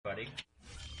everybody.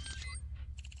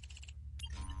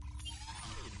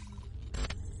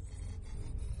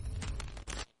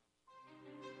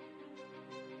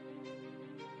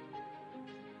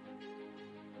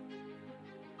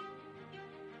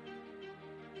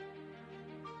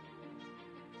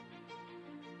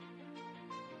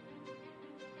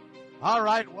 All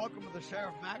right, welcome to the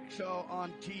Sheriff Mack Show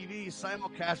on TV,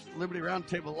 simulcast Liberty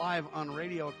RoundTable live on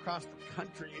radio across the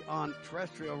country on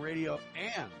terrestrial radio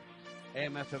and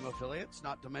AM/FM affiliates,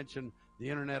 not to mention the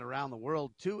internet around the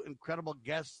world. Two incredible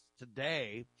guests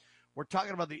today. We're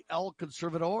talking about the El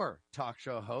Conservador talk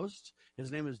show host.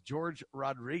 His name is George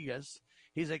Rodriguez.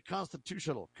 He's a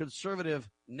constitutional conservative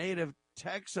native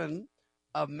Texan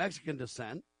of Mexican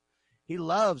descent. He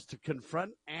loves to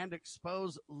confront and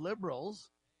expose liberals,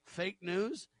 fake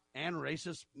news, and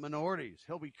racist minorities.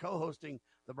 He'll be co-hosting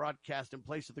the broadcast in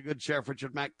place of the good Sheriff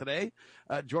Richard Mack today.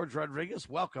 George Rodriguez,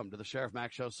 welcome to the Sheriff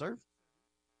Mack Show, sir.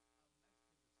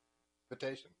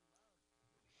 Invitation.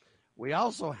 We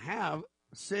also have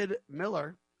Sid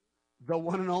Miller, the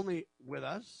one and only, with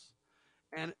us.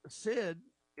 And Sid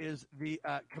is the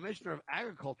Commissioner of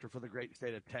Agriculture for the great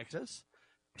state of Texas.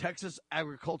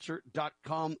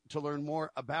 TexasAgriculture.com to learn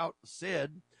more about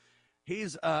Sid.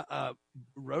 He's a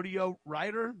rodeo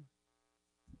rider,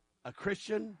 a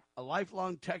Christian, a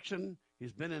lifelong Texan.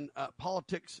 He's been in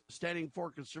politics, standing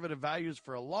for conservative values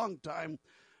for a long time.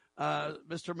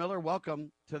 Mr. Miller,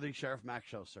 welcome to the Sheriff Mack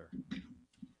Show, sir.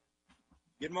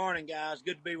 Good morning, guys.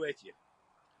 Good to be with you.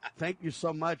 Thank you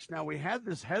so much. Now, we had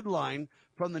this headline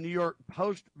from the New York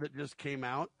Post that just came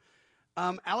out.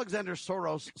 Alexander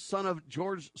Soros, son of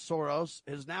George Soros,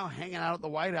 is now hanging out at the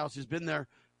White House. He's been there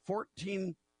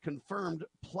 14 confirmed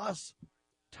plus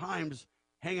times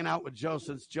hanging out with Joe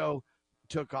since Joe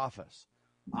took office.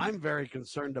 I'm very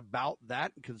concerned about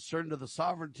that, concerned to the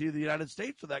sovereignty of the United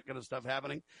States with that kind of stuff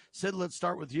happening. Sid, let's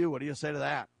start with you. What do you say to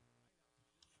that?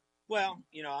 Well,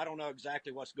 I don't know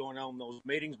exactly what's going on in those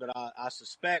meetings, but I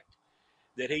suspect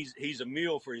that he's a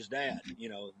mule for his dad. He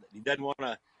doesn't want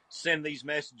to send these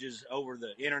messages over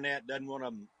the internet, doesn't want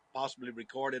them possibly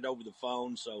recorded over the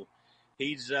phone, so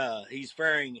he's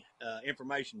ferrying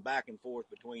information back and forth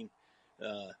between,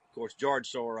 of course,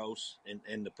 George Soros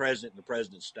and the president and the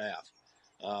president's staff.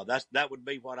 That would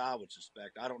be what I would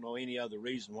suspect. I don't know any other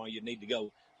reason why you'd need to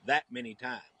go that many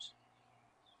times.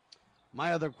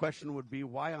 My other question would be,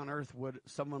 why on earth would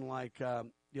someone like,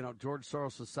 George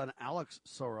Soros' son, Alex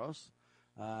Soros,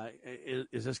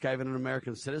 is this guy even an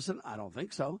American citizen? I don't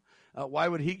think so. Why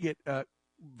would he get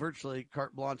virtually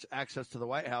carte blanche access to the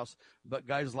White House, but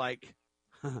guys like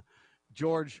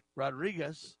George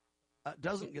Rodriguez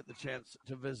doesn't get the chance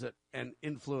to visit and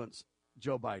influence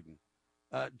Joe Biden?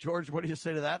 George, what do you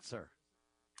say to that, sir?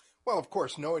 Well, of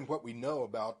course, knowing what we know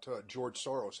about George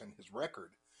Soros and his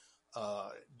record,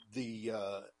 the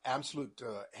absolute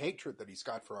hatred that he's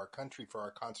got for our country, for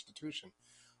our Constitution.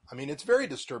 I mean, it's very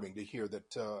disturbing to hear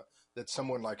that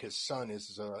someone like his son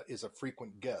is a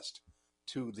frequent guest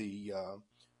to the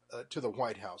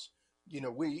White House.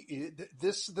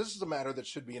 This is a matter that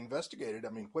should be investigated. I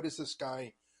mean, what is this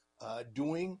guy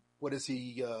doing? What is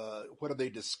he? What are they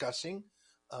discussing?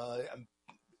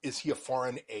 Is he a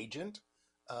foreign agent?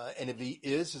 And if he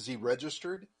is he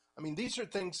registered? I mean, these are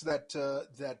things that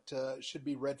should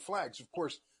be red flags. Of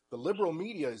course, the liberal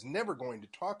media is never going to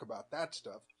talk about that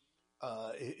stuff.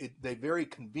 They very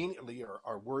conveniently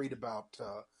are worried about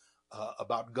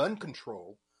gun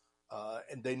control,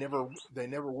 and they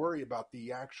never worry about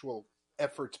the actual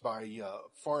efforts by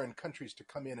foreign countries to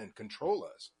come in and control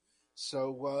us.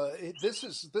 So this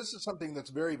is something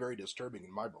that's very, very disturbing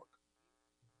in my book.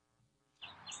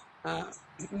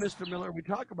 Mr. Miller, we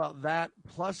talk about that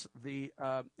plus the,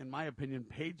 in my opinion,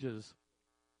 pages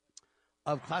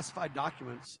of classified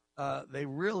documents. They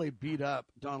really beat up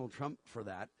Donald Trump for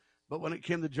that. But when it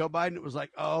came to Joe Biden, it was like,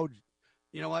 oh,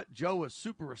 you know what? Joe was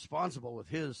super responsible with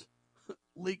his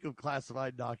leak of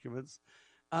classified documents.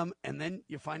 And then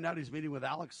you find out he's meeting with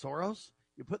Alex Soros.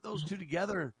 You put those two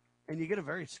together and you get a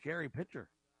very scary picture.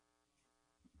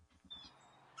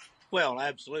 Well,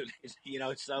 absolutely.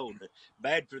 It's so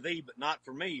bad for thee, but not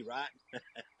for me, right?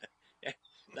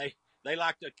 They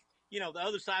like to, the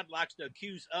other side likes to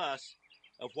accuse us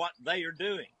of what they are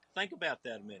doing. Think about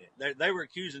that a minute. They were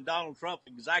accusing Donald Trump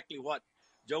exactly what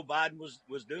Joe Biden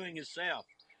was doing himself.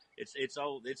 It's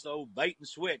old bait and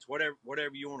switch,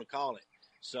 whatever you want to call it.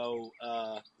 So,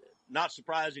 not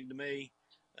surprising to me.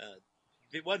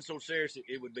 If it wasn't so serious,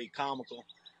 it would be comical.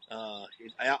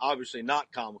 Obviously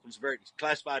not comical. It's very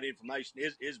classified information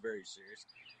is very serious.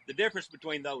 The difference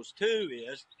between those two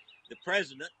is the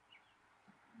president,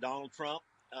 Donald Trump,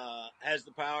 has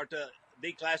the power to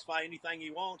declassify anything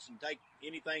he wants and take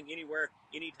anything anywhere,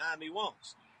 anytime he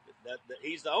wants.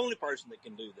 He's the only person that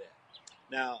can do that.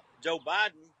 Now, Joe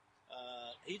Biden,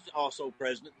 he's also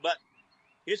president, but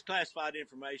his classified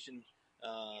information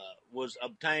was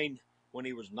obtained when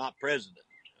he was not president,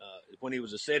 when he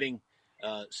was a sitting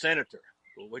senator,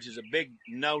 which is a big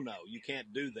no-no. You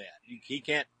can't do that. He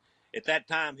can't. At that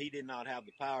time, he did not have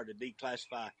the power to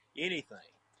declassify anything.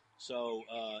 So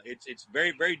it's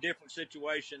very, very different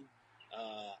situation.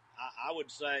 I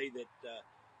would say that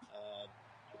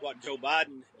what Joe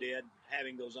Biden did,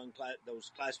 having those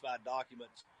classified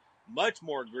documents, much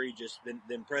more egregious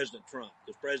than President Trump,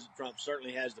 because President Trump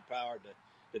certainly has the power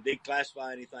to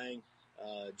declassify anything.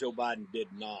 Joe Biden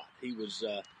did not. He was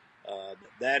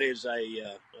that is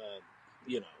a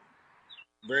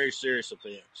very serious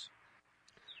offense.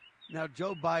 Now,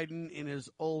 Joe Biden, in his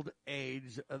old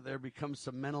age, there becomes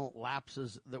some mental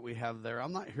lapses that we have there.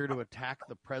 I'm not here to attack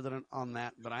the president on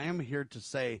that, but I am here to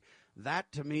say that,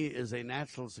 to me, is a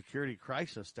national security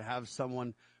crisis, to have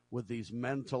someone with these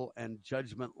mental and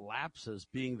judgment lapses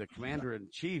being the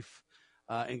commander-in-chief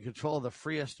in control of the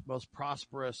freest, most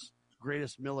prosperous,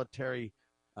 greatest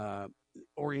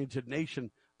military-oriented nation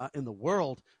in the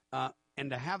world.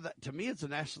 And to have that, to me, it's a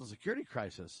national security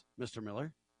crisis, Mr.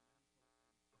 Miller.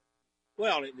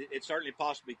 Well, it certainly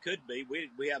possibly could be.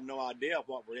 We have no idea of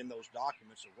what were in those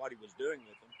documents or what he was doing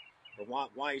with them or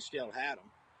why he still had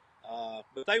them.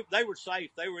 But they were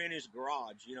safe. They were in his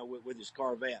garage, with his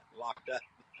Corvette locked up.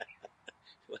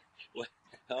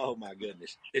 Oh, my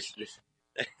goodness.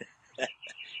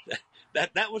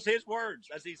 That was his words.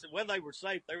 As he said, well, they were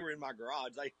safe. They were in my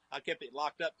garage. I kept it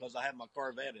locked up because I had my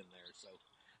Corvette in there. So,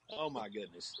 oh, my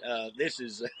goodness. This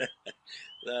is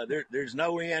there's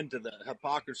no end to the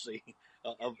hypocrisy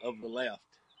of the left.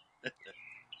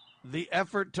 The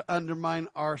effort to undermine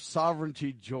our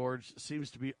sovereignty, George, seems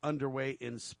to be underway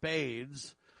in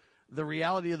spades. The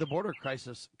reality of the border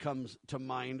crisis comes to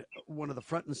mind, one of the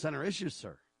front and center issues,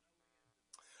 sir.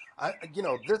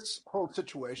 This whole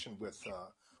situation with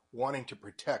wanting to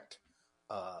protect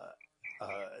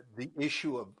the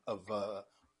issue of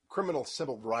criminal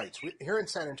civil rights. Here in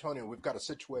San Antonio, we've got a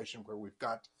situation where we've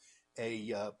got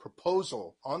a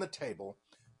proposal on the table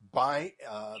by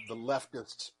the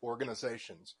leftist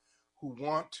organizations who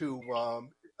want to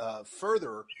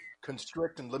further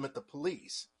constrict and limit the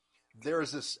police. There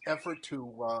is this effort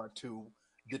to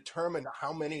determine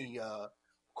how many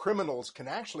criminals can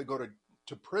actually go to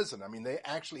prison. I mean, they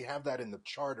actually have that in the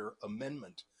charter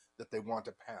amendment that they want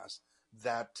to pass,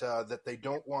 that they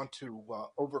don't want to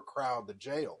overcrowd the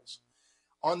jails.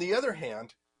 On the other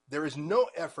hand, there is no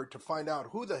effort to find out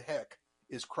who the heck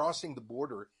is crossing the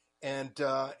border and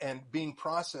being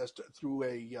processed through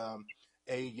a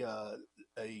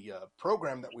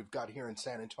program that we've got here in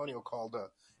San Antonio called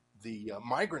the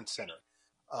Migrant Center.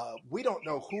 We don't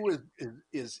know who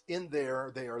is in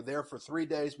there. They are there for 3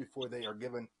 days before they are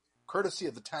given, courtesy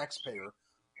of the taxpayer,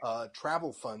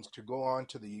 travel funds to go on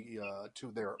to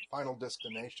their final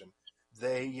destination.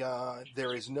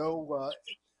 There is no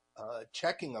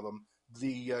checking of them.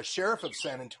 The sheriff of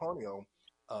San Antonio,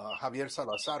 Javier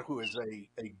Salazar, who is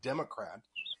a Democrat,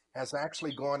 has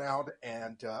actually gone out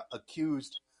and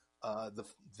accused the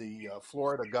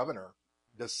Florida governor,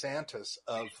 DeSantis,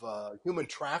 of human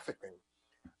trafficking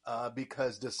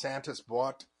because DeSantis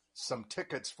bought some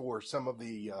tickets for some of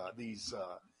these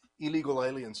illegal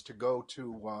aliens to go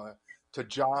to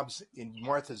jobs in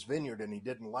Martha's Vineyard, and he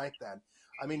didn't like that.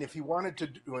 I mean, if he wanted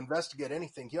to investigate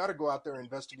anything, he ought to go out there and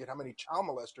investigate how many child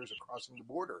molesters are crossing the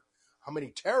border, how many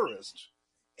terrorists.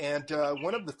 And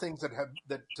one of the things that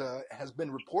has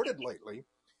been reported lately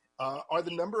are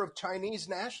the number of Chinese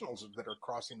nationals that are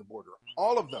crossing the border.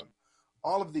 All of them.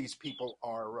 All of these people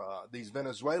are these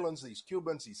Venezuelans, these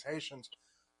Cubans, these Haitians.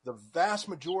 The vast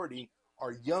majority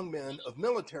are young men of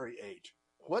military age.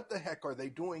 What the heck are they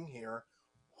doing here?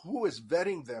 Who is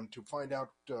vetting them to find out,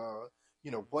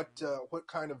 what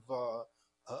kind of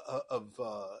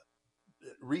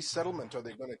resettlement are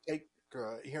they going to take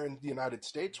here in the United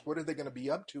States? What are they going to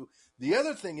be up to? The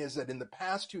other thing is that in the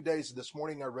past 2 days, this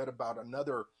morning I read about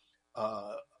another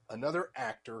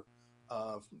actor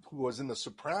who was in the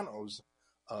Sopranos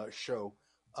show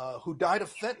who died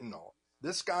of fentanyl.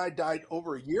 This guy died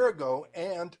over a year ago,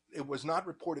 and it was not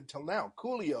reported till now.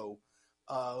 Coolio,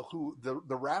 who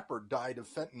the rapper, died of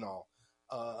fentanyl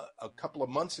a couple of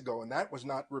months ago, and that was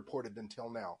not reported until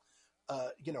now.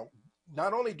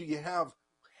 Not only do you have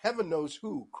heaven knows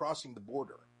who crossing the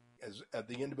border as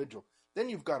the individual, then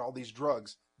you've got all these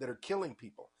drugs that are killing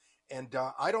people. And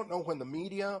I don't know when the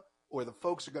media or the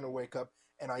folks are going to wake up.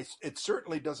 And it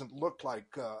certainly doesn't look like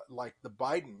the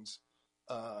Bidens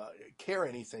care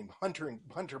anything,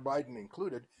 Hunter Biden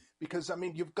included, because I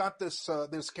mean you've got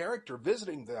this character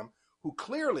visiting them who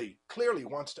clearly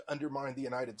wants to undermine the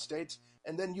United States,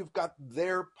 and then you've got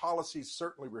their policies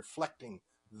certainly reflecting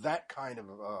that kind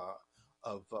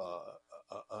of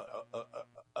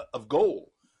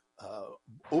goal,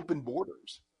 open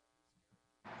borders.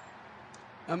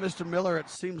 Now, Mr. Miller, it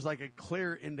seems like a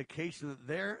clear indication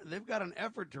that they've got an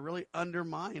effort to really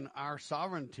undermine our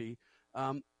sovereignty.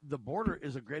 The border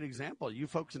is a great example. You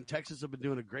folks in Texas have been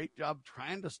doing a great job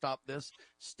trying to stop this,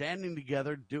 standing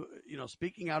together,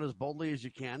 speaking out as boldly as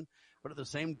you can. But at the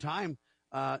same time,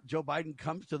 Joe Biden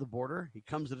comes to the border. He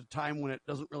comes at a time when it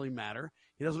doesn't really matter.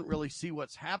 He doesn't really see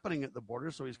what's happening at the border,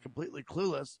 so he's completely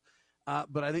clueless.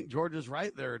 But I think George is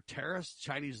right. There are terrorists,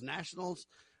 Chinese nationals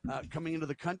coming into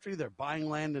the country. They're buying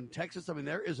land in Texas. I mean,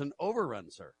 there is an overrun,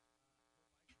 sir.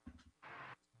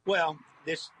 Well,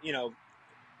 this,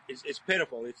 it's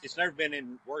pitiful. It's never been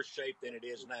in worse shape than it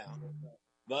is now.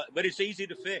 But it's easy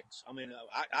to fix. I mean,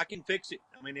 I can fix it.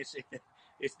 I mean, this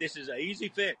is an easy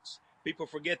fix. People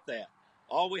forget that.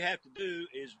 All we have to do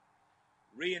is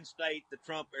reinstate the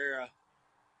Trump era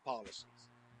policies.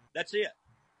 That's it.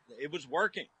 It was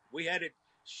working. We had it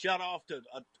shut off to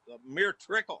a mere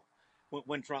trickle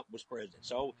when Trump was president.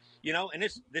 So, and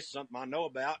this is something I know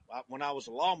about. When I was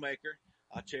a lawmaker,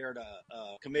 I chaired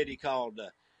a committee called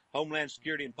Homeland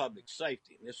Security and Public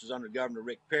Safety. And this was under Governor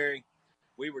Rick Perry.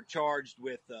 We were charged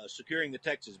with securing the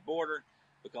Texas border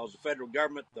because the federal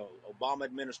government, the Obama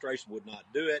administration, would not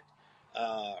do it.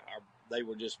 They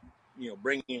were just,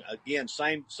 bringing, again,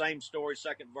 same story,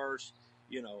 second verse,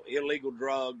 illegal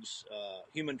drugs,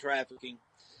 human trafficking.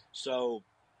 So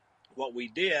what we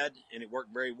did, and it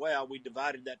worked very well, we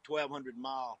divided that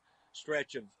 1,200-mile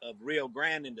stretch of Rio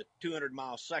Grande into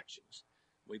 200-mile sections.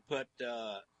 We put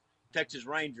Texas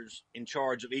Rangers in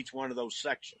charge of each one of those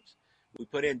sections. We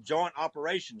put in joint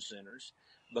operations centers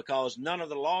because none of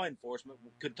the law enforcement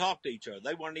could talk to each other.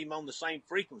 They weren't even on the same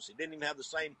frequency, didn't even have the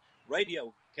same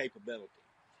radio capability.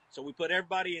 So we put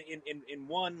everybody in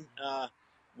one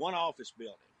office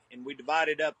building, and we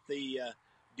divided up the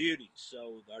duties.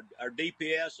 So our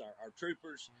DPS, our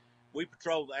troopers, we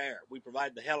patrolled the air. We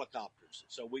provided the helicopters.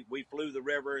 So we flew the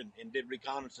river and did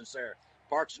reconnaissance there.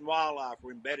 Parks and Wildlife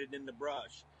were embedded in the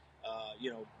brush.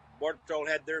 Border Patrol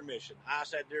had their mission.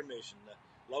 ICE had their mission.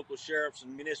 The local sheriffs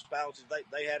and municipalities,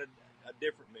 they had a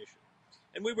different mission.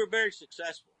 And we were very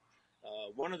successful.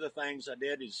 One of the things I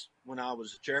did is, when I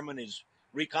was chairman, is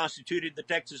reconstituted the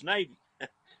Texas Navy.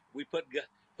 We put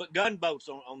gunboats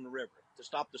on the river to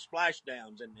stop the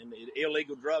splashdowns and the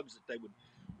illegal drugs that they would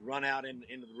run out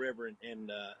into the river. And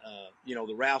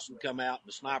the routes would come out and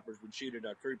the snipers would shoot at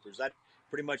our troopers. That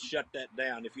pretty much shut that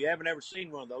down. If you haven't ever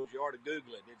seen one of those, you ought to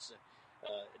Google it. It's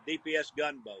a DPS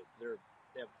gunboat. They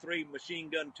have 3 machine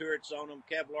gun turrets on them,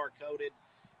 Kevlar coated,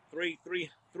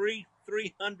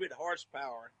 300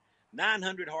 horsepower,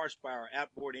 900 horsepower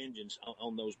outboard engines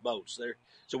on those boats.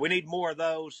 So we need more of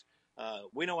those.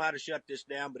 We know how to shut this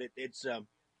down, but it's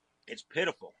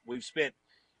pitiful. We've spent,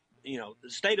 the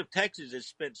state of Texas has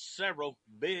spent several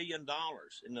 $1 billion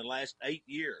in the last 8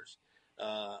 years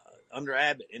under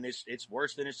Abbott, and it's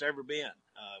worse than it's ever been.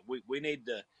 We need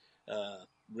to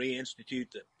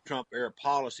reinstitute the Trump era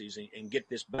policies and get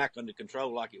this back under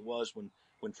control like it was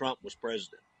when Trump was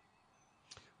president.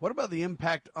 What about the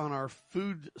impact on our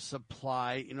food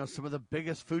supply? Some of the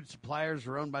biggest food suppliers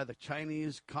are owned by the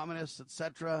Chinese, communists,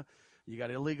 etc. You got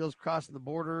illegals crossing the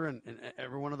border, and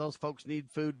every one of those folks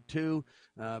need food too.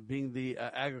 Being the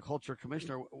agriculture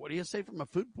commissioner, what do you say from a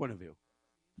food point of view?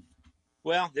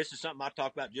 Well, this is something I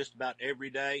talk about just about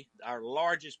every day. Our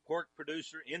largest pork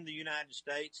producer in the United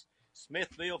States,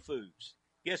 Smithville Foods.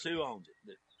 Guess who owns it?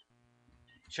 The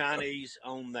Chinese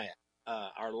own that.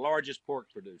 Our largest pork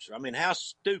producer. I mean, how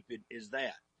stupid is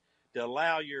that, to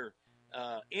allow your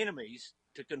enemies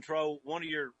to control one of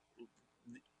your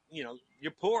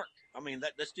pork? I mean,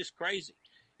 that's just crazy.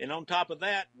 And on top of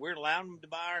that, we're allowing them to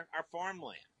buy our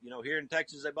farmland. Here in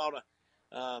Texas, they bought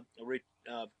a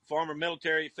former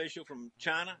military official from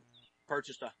China,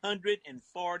 purchased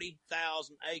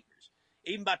 140,000 acres.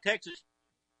 Even by Texas,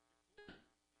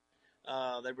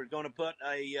 they were going to put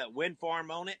a wind farm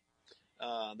on it.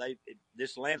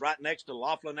 This land right next to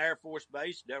Laughlin Air Force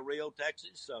Base, Del Rio,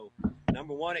 Texas. So,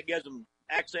 number one, it gives them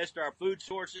access to our food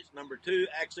sources. Number two,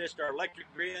 access to our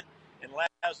electric grid, and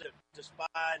allows it to spy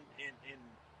and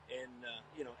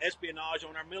espionage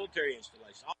on our military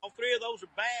installations. All 3 of those are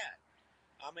bad.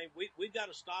 I mean, we've got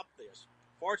to stop this.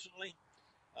 Fortunately,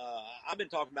 I've been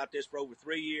talking about this for over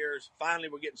 3 years. Finally,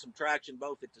 we're getting some traction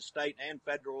both at the state and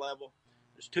federal level.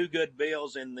 There's 2 good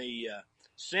bills in the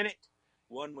Senate.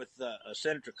 one with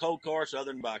Senator Colcourse,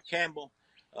 other than by Campbell,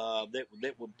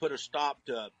 that would put a stop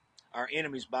to our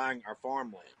enemies buying our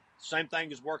farmland. Same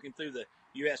thing is working through the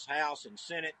U.S. House and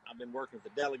Senate. I've been working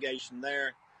with the delegation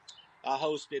there. I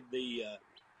hosted the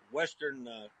Western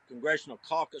Congressional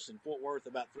Caucus in Fort Worth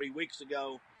about 3 weeks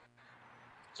ago.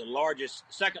 It's the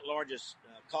second largest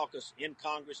caucus in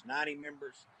Congress, 90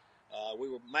 members. We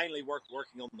were mainly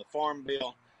working on the Farm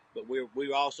Bill, but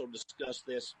we also discussed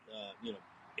this,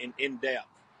 in depth.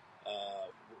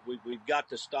 We've got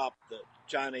to stop the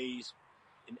Chinese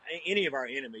and any of our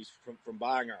enemies from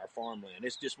buying our farmland.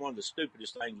 It's just one of the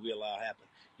stupidest things we allow happen.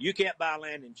 You can't buy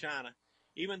land in China,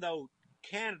 even though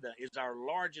Canada is our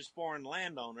largest foreign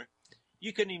landowner.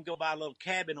 You couldn't even go buy a little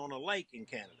cabin on a lake in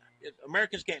Canada.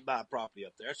 Americans can't buy property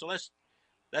up there. So let's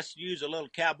use a little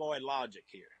cowboy logic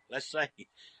here. Let's say,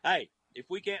 hey, if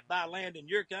we can't buy land in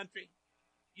your country,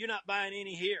 you're not buying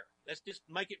any here. Let's just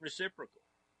make it reciprocal.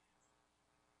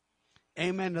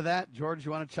 Amen to that. George,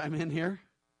 you want to chime in here?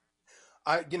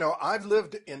 I've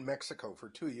lived in Mexico for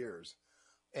 2 years,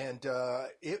 and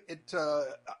it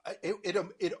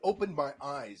opened my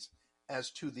eyes as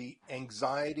to the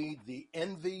anxiety, the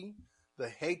envy, the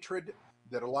hatred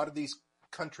that a lot of these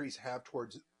countries have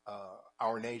towards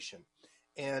our nation.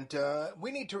 And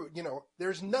we need to,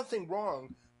 there's nothing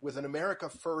wrong with an America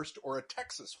first or a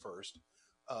Texas first,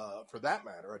 for that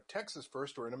matter, a Texas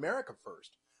first or an America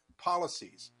first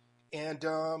policies. And,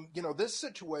 this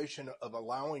situation of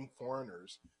allowing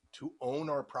foreigners to own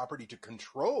our property, to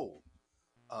control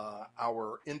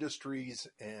our industries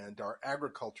and our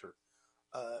agriculture,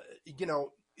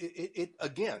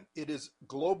 it is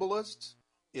globalists.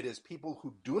 It is people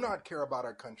who do not care about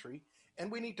our country,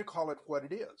 and we need to call it what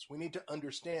it is. We need to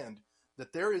understand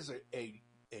that there is a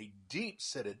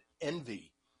deep-seated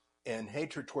envy and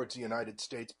hatred towards the United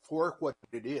States for what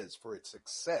it is, for its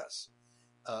success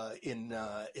in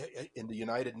the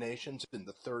United Nations, in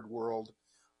the Third World,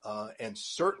 and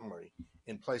certainly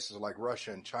in places like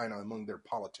Russia and China among their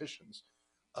politicians,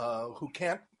 who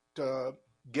can't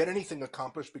get anything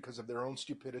accomplished because of their own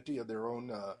stupidity, of their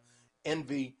own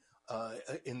envy,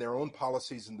 in their own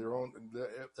policies, in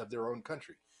of their own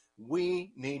country.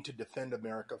 We need to defend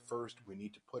America first. We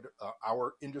need to put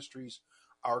our industries,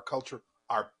 our culture,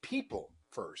 our people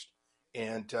first.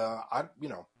 And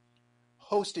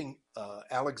hosting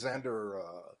Alexander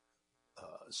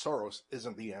Soros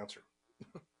isn't the answer.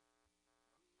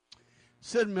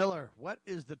 Sid Miller, what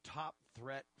is the top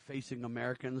threat facing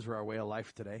Americans or our way of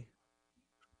life today?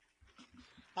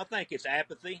 I think it's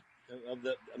apathy of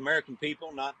the American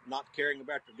people, not caring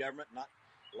about their government, not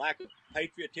lack of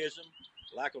patriotism,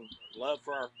 lack of love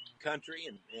for our country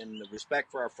and respect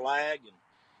for our flag.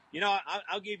 And,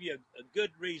 I'll give you a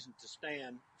good reason to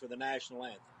stand for the national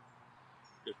anthem.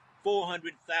 There's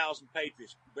 400,000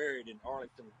 patriots buried in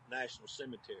Arlington National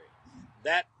Cemetery.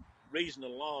 That reason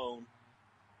alone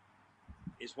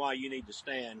is why you need to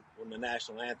stand when the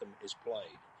national anthem is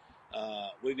played.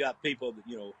 We've got people that,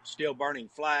 still burning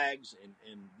flags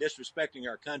and disrespecting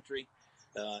our country.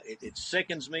 It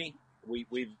sickens me.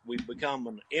 We've become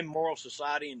an immoral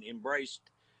society and embraced,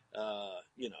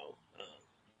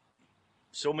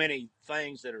 so many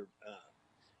things that are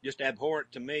just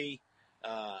abhorrent to me.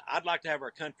 I'd like to have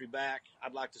our country back.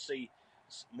 I'd like to see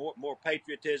more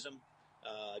patriotism,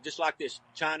 just like this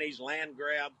Chinese land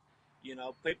grab.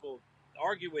 People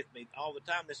argue with me all the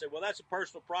time. They say, well, that's a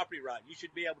personal property right. You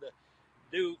should be able to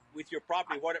do with your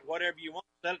property whatever you want,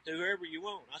 sell it to whoever you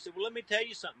want. I said, well, let me tell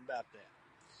you something about that.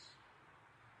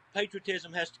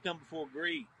 Patriotism has to come before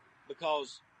greed,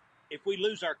 because if we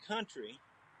lose our country,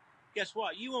 guess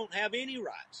what? You won't have any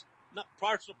rights. Not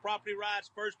personal property rights,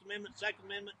 First Amendment, Second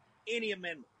Amendment, any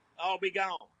amendment. All be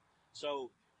gone.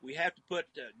 So we have to put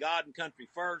God and country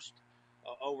first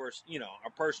over,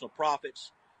 our personal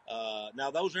profits. Now,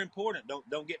 those are important.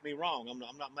 Don't get me wrong. I'm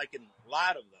not making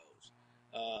light of those.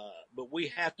 But we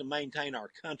have to maintain our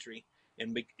country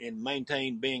and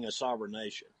maintain being a sovereign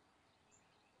nation.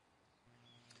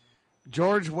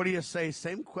 George, what do you say?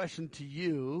 Same question to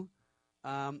you.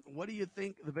 What do you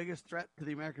think the biggest threat to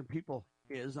the American people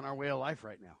is in our way of life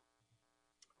right now?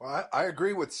 Well, I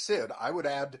agree with Sid. I would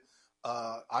add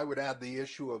the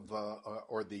issue of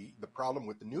or the problem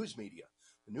with the news media.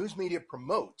 The news media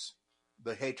promotes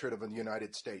the hatred of the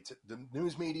United States. The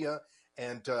news media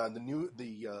and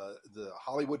the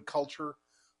Hollywood culture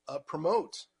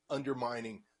promotes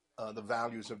undermining the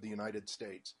values of the United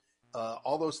States.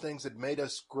 All those things that made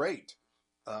us great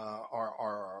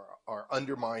are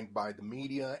undermined by the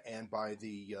media and by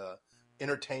the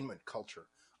entertainment culture.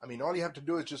 I mean, all you have to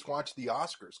do is just watch the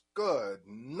Oscars. Good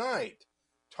night.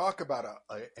 Talk about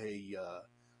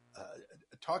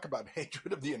talk about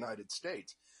hatred of the United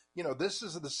States. This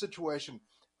is the situation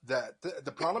that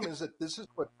the problem is that this is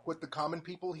what the common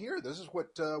people hear. This is what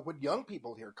young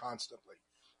people hear constantly.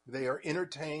 They are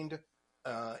entertained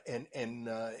and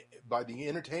by the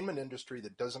entertainment industry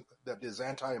that is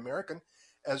anti-American,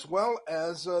 as well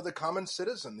as the common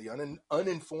citizen, the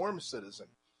uninformed citizen.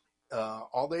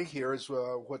 All they hear is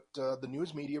what the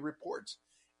news media reports,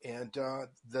 and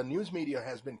the news media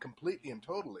has been completely and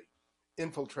totally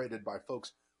infiltrated by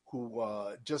folks who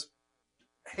just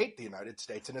hate the United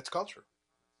States and its culture.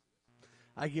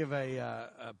 I give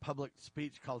a public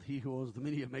speech called "He Who Owns the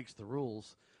Media Makes the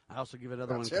Rules." I also give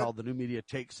another one called "The New Media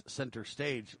Takes Center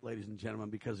Stage," ladies and gentlemen,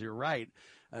 because you're right,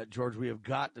 George. We have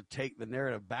got to take the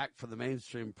narrative back for the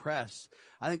mainstream press.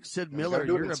 I think Sid Miller,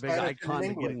 you're a big icon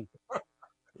to getting.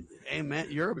 Amen.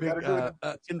 You're a big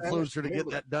influencer to get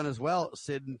that done as well,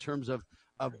 Sid, in terms of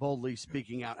boldly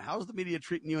speaking out. How's the media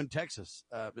treating you in Texas,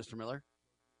 Mr. Miller?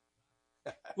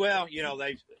 Well,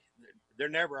 they're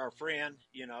never our friend.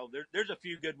 There's a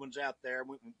few good ones out there.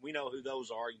 We know who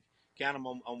those are. You count them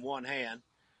on one hand.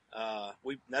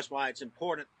 That's why it's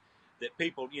important that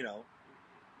people,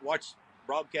 watch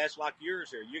broadcasts like yours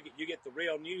here. You get the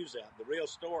real news out, the real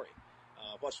story,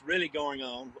 what's really going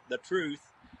on, the truth.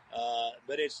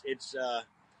 But it's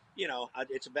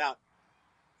about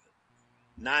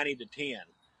 90 to 10,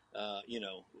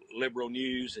 liberal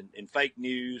news and fake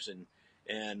news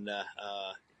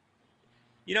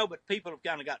but people have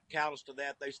kind of got callous to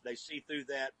that. They see through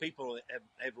that. People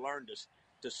have learned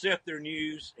to sift their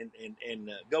news and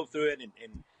go through it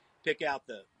and pick out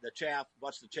the chaff,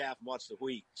 what's the chaff and what's the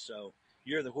wheat. So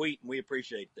you're the wheat, and we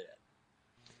appreciate that.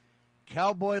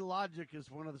 Cowboy logic is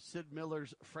one of the Sid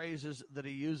Miller's phrases that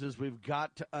he uses. We've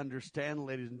got to understand,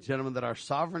 ladies and gentlemen, that our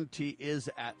sovereignty is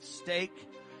at stake.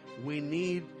 We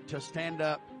need to stand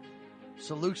up.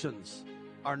 Solutions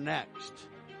are next.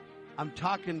 I'm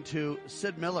talking to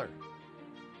Sid Miller,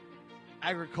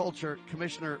 Agriculture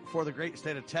Commissioner for the great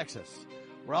state of Texas.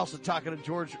 We're also talking to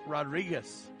George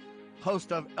Rodriguez,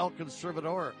 host of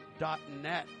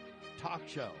ElConservador.net talk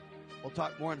show. We'll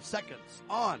talk more in seconds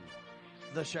on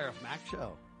The Sheriff Mack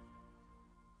Show.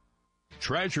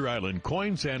 Treasure Island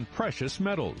Coins and Precious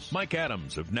Metals. Mike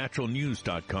Adams of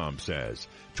naturalnews.com says,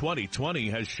 2020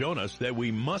 has shown us that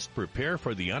we must prepare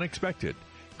for the unexpected.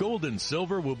 Gold and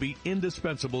silver will be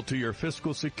indispensable to your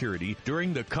fiscal security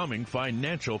during the coming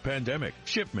financial pandemic.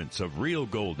 Shipments of real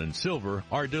gold and silver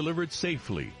are delivered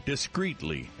safely,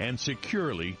 discreetly, and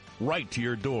securely right to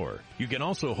your door. You can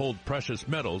also hold precious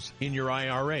metals in your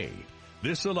IRA.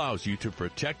 This allows you to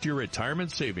protect your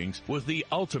retirement savings with the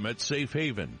ultimate safe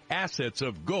haven, assets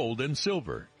of gold and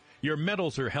silver. Your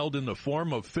metals are held in the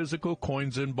form of physical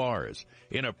coins and bars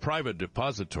in a private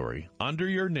depository under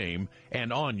your name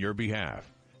and on your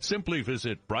behalf. Simply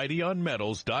visit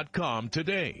brighteonmetals.com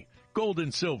today. Gold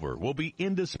and silver will be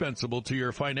indispensable to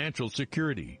your financial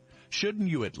security. Shouldn't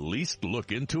you at least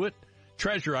look into it?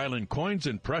 Treasure Island Coins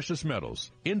and Precious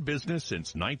Metals, in business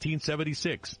since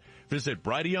 1976. Visit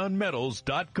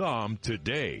brighteonmetals.com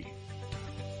today.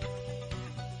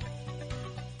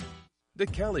 The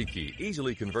Cali Key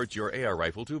easily converts your AR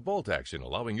rifle to bolt action,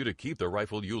 allowing you to keep the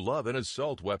rifle you love in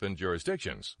assault weapon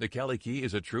jurisdictions. The Cali Key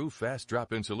is a true fast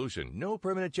drop-in solution. No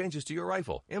permanent changes to your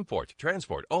rifle. Import,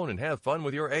 transport, own, and have fun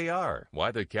with your AR.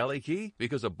 Why the Cali Key?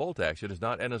 Because a bolt action is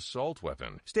not an assault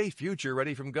weapon. Stay future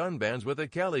ready from gun bans with the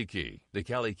Cali Key. The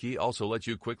Cali Key also lets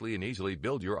you quickly and easily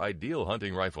build your ideal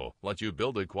hunting rifle, lets you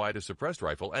build a quiet as suppressed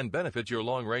rifle, and benefits your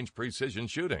long-range precision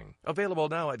shooting. Available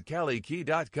now at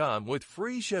CaliKey.com with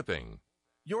free shipping.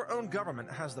 Your own government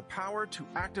has the power to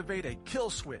activate a kill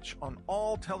switch on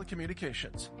all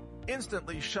telecommunications,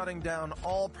 instantly shutting down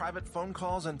all private phone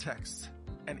calls and texts.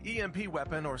 An EMP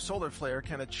weapon or solar flare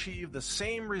can achieve the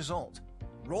same result.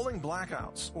 Rolling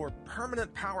blackouts or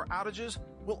permanent power outages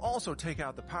will also take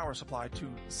out the power supply to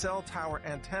cell tower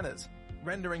antennas,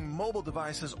 rendering mobile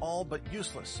devices all but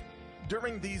useless.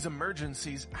 During these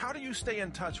emergencies, how do you stay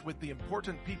in touch with the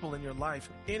important people in your life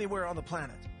anywhere on the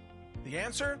planet? The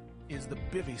answer is the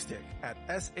Bivy Stick at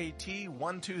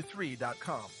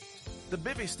SAT123.com. The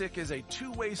Bivy Stick is a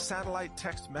two-way satellite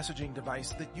text messaging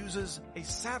device that uses a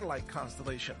satellite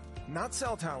constellation, not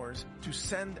cell towers, to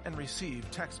send and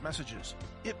receive text messages.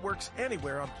 It works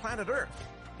anywhere on planet Earth,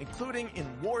 including in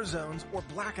war zones or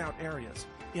blackout areas.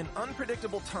 In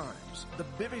unpredictable times, the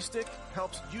Bivy Stick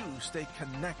helps you stay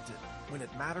connected when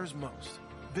it matters most.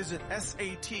 Visit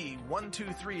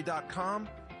SAT123.com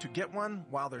to get one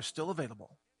while they're still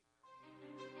available.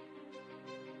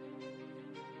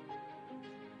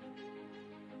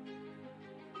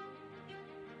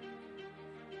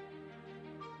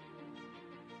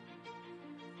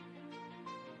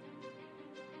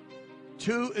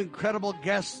 Two incredible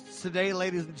guests today,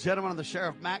 ladies and gentlemen, on the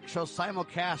Sheriff Mack Show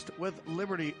simulcast with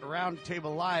Liberty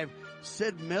Roundtable Live.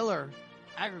 Sid Miller,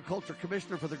 Agriculture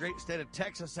Commissioner for the great state of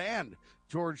Texas, and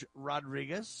George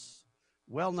Rodriguez,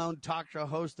 well-known talk show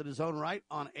host in his own right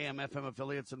on AM/FM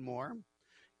affiliates and more.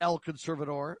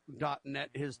 ElConservador.net,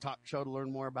 his talk show to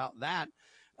learn more about that.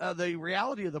 The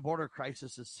reality of the border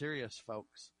crisis is serious,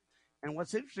 folks. And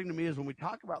what's interesting to me is when we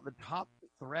talk about the top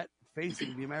threat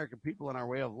facing the American people in our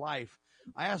way of life,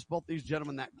 I asked both these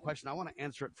gentlemen that question. I want to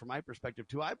answer it from my perspective,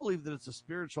 too. I believe that it's a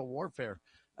spiritual warfare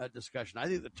discussion. I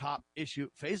think the top issue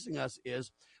facing us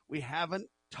is we haven't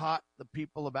taught the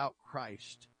people about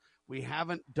Christ. We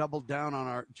haven't doubled down on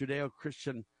our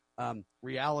Judeo-Christian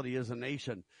reality as a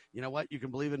nation. You know what? You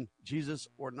can believe in Jesus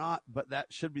or not, but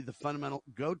that should be the fundamental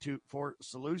go-to for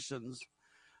solutions.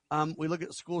 We look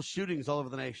at school shootings all over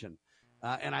the nation.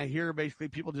 And I hear basically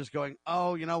people just going,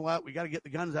 oh, you know what? We got to get the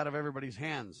guns out of everybody's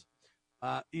hands.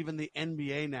 Even the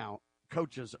NBA now,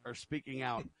 coaches are speaking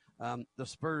out. The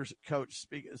Spurs coach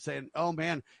saying, oh,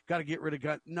 man, got to get rid of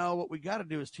guns. No, what we got to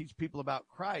do is teach people about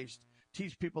Christ,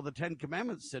 teach people the Ten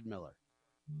Commandments, Sid Miller.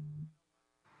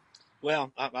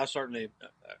 Well, I certainly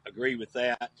agree with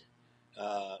that.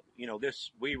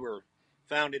 We were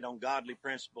founded on godly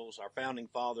principles. Our founding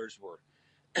fathers were,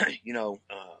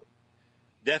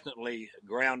 definitely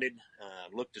grounded,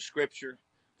 looked to Scripture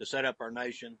to set up our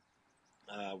nation.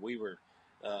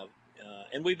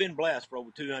 And we've been blessed for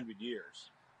over 200 years.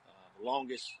 The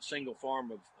longest single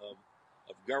form of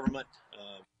government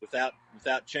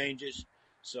without changes.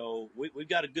 So we've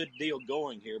got a good deal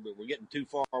going here, but we're getting too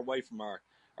far away from our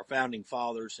founding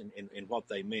fathers and what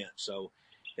they meant. So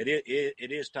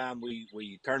it is time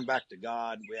we turn back to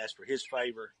God. We ask for His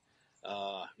favor.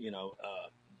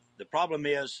 The problem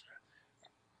is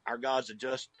our God's a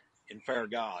just and fair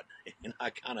God, and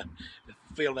I kind of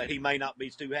feel that He may not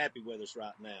be too happy with us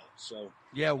right now. So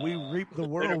yeah, we reap the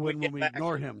whirlwind when we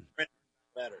ignore Him.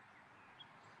 Better.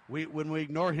 When we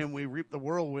ignore Him, we reap the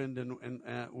whirlwind, and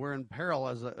we're in peril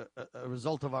as a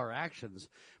result of our actions.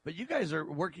 But you guys are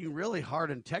working really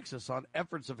hard in Texas on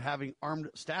efforts of having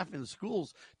armed staff in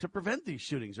schools to prevent these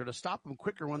shootings or to stop them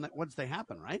quicker once they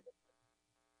happen, right?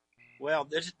 Well,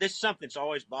 this is something that's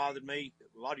always bothered me.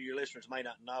 A lot of your listeners may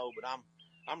not know, but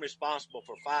I'm responsible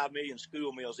for 5 million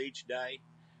school meals each day.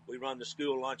 We run the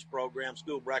school lunch program,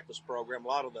 school breakfast program, a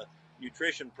lot of the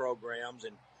nutrition programs,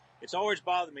 and it's always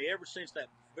bothered me ever since that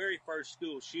very first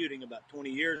school shooting about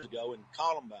 20 years ago in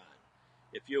Columbine.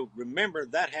 If you'll remember,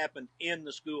 that happened in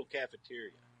the school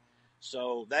cafeteria.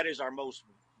 So that is our most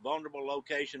vulnerable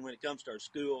location when it comes to our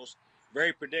schools.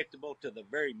 Very predictable to the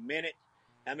very minute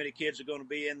how many kids are going to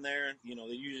be in there. You know,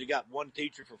 they usually got one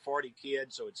teacher for 40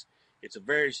 kids, so it's a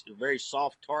very, very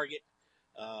soft target.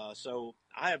 So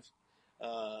I have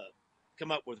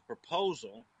come up with a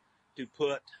proposal to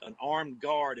put an armed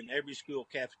guard in every school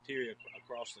cafeteria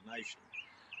across the nation.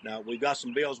 Now, we've got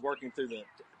some bills working through the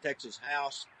Texas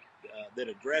House that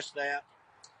address that.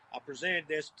 I presented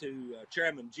this to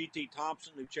Chairman G.T.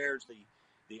 Thompson, who chairs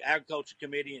the Agriculture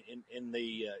Committee in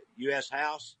the U.S.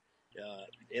 House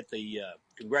at the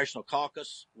Congressional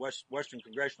Caucus, Western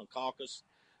Congressional Caucus.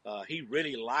 He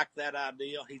really liked that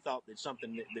idea. He thought it's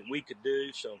something that we could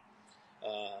do. So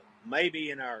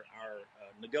maybe in our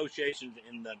negotiations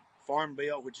in the Farm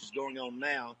Bill, which is going on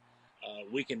now,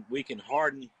 we can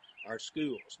harden our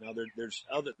schools. Now, there's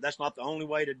other. That's not the only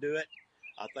way to do it.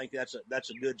 I think that's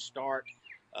a good start.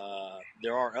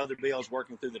 There are other bills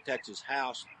working through the Texas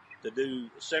House to do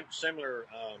similar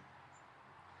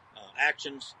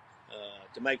actions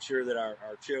to make sure that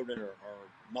our children are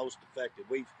most effective.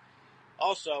 We've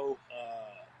also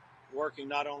working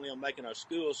not only on making our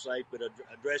schools safe, but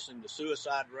addressing the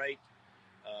suicide rate,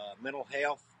 mental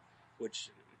health,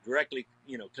 which directly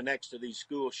connects to these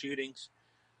school shootings.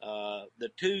 The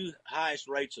two highest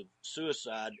rates of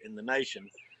suicide in the nation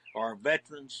are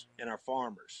veterans and our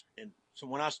farmers. And so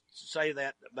when I say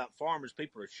that about farmers,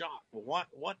 people are shocked. Well,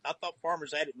 what? I thought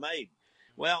farmers had it made.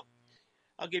 Well,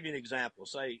 I'll give you an example.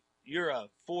 Say you're a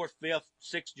 4th, 5th,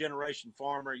 6th generation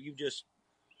farmer. You just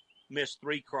missed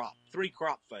three crop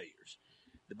failures.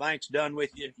 The bank's done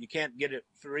with you. You can't get it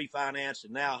refinanced,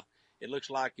 and now it looks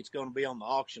like it's going to be on the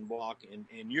auction block,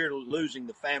 and you're losing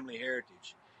the family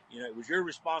heritage. It was your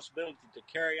responsibility to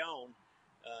carry on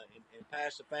and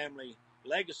pass the family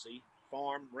legacy,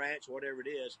 farm, ranch, whatever it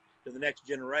is, to the next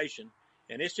generation.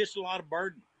 And it's just a lot of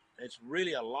burden. It's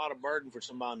really a lot of burden for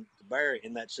someone to bear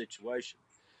in that situation.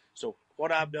 So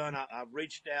what I've done, I've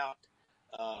reached out.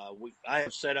 I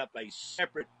have set up a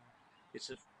separate,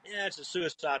 it's a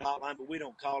suicide hotline, but we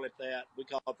don't call it that. We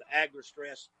call it the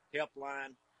Agri-Stress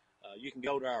Helpline. You can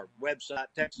go to our website,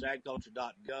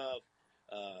 texasagriculture.gov,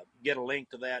 get a link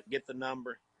to that, get the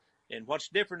number. And what's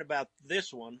different about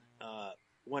this one,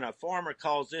 when a farmer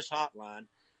calls this hotline,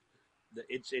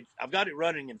 I've got it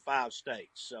running in 5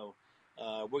 states. So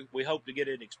we hope to get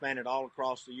it expanded all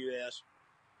across the U.S.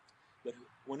 But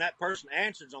when that person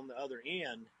answers on the other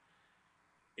end,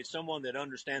 it's someone that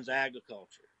understands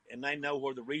agriculture, and they know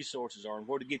where the resources are and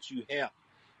where to get you help.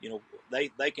 You know,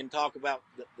 they can talk about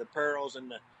the perils and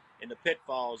the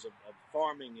pitfalls of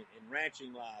farming and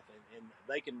ranching life, and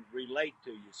they can relate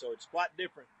to you. So it's quite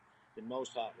different than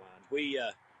most hotlines. We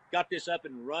got this up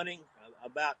and running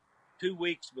about 2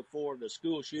 weeks before the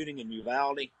school shooting in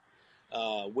Uvalde.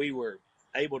 We were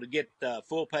able to get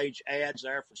full-page ads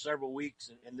there for several weeks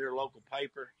in their local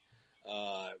paper,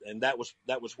 and that was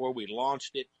where we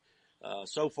launched it.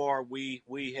 So far, we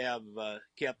have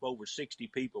kept over 60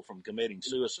 people from committing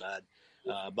suicide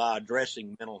by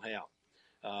addressing mental health.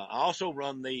 I also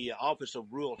run the Office of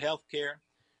Rural Health Care.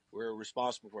 We're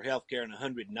responsible for health care in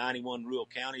 191 rural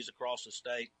counties across the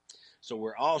state. So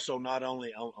we're also not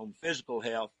only on physical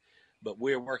health, but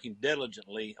we're working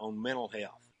diligently on mental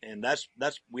health. And that's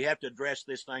we have to address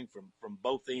this thing from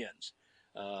both ends.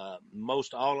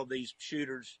 Most all of these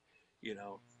shooters, you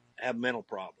know, have mental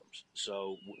problems.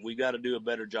 So we got to do a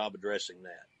better job addressing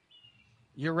that.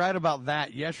 You're right about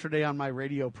that. Yesterday on my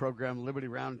radio program, Liberty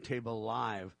Roundtable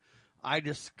Live, I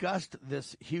discussed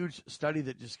this huge study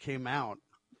that just came out.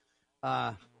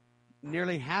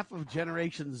 Nearly half of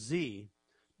Generation Z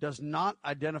does not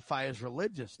identify as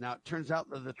religious. Now, it turns out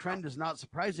that the trend is not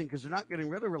surprising because they're not getting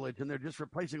rid of religion. They're just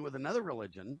replacing it with another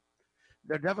religion.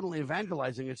 They're definitely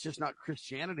evangelizing. It's just not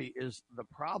Christianity is the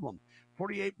problem.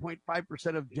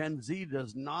 48.5% of Gen Z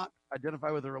does not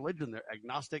identify with a religion. They're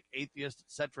agnostic, atheist,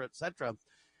 et cetera, et cetera.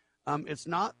 It's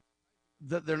not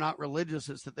that they're not religious.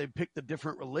 It's that they picked a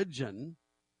different religion.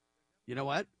 You know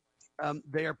what?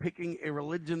 They are picking a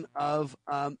religion of,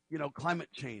 climate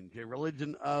change, a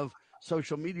religion of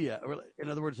social media, or in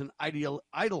other words, an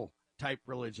idol type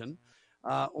religion,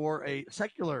 or a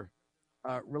secular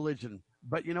religion.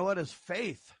 But you know what? As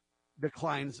faith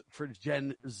declines for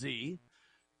Gen Z,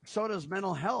 so does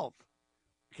mental health.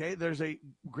 Okay, there's a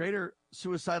greater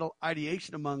suicidal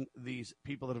ideation among these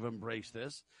people that have embraced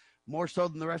this, more so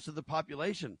than the rest of the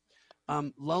population.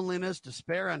 Loneliness,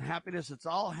 despair, unhappiness, it's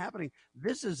all happening.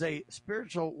 This is a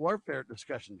spiritual warfare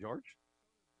discussion, George.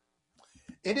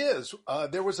 It is.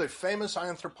 There was a famous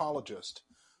anthropologist,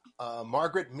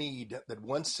 Margaret Mead, that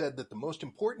once said that the most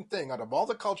important thing out of all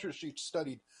the cultures she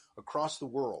studied across the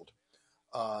world,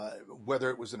 whether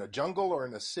it was in a jungle or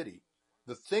in a city,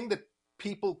 the thing that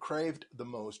people craved the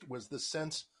most was the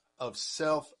sense of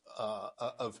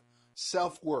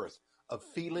self-worth, of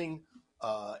feeling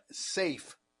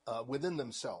safe within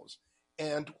themselves.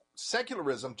 And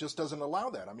secularism just doesn't allow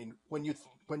that. I mean, when you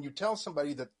tell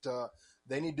somebody that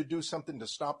they need to do something to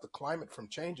stop the climate from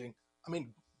changing, I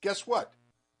mean, guess what?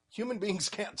 Human beings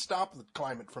can't stop the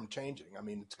climate from changing. I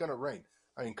mean, it's going to rain.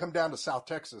 I mean, come down to South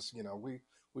Texas. You know,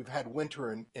 we've had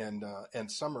winter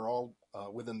and summer all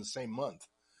within the same month.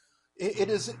 It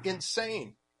is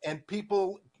insane. And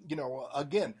people, you know,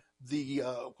 again,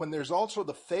 when there's also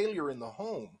the failure in the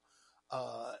home,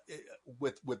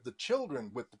 with the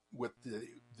children, with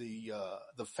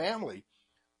the family,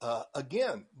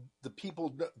 again,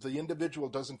 the individual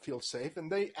doesn't feel safe and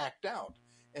they act out.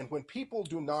 And when people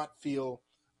do not feel,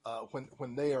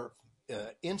 when they are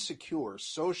insecure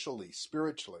socially,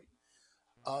 spiritually,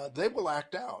 they will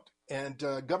act out, and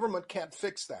government can't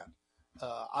fix that.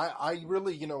 I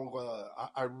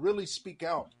really speak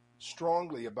out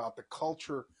strongly about the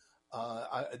culture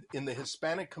in the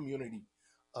Hispanic community.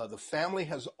 The family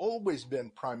has always been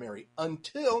primary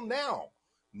until now.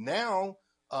 Now,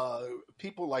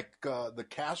 people like the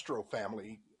Castro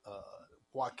family,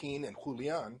 Joaquin and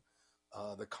Julian,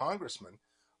 the congressman,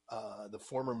 the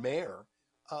former mayor,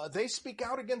 they speak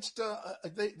out against.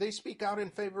 They speak out in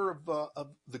favor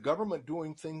of the government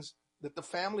doing things that the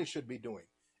family should be doing,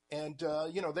 and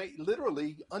they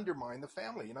literally undermine the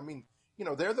family. And I mean,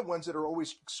 they're the ones that are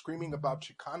always screaming about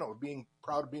Chicano, being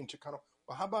proud of being Chicano.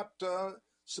 Well, how about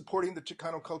supporting the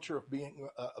Chicano culture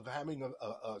of having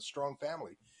a strong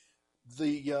family?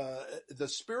 The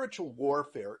spiritual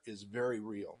warfare is very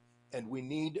real, and we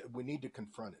need to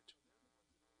confront it.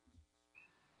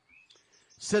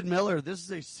 Sid Miller, this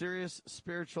is a serious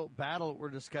spiritual battle we're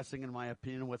discussing, in my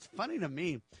opinion. What's funny to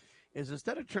me is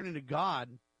instead of turning to God,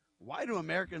 why do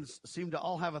Americans seem to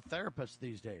all have a therapist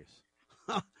these days?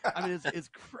 I mean, it's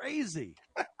crazy,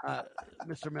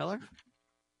 Mr. Miller.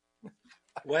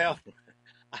 Well,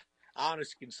 I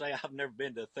honestly can say I've never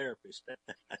been to a therapist.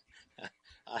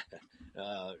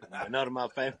 none of my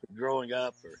family growing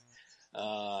up, or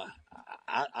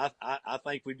I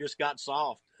think we just got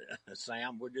soft,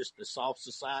 Sam. We're just a soft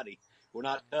society. We're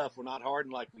not tough. We're not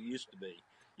hardened like we used to be.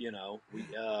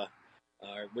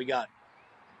 We got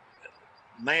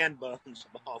man buns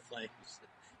of all things,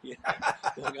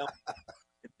 going on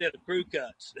instead of crew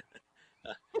cuts.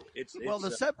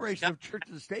 The separation of church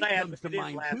and state comes to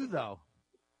mind too, though.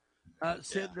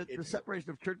 Sid, the separation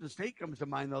of church and state comes to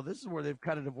mind, though. This is where they've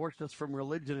kind of divorced us from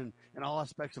religion and all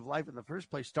aspects of life in the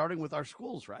first place, starting with our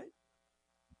schools, right?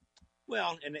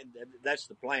 Well, and that's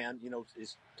the plan,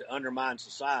 is to undermine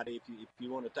society. If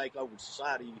you want to take over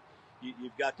society,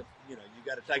 you've got to,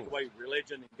 take away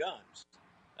religion and guns.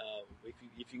 If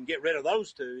you can get rid of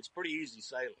those two, it's pretty easy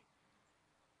sailing.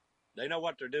 They know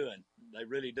what they're doing. They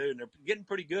really do, and they're getting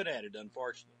pretty good at it,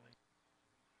 unfortunately.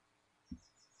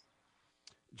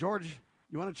 George,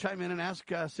 you want to chime in and ask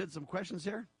Sid some questions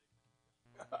here?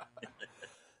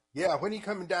 Yeah, when are you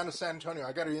coming down to San Antonio?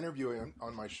 I got to interview you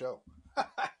on my show.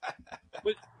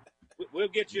 We'll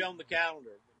get you on the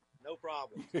calendar. No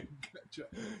problem.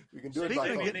 We can do it.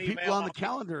 Speaking of getting people on the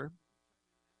calendar,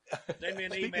 send me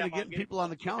an speaking email. of getting people on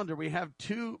the calendar, we have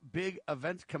two big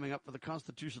events coming up for the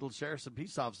Constitutional Sheriffs and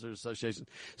Peace Officers Association,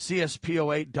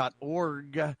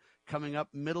 CSPOA.org, coming up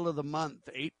middle of the month,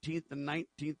 18th and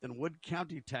 19th in Wood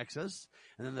County, Texas,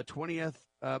 and then the 20th,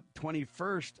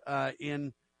 21st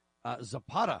in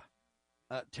Zapata,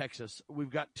 Texas. We've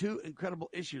got two incredible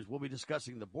issues. We'll be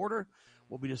discussing the border.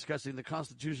 We'll be discussing the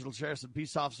Constitutional Sheriffs and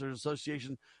Peace Officers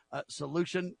Association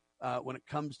solution when it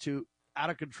comes to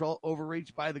out-of-control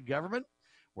overreach by the government.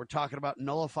 We're talking about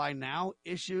nullify now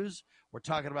issues. We're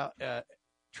talking about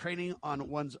training on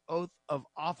one's oath of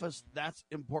office. That's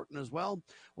important as well.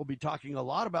 We'll be talking a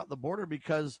lot about the border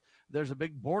because there's a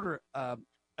big border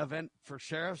event for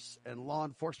sheriffs and law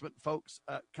enforcement folks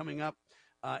coming up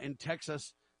in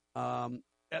Texas.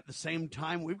 At the same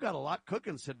time, we've got a lot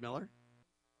cooking, Sid Miller.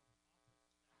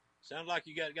 Sounds like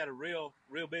you got a real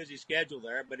busy schedule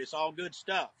there, but it's all good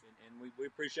stuff, and we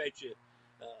appreciate you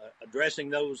addressing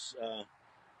those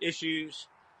issues.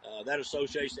 That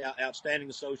association, outstanding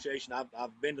association.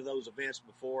 I've been to those events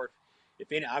before.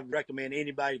 I recommend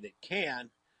anybody that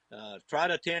can try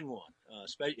to attend one.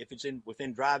 If it's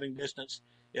within driving distance,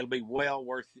 it'll be well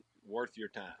worth your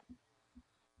time.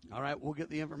 All right, we'll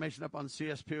get the information up on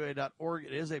CSPOA.org.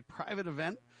 It is a private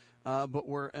event, but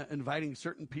we're inviting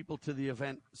certain people to the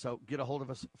event, so get a hold of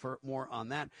us for more on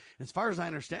that. As far as I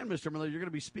understand, Mr. Miller, you're going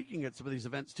to be speaking at some of these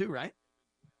events too, right?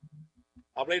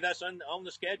 I believe that's on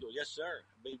the schedule. Yes, sir.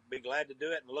 Be glad to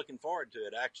do it, and looking forward to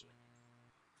it, actually.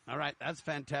 All right, that's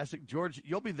fantastic. George,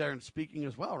 you'll be there and speaking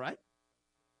as well, right?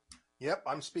 Yep,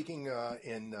 I'm speaking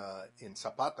in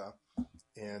Zapata,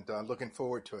 and looking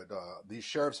forward to it. These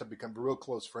sheriffs have become real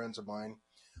close friends of mine.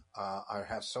 I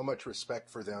have so much respect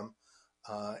for them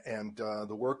and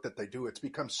the work that they do. It's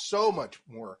become so much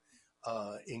more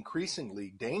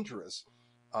increasingly dangerous,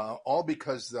 all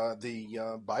because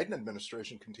the Biden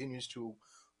administration continues to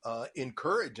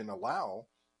encourage and allow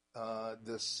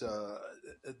this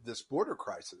border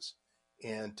crisis.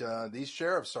 And these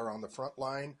sheriffs are on the front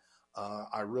line.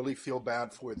 I really feel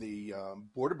bad for the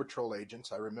Border Patrol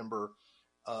agents. I remember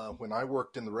when I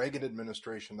worked in the Reagan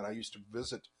administration that I used to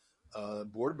visit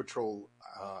Border Patrol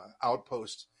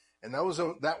outposts, and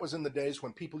that was in the days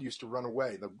when people used to run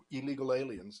away. The illegal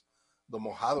aliens, the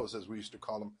mojados as we used to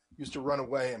call them, used to run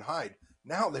away and hide.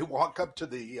 Now they walk up to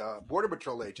the Border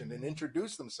Patrol agent and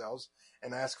introduce themselves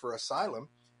and ask for asylum,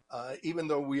 even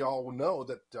though we all know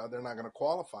that they're not going to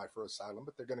qualify for asylum,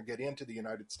 but they're going to get into the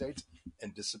United States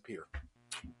and disappear.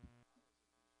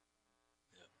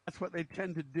 That's what they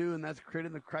tend to do, and that's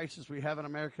creating the crisis we have in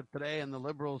America today. And the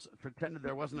liberals pretended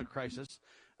there wasn't a crisis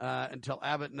until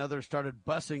Abbott and others started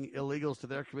busing illegals to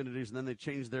their communities, and then they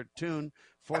changed their tune,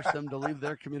 forced them to leave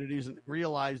their communities, and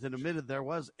realized and admitted there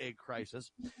was a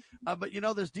crisis. But,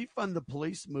 this defund the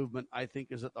police movement, I think,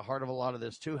 is at the heart of a lot of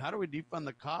this, too. How do we defund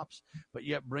the cops, but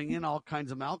yet bring in all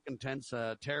kinds of malcontents,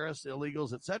 terrorists,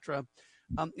 illegals, etc.?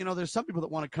 There's some people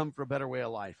that want to come for a better way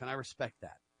of life, and I respect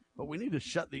that. But we need to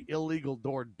shut the illegal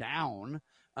door down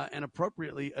and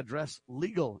appropriately address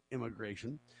legal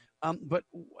immigration. But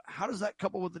how does that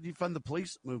couple with the defund the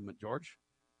police movement, George?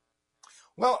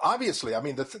 Well, obviously, I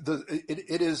mean,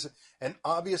 it is an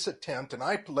obvious attempt, and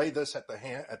I lay this at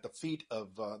the feet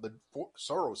of the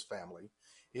Soros family.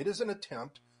 It is an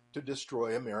attempt to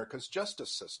destroy America's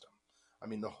justice system. I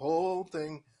mean, the whole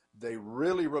thing, they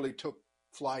really, really took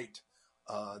flight.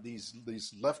 These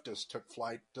leftists took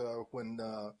flight when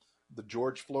the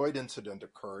George Floyd incident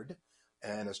occurred,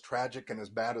 and as tragic and as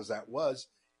bad as that was,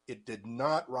 it did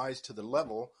not rise to the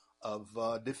level of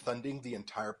defunding the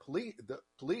entire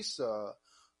police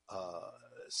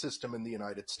system in the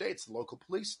United States, the local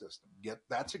police system. Yet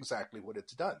that's exactly what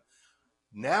it's done.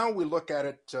 Now we look at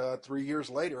it 3 years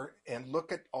later and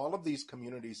look at all of these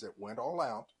communities that went all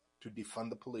out to defund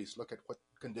the police. Look at what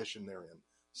condition they're in.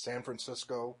 San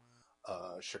Francisco,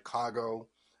 Chicago,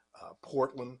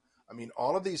 Portland. I mean,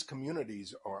 all of these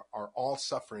communities are all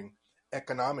suffering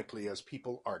economically as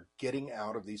people are getting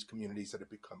out of these communities that have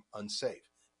become unsafe.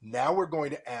 Now we're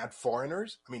going to add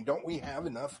foreigners. I mean, don't we have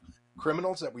enough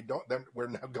criminals that we're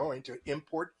now going to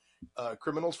import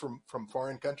criminals from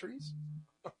foreign countries?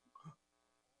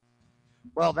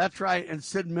 Well, that's right. And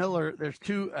Sid Miller, there's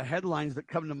two headlines that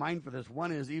come to mind for this.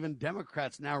 One is even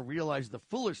Democrats now realize the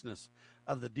foolishness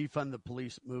of the defund the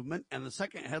police movement. And the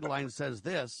second headline says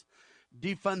this: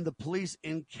 defund the police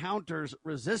encounters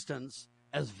resistance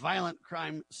as violent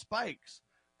crime spikes.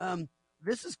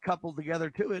 This is coupled together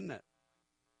too, isn't it?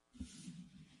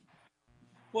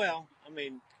 Well, I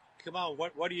mean, come on,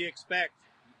 what do you expect?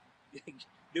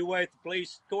 Do away with the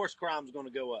police, of course crime's going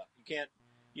to go up.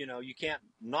 You can't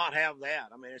not have that.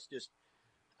 I mean, it's just,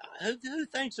 who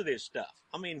thinks of this stuff?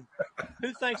 I mean,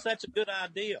 who thinks that's a good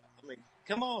idea? I mean,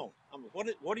 come on. I mean,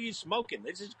 what are you smoking?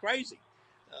 This is crazy.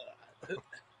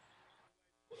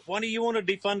 Why do you want to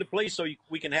defund the police so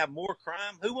we can have more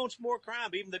crime? Who wants more crime?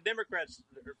 Even the Democrats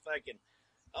are thinking,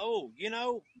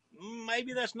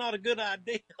 maybe that's not a good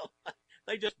idea.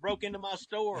 They just broke into my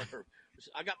store, or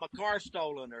I got my car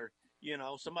stolen, or,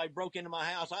 somebody broke into my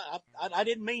house. I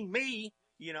didn't mean me,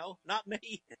 not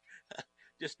me.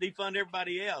 Just defund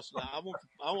everybody else. I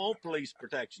want police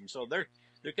protection. So they're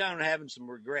kind of having some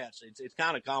regrets. It's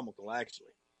kind of comical,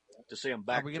 actually, to see them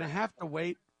back. Are we going to have to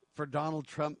wait for Donald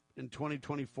Trump in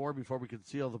 2024 before we can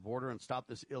seal the border and stop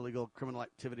this illegal criminal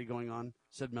activity going on,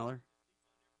 Sid Miller?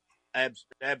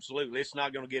 Absolutely. It's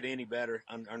not going to get any better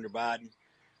under Biden.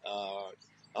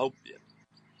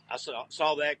 I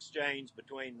saw the exchange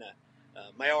between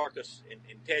Mayorkas and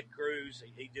Ted Cruz.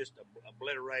 He just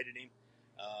obliterated him.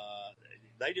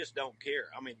 They just don't care.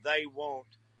 I mean, they want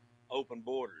open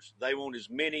borders. They want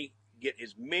get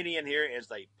as many in here as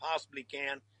they possibly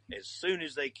can, as soon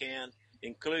as they can,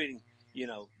 including,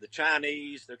 the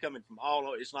Chinese. They're coming from all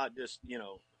over. It's not just,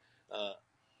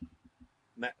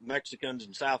 Mexicans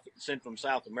and Central and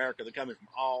South America. They're coming from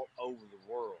all over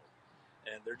the world,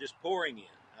 and they're just pouring in.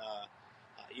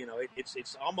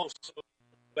 It's almost so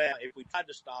bad. If we tried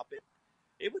to stop it,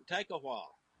 it would take a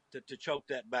while to choke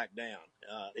that back down.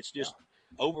 It's just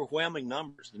overwhelming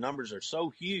numbers. The numbers are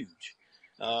so huge.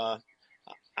 I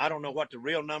don't know what the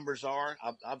real numbers are.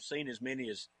 I've seen as many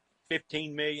as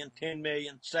 15 million, 10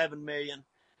 million, 7 million.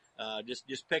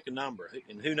 Just pick a number,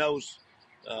 and who knows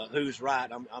who's right.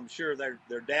 I'm sure they're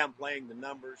downplaying the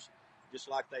numbers, just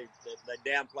like they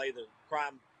downplay the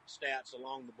crime stats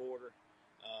along the border.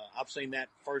 I've seen that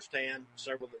firsthand.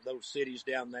 Several of those cities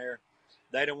down there,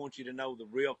 they don't want you to know the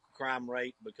real crime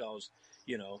rate because,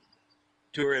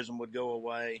 tourism would go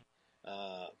away.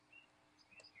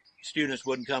 Students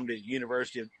wouldn't come to the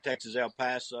University of Texas El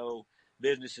Paso.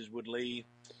 Businesses would leave.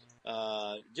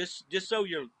 Just so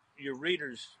your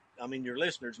readers, your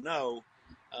listeners know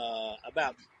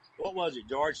about, what was it,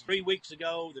 George? 3 weeks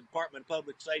ago, the Department of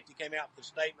Public Safety came out with a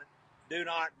statement: do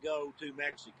not go to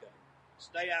Mexico.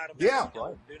 Stay out of Mexico. Yeah,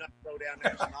 right. Do not go down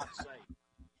there. It's not safe.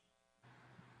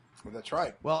 Well, that's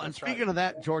right. Well, and speaking of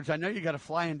that, George, I know you got to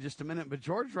fly in just a minute, but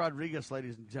George Rodriguez,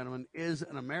 ladies and gentlemen, is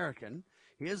an American.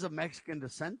 He is of Mexican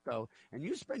descent, though, and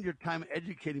you spend your time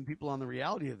educating people on the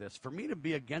reality of this. For me to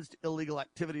be against illegal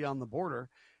activity on the border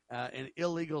and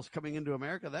illegals coming into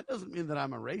America, that doesn't mean that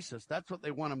I'm a racist. That's what they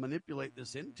want to manipulate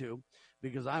this into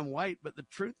because I'm white. But the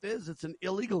truth is, it's an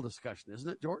illegal discussion, isn't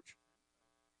it, George?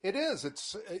 It is.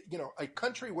 It's, a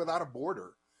country without a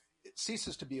border, it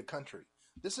ceases to be a country.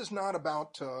 This is not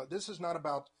about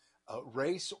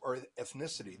race or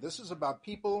ethnicity. This is about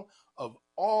people of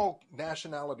all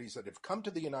nationalities that have come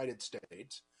to the United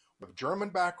States with German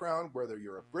background, whether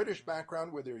you're of British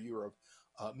background, whether you're of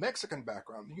Mexican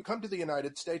background. You come to the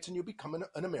United States and you become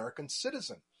an American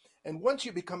citizen. And once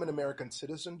you become an American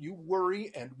citizen, you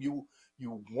worry and you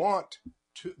want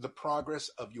the progress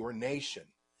of your nation,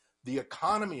 the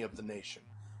economy of the nation,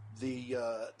 the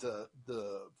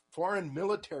foreign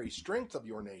military strength of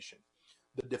your nation,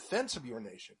 the defense of your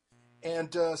nation.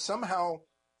 And somehow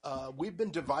we've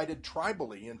been divided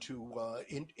tribally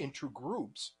into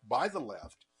groups by the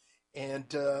left, and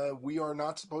we are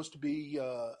not supposed to be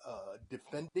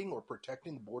defending or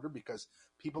protecting the border because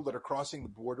people that are crossing the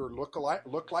border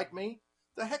look like me.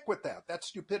 The heck with that. That's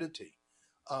stupidity.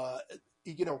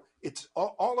 It's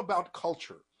all about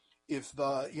culture. if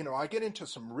I get into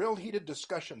some real heated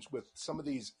discussions with some of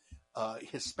these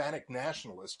Hispanic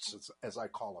nationalists, as I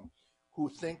call them, who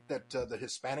think that the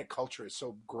Hispanic culture is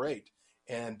so great,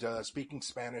 and speaking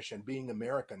Spanish and being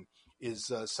American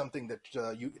is something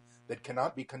that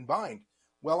cannot be combined.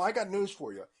 Well, I got news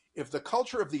for you. If the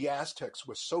culture of the Aztecs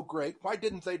was so great, why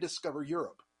didn't they discover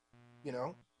Europe?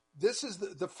 This is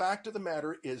the fact of the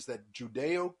matter is that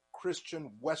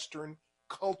Judeo-Christian Western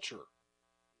culture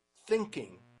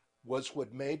thinking was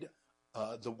what made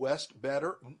the West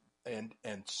better,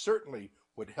 and certainly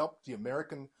would help the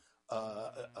American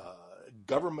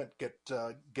government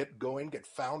get going, get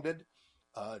founded.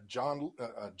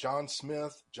 John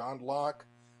Smith, John Locke,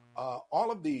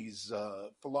 all of these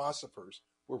philosophers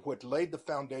were what laid the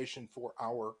foundation for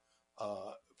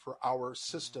our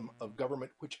system of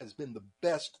government, which has been the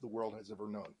best the world has ever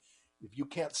known. If you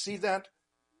can't see that,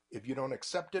 if you don't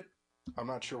accept it, I'm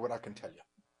not sure what I can tell you.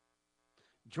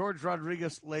 George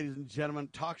Rodriguez, ladies and gentlemen,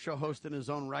 talk show host in his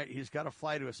own right. He's got to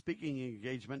fly to a speaking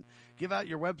engagement. Give out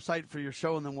your website for your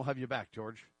show, and then we'll have you back,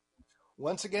 George.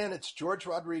 Once again, it's George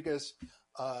Rodriguez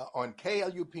on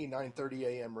KLUP 930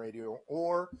 AM radio,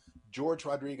 or George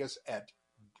Rodriguez at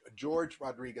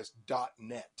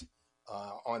georgerodriguez.net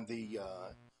on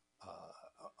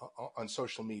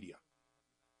social media.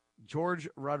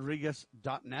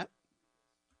 georgerodriguez.net?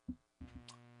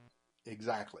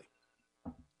 Exactly.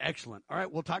 Excellent. All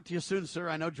right, we'll talk to you soon, sir.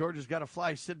 I know George has got to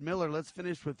fly. Sid Miller, let's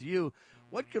finish with you.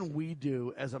 What can we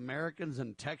do as Americans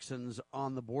and Texans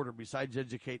on the border besides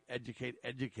educate?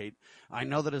 I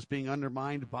know that it's being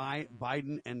undermined by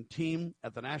Biden and team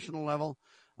at the national level.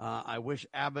 I wish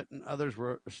Abbott and others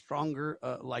were stronger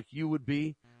like you would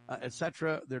be,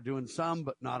 etc. They're doing some,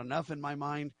 but not enough in my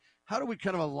mind. How do we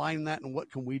kind of align that, and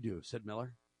what can we do, Sid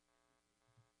Miller?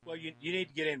 Well, you need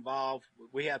to get involved.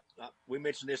 We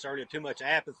mentioned this earlier, too much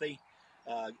apathy.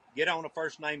 Get on a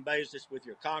first-name basis with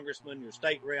your congressman, your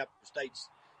state rep, your state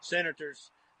senators.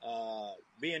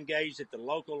 Be engaged at the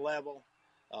local level.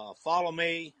 Follow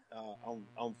me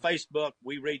on Facebook.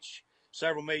 We reach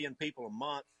several million people a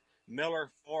month.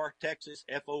 Miller for Texas,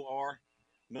 FOR.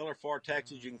 Miller for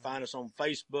Texas. You can find us on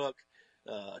Facebook,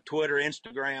 Twitter,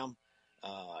 Instagram.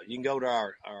 You can go to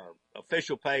our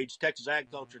official page,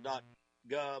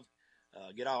 texasagriculture.gov.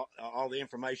 Get all the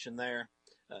information there.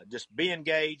 Just be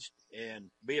engaged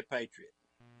and be a patriot.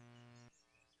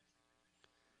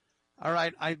 All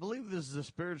right. I believe this is a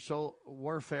spiritual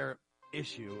warfare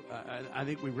issue. I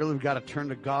think we really got to turn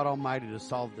to God Almighty to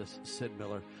solve this, Sid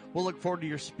Miller. We'll look forward to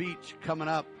your speech coming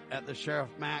up at the Sheriff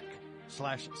Mac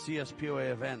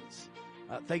 /CSPOA events.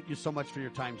 Thank you so much for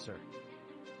your time, sir.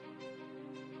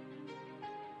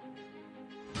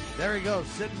 There he goes,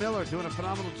 Sid Miller doing a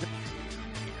phenomenal job.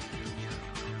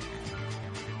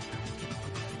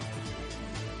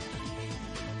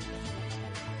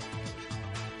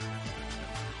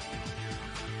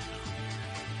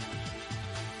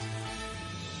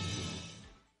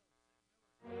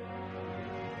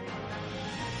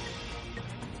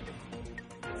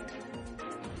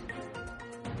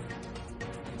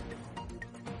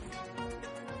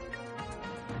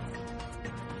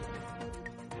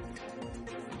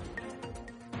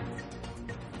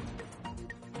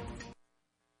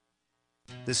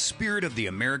 The spirit of the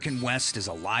American West is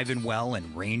alive and well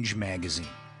in Range Magazine,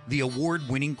 the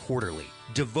award-winning quarterly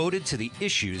devoted to the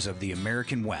issues of the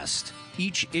American West.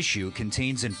 Each issue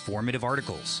contains informative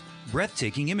articles,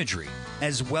 breathtaking imagery,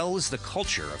 as well as the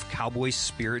culture of cowboy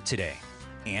spirit today,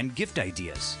 and gift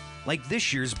ideas, like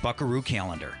this year's Buckaroo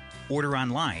calendar. Order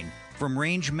online from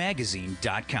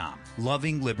rangemagazine.com.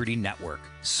 Loving Liberty Network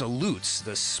salutes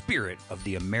the spirit of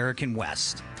the American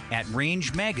West at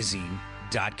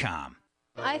rangemagazine.com.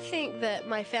 I think that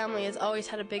my family has always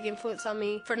had a big influence on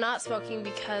me for not smoking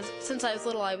because since I was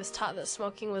little I was taught that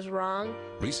smoking was wrong.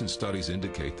 Recent studies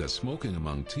indicate that smoking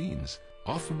among teens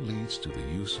often leads to the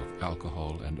use of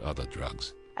alcohol and other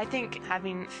drugs. I think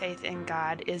having faith in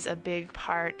God is a big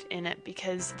part in it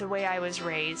because the way I was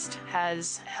raised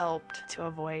has helped to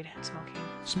avoid smoking.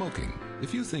 Smoking.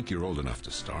 If you think you're old enough to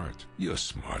start, you're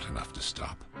smart enough to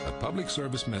stop. A public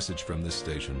service message from this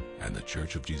station and the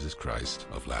Church of Jesus Christ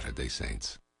of Latter-day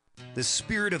Saints. The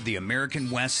spirit of the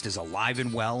American West is alive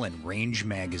and well in Range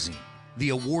Magazine, the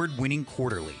award-winning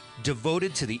quarterly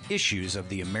devoted to the issues of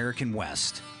the American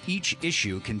West. Each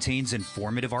issue contains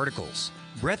informative articles,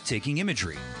 breathtaking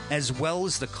imagery, as well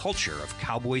as the culture of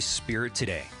cowboy spirit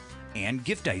today, and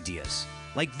gift ideas,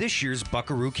 like this year's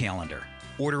Buckaroo calendar.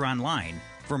 Order online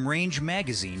from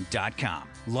rangemagazine.com.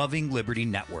 Loving Liberty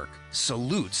Network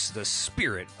salutes the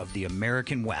spirit of the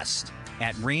American West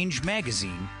at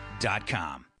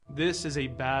rangemagazine.com. This is a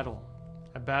battle.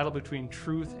 a battle between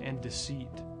truth and deceit,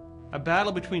 a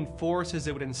battle between forces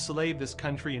that would enslave this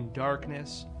country in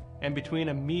darkness and between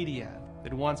a media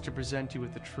that wants to present you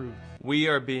with the truth. We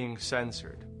are being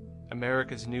censored.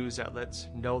 America's news outlets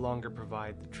no longer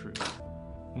provide the truth.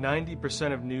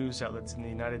 90% of news outlets in the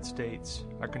United States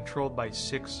are controlled by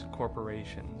 6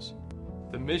 corporations.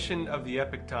 The mission of the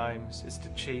Epoch Times is to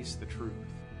chase the truth,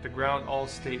 to ground all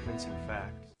statements in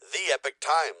fact.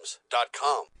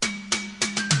 TheEpochTimes.com.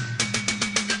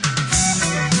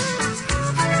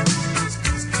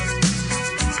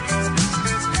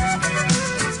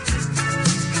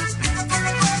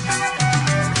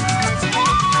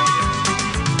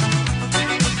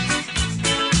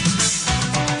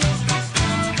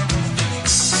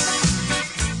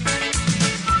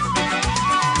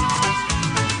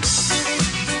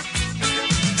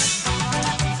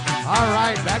 All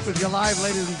right, back with you live,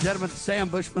 ladies and gentlemen. Sam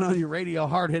Bushman on your radio,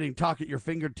 hard-hitting talk at your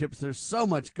fingertips. There's so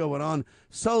much going on,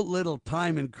 so little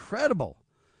time. Incredible,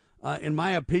 in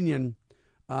my opinion,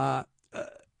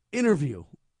 interview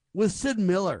with Sid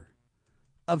Miller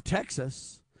of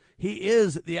Texas. He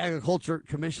is the agriculture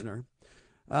commissioner.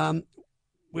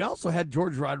 We also had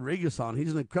George Rodriguez on.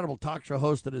 He's an incredible talk show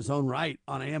host in his own right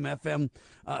on AM/FM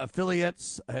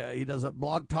affiliates. He does a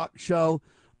blog talk show.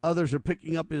 Others are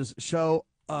picking up his show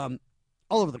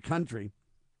all over the country.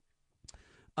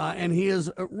 And he is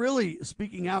really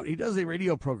speaking out. He does a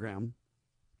radio program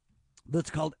that's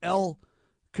called El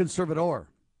Conservador,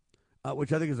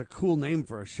 which I think is a cool name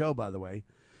for a show, by the way.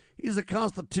 He's a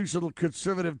constitutional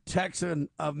conservative Texan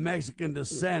of Mexican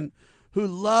descent who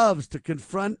loves to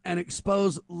confront and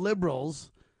expose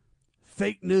liberals,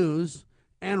 fake news,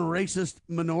 and racist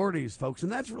minorities, folks.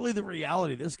 And that's really the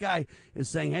reality. This guy is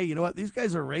saying, hey, you know what? These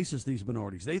guys are racist, these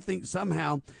minorities. They think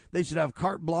somehow they should have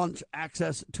carte blanche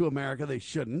access to America. They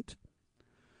shouldn't.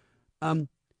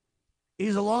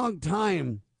 He's a long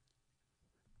time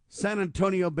San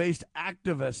Antonio-based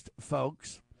activist,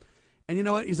 folks. And you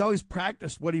know what? He's always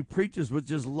practiced what he preaches, which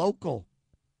is local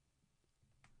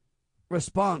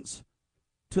response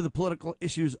to the political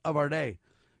issues of our day.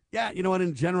 Yeah, you know what?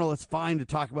 In general, it's fine to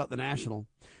talk about the national,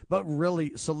 but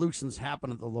really solutions happen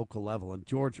at the local level, and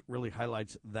George really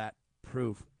highlights that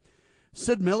proof.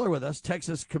 Sid Miller with us,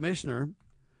 Texas Commissioner,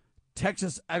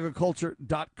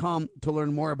 TexasAgriculture.com to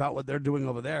learn more about what they're doing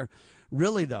over there.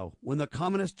 Really, though, when the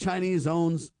Communist Chinese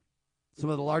owns some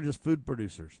of the largest food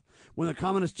producers, when the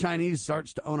Communist Chinese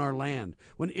starts to own our land,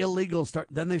 when illegals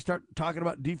then they start talking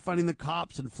about defunding the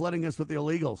cops and flooding us with the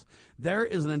illegals. There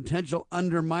is an intentional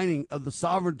undermining of the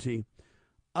sovereignty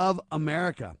of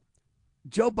America.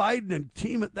 Joe Biden and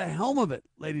team at the helm of it,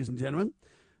 ladies and gentlemen.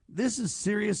 This is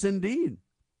serious indeed.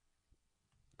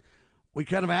 We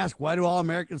kind of ask, why do all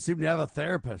Americans seem to have a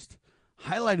therapist?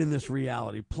 Highlighting this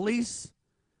reality. Police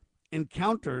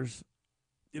encounters,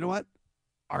 you know what,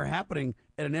 are happening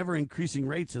at an ever-increasing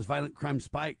rates as violent crime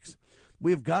spikes.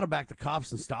 We have got to back the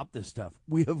cops and stop this stuff.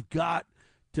 We have got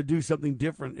to do something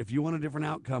different. If you want a different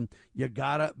outcome, you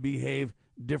got to behave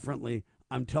differently.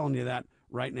 I'm telling you that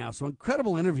right now. So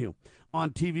incredible interview on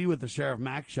TV with the Sheriff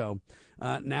Mack Show,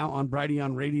 now on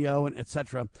Brighteon Radio and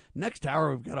etc. Next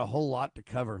hour, we've got a whole lot to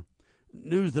cover.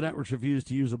 News the networks refuse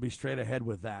to use will be straight ahead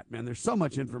with that, man. There's so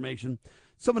much information,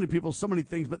 so many people, so many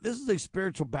things, but this is a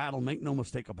spiritual battle. Make no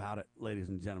mistake about it, ladies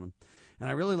and gentlemen. And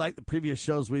I really like the previous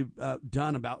shows we've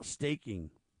done about staking.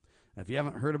 If you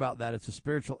haven't heard about that, it's a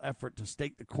spiritual effort to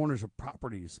stake the corners of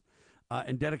properties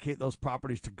and dedicate those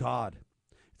properties to God.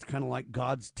 It's kind of like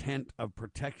God's tent of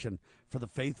protection for the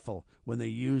faithful when they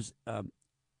use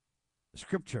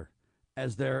Scripture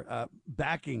as their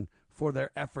backing for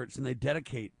their efforts, and they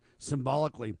dedicate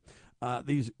symbolically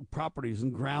these properties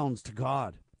and grounds to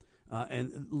God.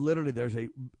 And literally there's a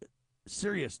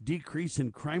serious decrease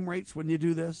in crime rates when you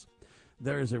do this.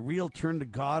 There is a real turn to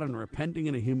God and repenting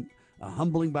and a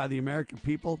humbling by the American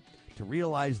people to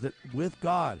realize that with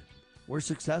God, we're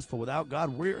successful. Without God,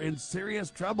 we're in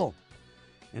serious trouble.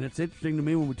 And it's interesting to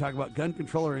me when we talk about gun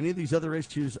control or any of these other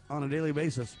issues on a daily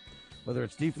basis, whether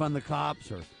it's defund the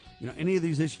cops or any of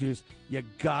these issues, you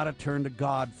got to turn to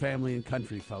God, family, and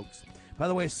country, folks. By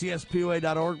the way,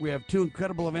 CSPOA.org, we have 2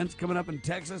 incredible events coming up in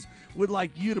Texas. Would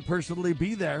like you to personally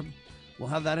be there. We'll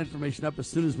have that information up as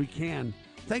soon as we can.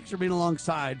 Thanks for being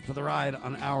alongside for the ride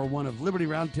on Hour 1 of Liberty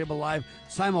Roundtable Live,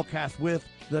 simulcast with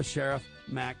the Sheriff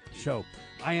Mack Show.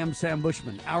 I am Sam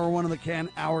Bushman. Hour 1 of the can,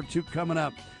 Hour 2 coming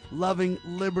up.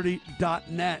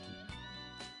 LovingLiberty.net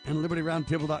and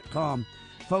LibertyRoundTable.com.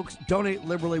 Folks, donate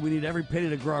liberally. We need every penny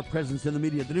to grow our presence in the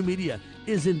media. The new media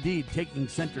is indeed taking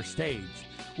center stage.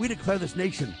 We declare this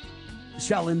nation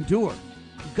shall endure.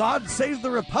 God save the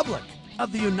Republic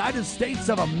of the United States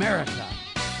of America.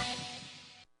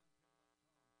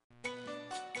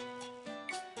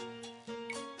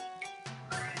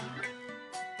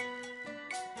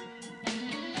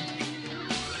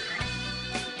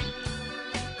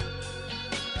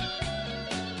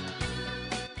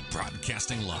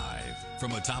 Broadcasting live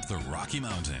from atop the Rocky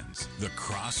Mountains, the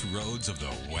crossroads of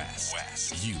the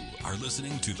West. You are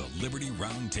listening to the Liberty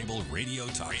RoundTable Radio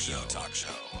Talk Show.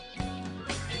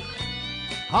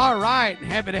 All right.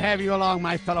 Happy to have you along,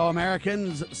 my fellow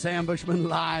Americans. Sam Bushman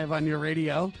live on your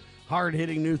radio.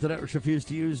 Hard-hitting news the networks refuse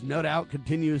to use, no doubt,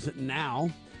 continues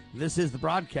now. This is the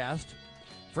broadcast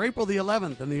for April the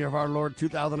 11th in the year of our Lord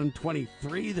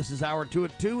 2023. This is hour 2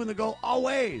 at 2, and the goal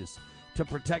always to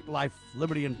protect life,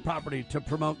 liberty, and property, to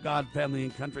promote God, family,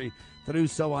 and country, to do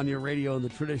so on your radio in the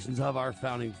traditions of our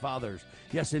founding fathers.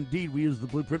 Yes, indeed, we use the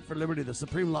blueprint for liberty, the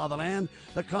supreme law of the land,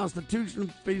 the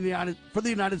Constitution for the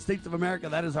United States of America.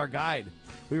 That is our guide.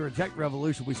 We reject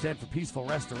revolution. We stand for peaceful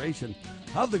restoration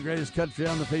of the greatest country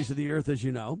on the face of the earth, as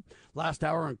you know. Last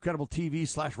hour, incredible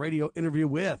TV/radio interview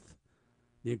with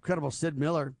the incredible Sid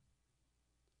Miller,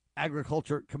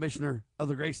 Agriculture Commissioner of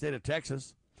the great state of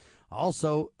Texas.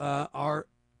 Also, our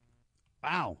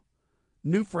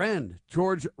new friend,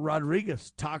 George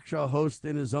Rodriguez, talk show host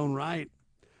in his own right,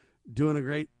 doing a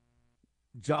great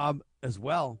job as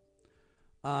well.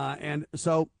 And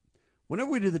so whenever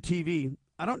we do the TV,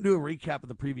 I don't do a recap of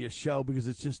the previous show because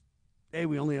it's just, hey,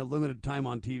 we only have limited time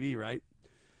on TV, right?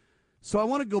 So I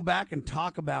want to go back and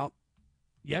talk about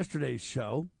yesterday's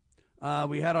show.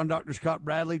 We had on Dr. Scott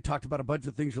Bradley, talked about a bunch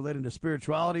of things relating to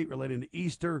spirituality, relating to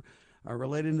Easter,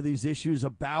 relating to these issues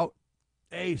about,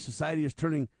 society is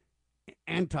turning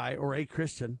anti or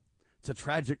a-Christian. It's a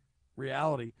tragic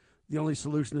reality. The only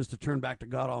solution is to turn back to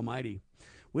God Almighty.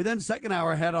 We then, second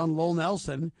hour, had on Lowell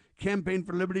Nelson,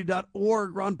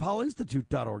 campaignforliberty.org,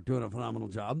 ronpaulinstitute.org, doing a phenomenal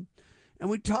job. And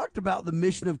we talked about the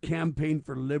mission of Campaign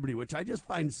for Liberty, which I just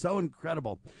find so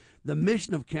incredible. The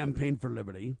mission of Campaign for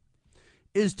Liberty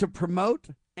is to promote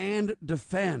and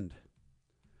defend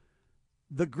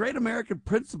the great American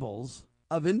principles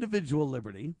of individual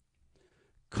liberty,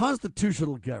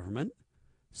 constitutional government,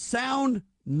 sound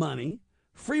money,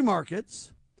 free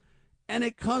markets, and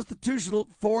a constitutional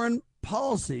foreign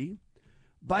policy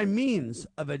by means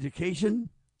of education,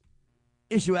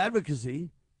 issue advocacy,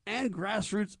 and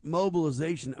grassroots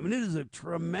mobilization. I mean, it is a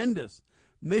tremendous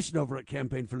mission over at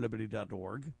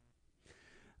campaignforliberty.org.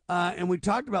 And we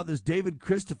talked about this David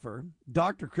Christopher,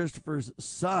 Dr. Christopher's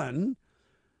son,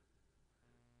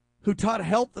 who taught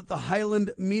health at the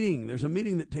Highland meeting. There's a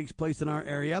meeting that takes place in our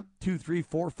area. 200, 300,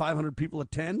 400, 500 people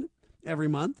attend every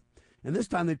month. And this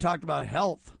time they talked about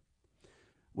health.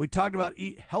 We talked about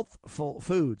eat healthful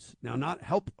foods. Now, not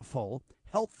helpful,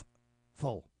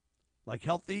 healthful. Like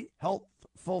healthy,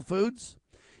 healthful foods.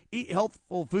 Eat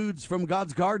healthful foods from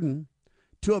God's garden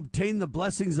to obtain the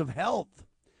blessings of health.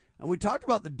 And we talked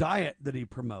about the diet that he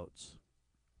promotes.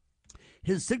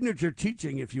 His signature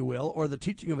teaching, if you will, or the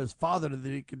teaching of his father that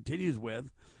he continues with,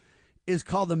 is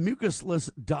called the mucusless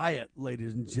diet,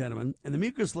 ladies and gentlemen. And the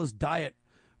mucusless diet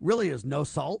really is no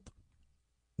salt,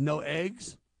 no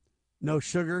eggs, no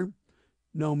sugar,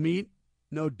 no meat,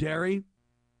 no dairy,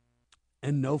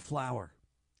 and no flour.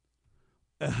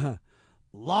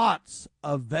 Lots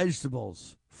of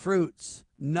vegetables, fruits,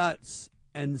 nuts,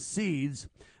 and seeds,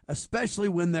 especially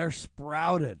when they're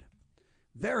sprouted.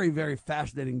 Very, very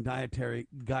fascinating dietary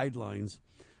guidelines.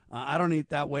 I don't eat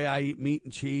that way. I eat meat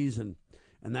and cheese and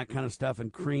that kind of stuff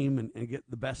and cream and get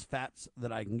the best fats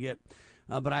that I can get.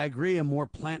 But I agree a more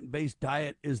plant-based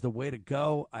diet is the way to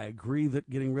go. I agree that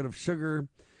getting rid of sugar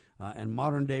and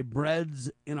modern-day breads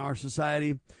in our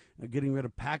society, getting rid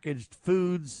of packaged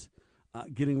foods,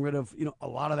 getting rid of, a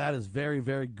lot of that is very,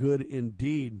 very good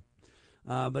indeed.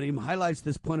 But he highlights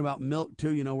this point about milk,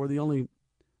 too. We're the only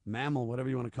mammal, whatever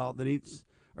you want to call it, that eats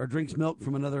or drinks milk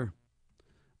from another.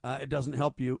 It doesn't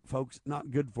help you, folks. Not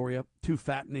good for you. Too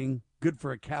fattening. Good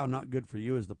for a cow, not good for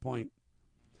you is the point.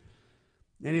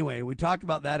 Anyway, we talked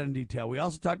about that in detail. We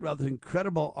also talked about this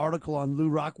incredible article on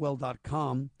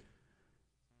LouRockwell.com.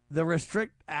 The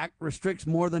Restrict Act restricts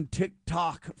more than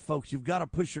TikTok, folks. You've got to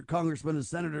push your congressmen and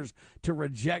senators to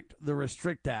reject the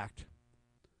Restrict Act.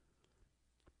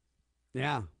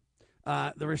 Yeah.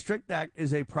 The Restrict Act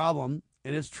is a problem,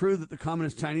 and it's true that the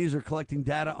Communist Chinese are collecting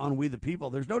data on we the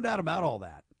people. There's no doubt about all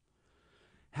that.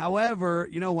 However,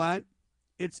 you know what?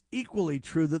 It's equally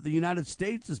true that the United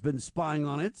States has been spying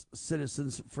on its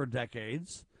citizens for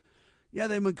decades. Yeah,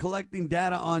 they've been collecting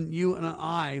data on you and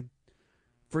I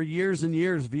for years and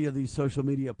years via these social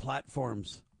media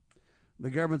platforms. The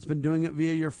government's been doing it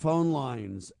via your phone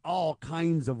lines, all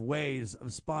kinds of ways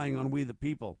of spying on we the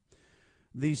people.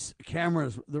 These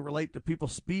cameras that relate to people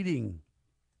speeding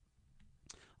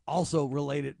also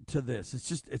related to this.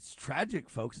 It's tragic,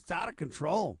 folks. It's out of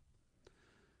control.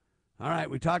 All right,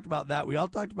 we talked about that. We all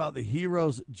talked about the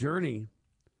hero's journey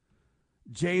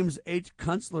James H.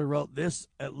 Kunstler wrote this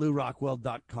at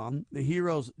LouRockwell.com, The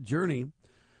Hero's Journey,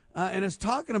 and it's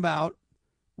talking about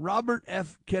Robert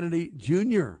F. Kennedy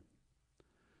Jr.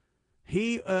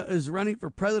 He is running for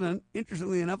president,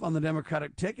 interestingly enough, on the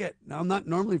Democratic ticket. Now, I'm not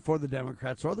normally for the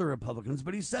Democrats or the Republicans,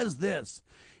 but he says this: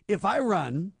 if I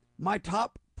run, my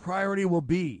top priority will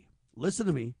be, listen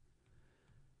to me,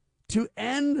 to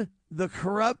end the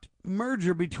corrupt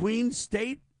merger between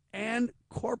state and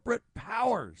corporate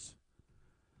powers.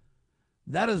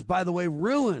 That has, by the way,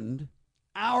 ruined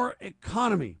our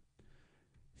economy,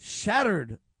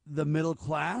 shattered the middle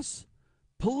class,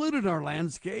 polluted our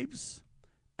landscapes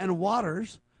and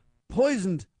waters,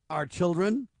 poisoned our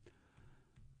children,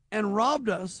 and robbed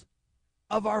us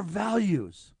of our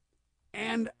values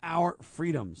and our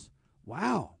freedoms.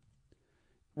 Wow.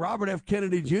 Robert F.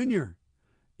 Kennedy Jr.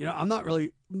 You know, I'm not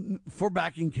really for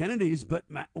backing Kennedys, but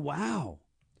wow.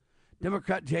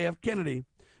 Democrat J.F. Kennedy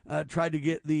tried to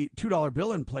get the $2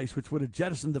 bill in place, which would have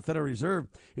jettisoned the Federal Reserve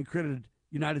and created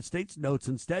United States notes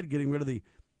instead, getting rid of the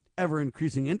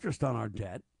ever-increasing interest on our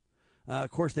debt. Of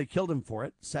course, they killed him for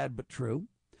it. Sad but true.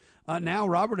 Now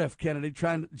Robert F. Kennedy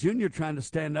Jr. trying to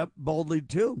stand up boldly,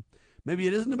 too. Maybe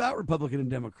it isn't about Republican and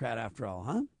Democrat after all,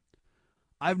 huh?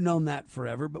 I've known that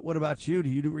forever, but what about you? Do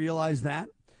you realize that?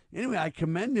 Anyway, I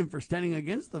commend him for standing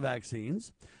against the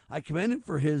vaccines. I commend him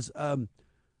for his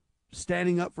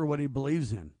standing up for what he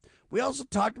believes in. We also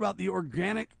talked about the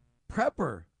organic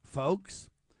prepper, folks.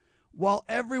 While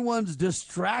everyone's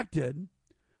distracted,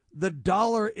 the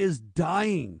dollar is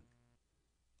dying.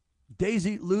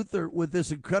 Daisy Luther with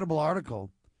this incredible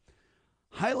article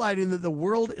highlighting that the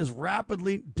world is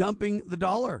rapidly dumping the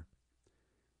dollar.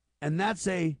 And that's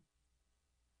a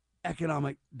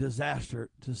economic disaster,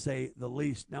 to say the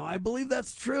least. Now, I believe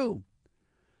that's true.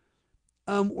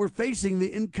 We're facing the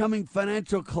incoming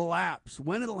financial collapse.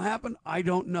 When it'll happen, I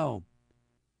don't know.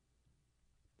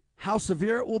 How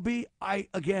severe it will be, I,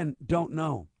 again, don't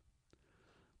know.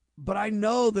 But I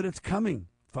know that it's coming,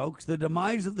 folks. The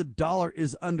demise of the dollar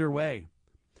is underway.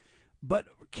 But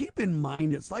keep in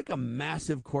mind, it's like a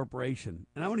massive corporation.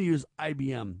 And I want to use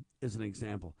IBM as an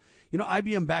example. You know,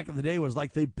 IBM back in the day was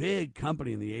like the big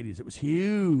company in the 80s. It was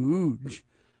huge.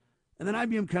 And then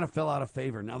IBM kind of fell out of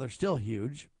favor. Now they're still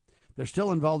huge. They're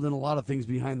still involved in a lot of things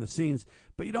behind the scenes.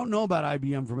 But you don't know about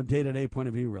IBM from a day-to-day point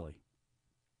of view, really.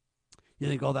 You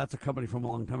think, oh, that's a company from a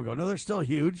long time ago. No, they're still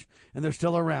huge, and they're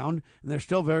still around, and they're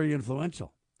still very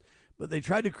influential. But they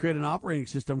tried to create an operating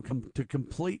system to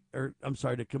compete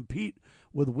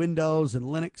with Windows and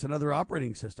Linux and other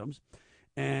operating systems.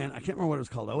 And I can't remember what it was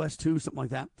called, OS2, something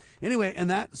like that. Anyway, and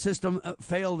that system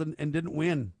failed and didn't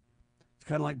win. It's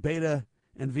kind of like Beta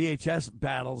and VHS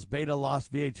battles. Beta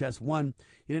lost, VHS won.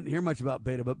 You didn't hear much about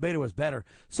Beta, but Beta was better.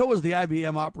 So was the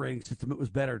IBM operating system. It was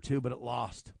better, too, but it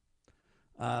lost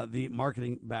the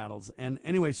marketing battles. And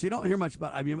anyway, so you don't hear much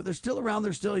about IBM, but they're still around.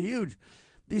 They're still huge.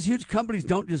 These huge companies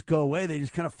don't just go away. They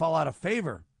just kind of fall out of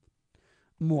favor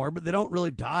more, but they don't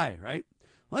really die, right?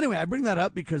 Well, anyway, I bring that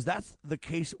up because that's the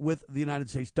case with the United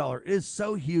States dollar. It is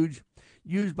so huge,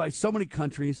 used by so many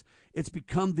countries. It's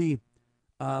become the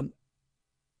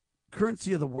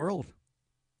currency of the world.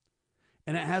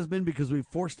 And it has been because we've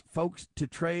forced folks to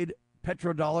trade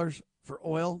petrodollars for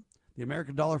oil, the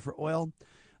American dollar for oil.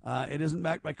 It isn't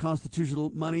backed by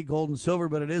constitutional money, gold and silver,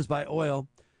 but it is by oil.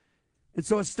 And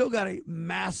so it's still got a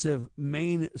massive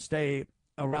mainstay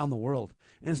around the world.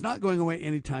 And it's not going away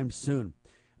anytime soon.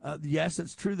 Yes,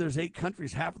 it's true. There's 8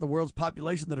 countries, half of the world's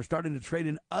population, that are starting to trade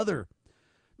in other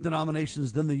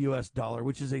denominations than the U.S. dollar,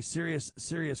 which is a serious,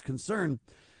 serious concern.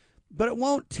 But it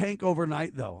won't tank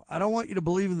overnight, though. I don't want you to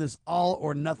believe in this all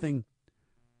or nothing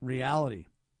reality,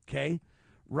 okay?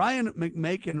 Ryan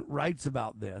McMakin writes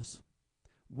about this,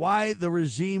 why the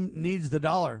regime needs the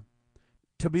dollar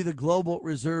to be the global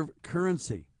reserve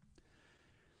currency.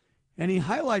 And he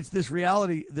highlights this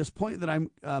reality, this point that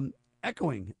I'm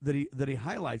echoing that he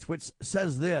highlights, which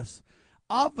says this: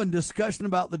 often discussion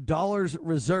about the dollar's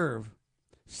reserve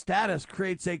status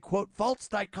creates a, quote, false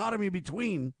dichotomy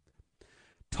between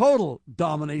total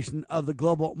domination of the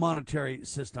global monetary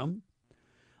system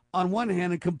on one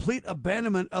hand and complete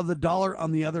abandonment of the dollar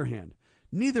on the other hand.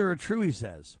 Neither are true, he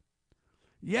says.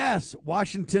 Yes,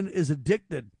 Washington is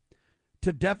addicted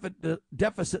to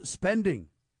deficit spending,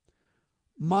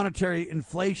 monetary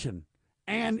inflation,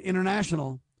 and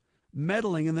international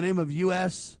meddling in the name of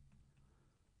U.S.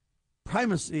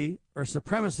 primacy or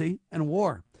supremacy and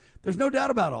war. There's no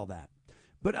doubt about all that.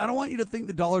 But I don't want you to think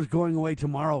the dollar's going away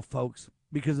tomorrow, folks,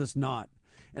 because it's not.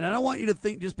 And I don't want you to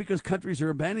think just because countries are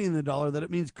abandoning the dollar that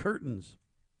it means curtains.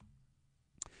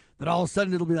 That all of a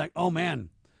sudden it'll be like, oh, man,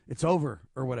 it's over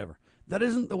or whatever. That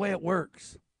isn't the way it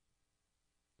works.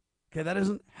 Okay, that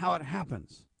isn't how it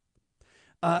happens.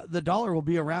 The dollar will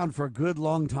be around for a good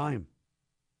long time,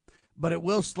 but it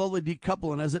will slowly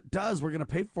decouple, and as it does, we're going to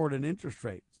pay for it in interest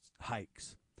rate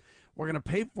hikes. We're going to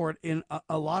pay for it in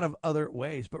a lot of other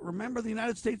ways. But remember, the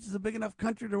United States is a big enough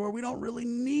country to where we don't really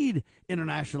need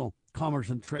international commerce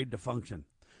and trade to function.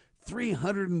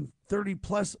 330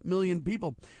 plus million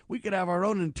people. We could have our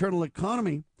own internal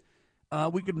economy.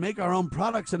 We could make our own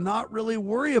products and not really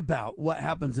worry about what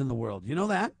happens in the world. You know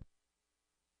that?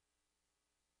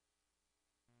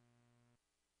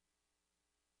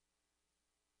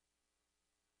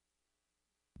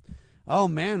 Oh,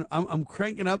 man, I'm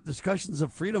cranking up discussions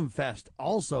of Freedom Fest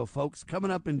also, folks,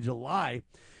 coming up in July.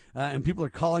 And people are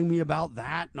calling me about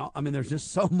that. No, I mean, there's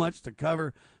just so much to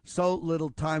cover, so little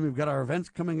time. We've got our events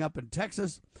coming up in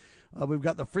Texas. We've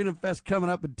got the Freedom Fest coming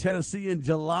up in Tennessee in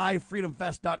July.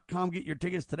 FreedomFest.com. Get your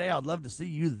tickets today. I'd love to see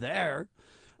you there.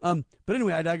 But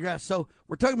anyway, I digress. So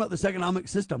we're talking about this economic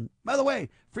system. By the way,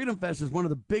 Freedom Fest is one of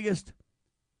the biggest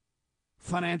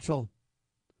financial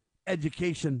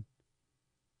education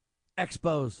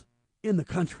expos in the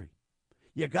country.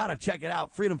 You got to check it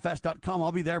out, freedomfest.com.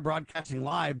 I'll be there broadcasting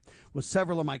live with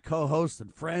several of my co-hosts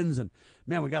and friends. And,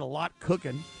 man, we got a lot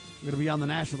cooking. We're going to be on the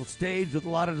national stage with a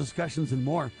lot of discussions and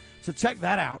more. So check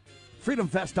that out,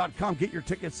 freedomfest.com. Get your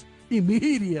tickets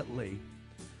immediately.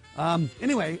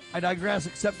 Anyway, I digress,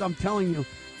 except I'm telling you,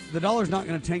 the dollar's not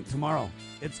going to tank tomorrow.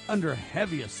 It's under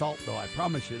heavy assault, though, I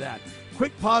promise you that.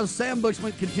 Quick pause. Sam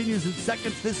Bushman continues in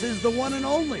seconds. This is the one and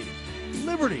only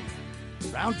Liberty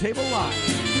Roundtable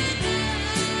Live.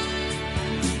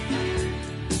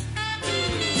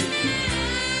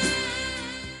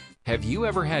 Have you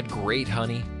ever had great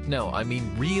honey? No, I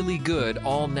mean really good,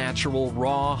 all-natural,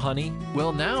 raw honey?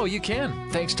 Well, now you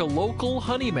can, thanks to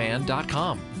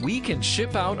localhoneyman.com. We can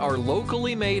ship out our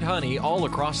locally made honey all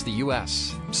across the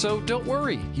U.S. So don't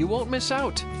worry, you won't miss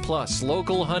out. Plus,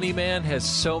 Local Honeyman has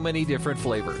so many different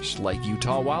flavors, like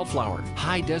Utah Wildflower,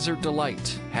 High Desert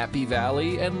Delight, Happy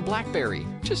Valley, and Blackberry,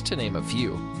 just to name a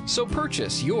few. So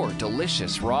purchase your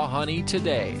delicious raw honey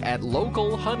today at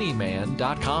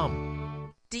localhoneyman.com.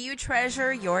 Do you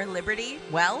treasure your liberty?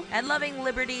 Well, at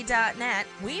lovingliberty.net,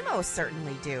 we most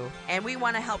certainly do. And we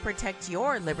want to help protect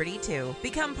your liberty too.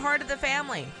 Become part of the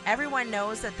family. Everyone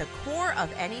knows that the core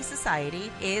of any society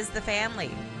is the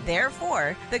family.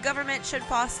 Therefore, the government should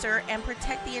foster and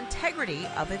protect the integrity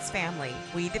of its family,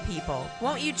 we the people.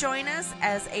 Won't you join us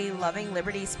as a Loving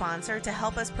Liberty sponsor to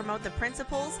help us promote the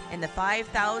principles in the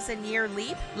 5,000-year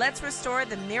leap? Let's restore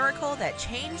the miracle that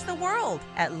changed the world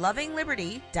at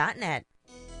lovingliberty.net.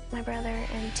 My brother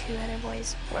and two other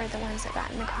boys were the ones that got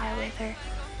in the car with her,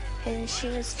 and she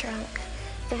was drunk.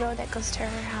 The road that goes to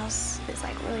her house is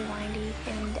like really windy,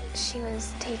 and she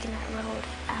was taking that road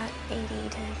at 80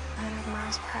 to 100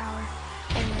 miles per hour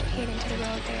and hit into the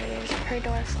road there. Her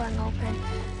door flung open.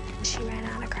 She ran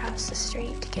out across the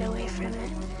street to get away from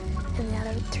it, and the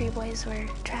other three boys were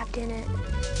trapped in it,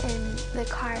 and the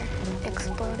car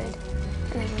exploded.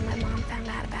 And then when my mom found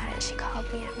out about it, she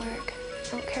called me at work. I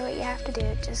don't care what you have to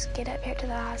do, just get up here to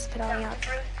the hospital. You know,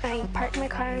 I parked my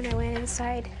car and I went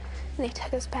inside, and they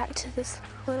took us back to this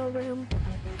little room.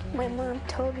 My mom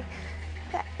told me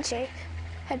that Jay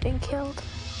had been killed,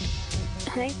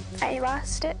 and I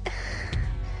lost it.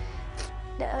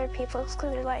 The other people,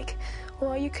 because they're like,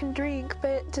 well, you can drink,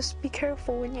 but just be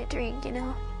careful when you drink, you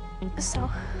know?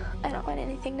 So I don't want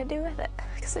anything to do with it,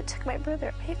 because it took my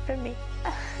brother away from me.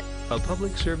 A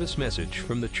public service message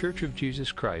from the Church of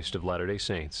Jesus Christ of Latter-day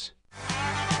Saints.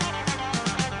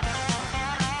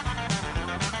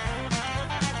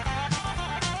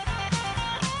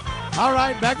 All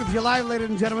right, back with you live, ladies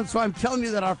and gentlemen. So I'm telling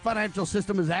you that our financial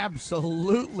system is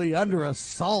absolutely under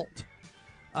assault.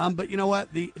 But you know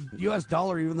what? The U.S.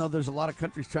 dollar, even though there's a lot of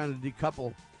countries trying to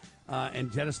decouple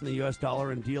and jettison the U.S.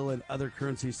 dollar and deal in other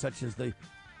currencies such as the,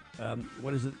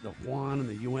 what is it, the yuan and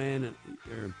the yuan,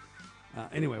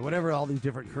 anyway, whatever all these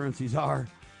different currencies are,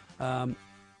 the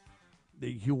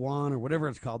yuan or whatever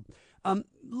it's called.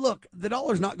 Look, the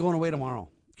dollar's not going away tomorrow.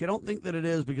 Okay, don't think that it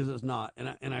is, because it's not.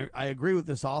 And I agree with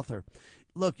this author.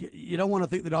 Look, you don't want to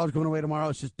think the dollar's going away tomorrow.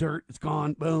 It's just dirt. It's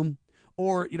gone. Boom.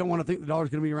 Or you don't want to think the dollar's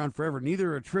going to be around forever.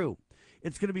 Neither are true.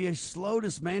 It's going to be a slow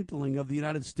dismantling of the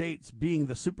United States being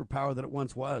the superpower that it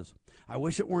once was. I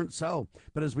wish it weren't so.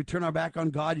 But as we turn our back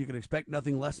on God, you can expect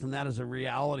nothing less than that as a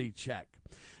reality check.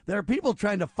 There are people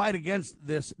trying to fight against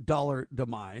this dollar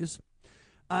demise,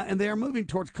 and they are moving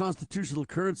towards constitutional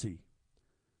currency.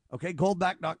 Okay,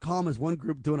 goldback.com is one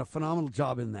group doing a phenomenal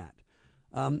job in that.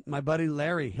 My buddy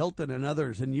Larry Hilton and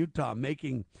others in Utah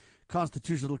making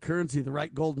constitutional currency, the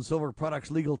right gold and silver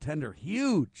products legal tender.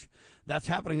 Huge. That's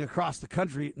happening across the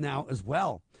country now as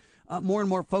well. More and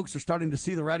more folks are starting to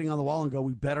see the writing on the wall and go,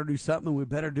 we better do something and we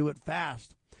better do it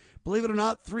fast. Believe it or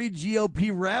not, 3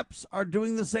 GOP reps are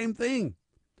doing the same thing.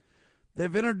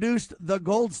 They've introduced the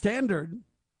gold standard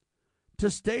to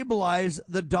stabilize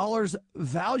the dollar's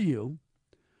value.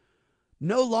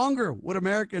 No longer would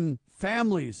American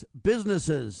families,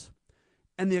 businesses,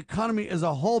 and the economy as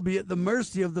a whole be at the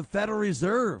mercy of the Federal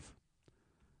Reserve.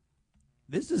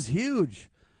 This is huge.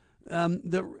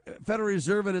 The Federal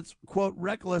Reserve and its, quote,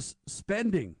 reckless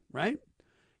spending, right?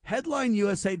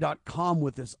 HeadlineUSA.com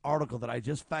with this article that I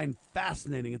just find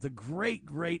fascinating. It's a great,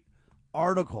 great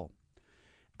article.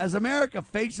 As America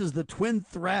faces the twin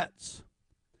threats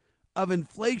of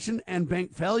inflation and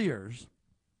bank failures,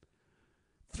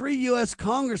 3 U.S.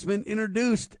 congressmen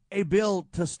introduced a bill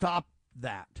to stop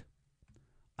that.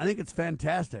 I think it's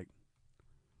fantastic,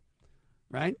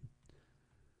 right?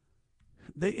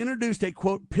 They introduced a,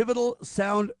 quote, pivotal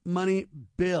sound money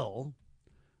bill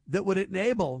that would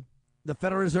enable the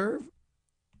Federal Reserve,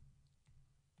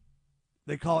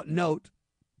 they call it note,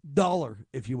 dollar,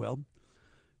 if you will,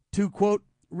 to, quote,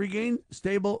 regain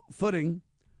stable footing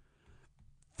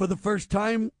for the first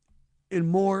time in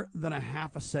more than a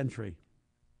half a century.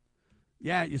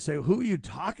 Yeah, you say, who are you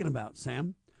talking about,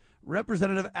 Sam?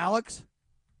 Representative Alex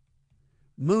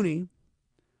Mooney,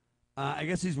 I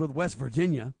guess he's with West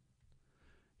Virginia.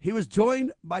 He was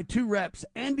joined by 2 reps,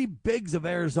 Andy Biggs of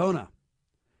Arizona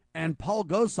and Paul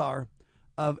Gosar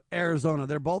of Arizona.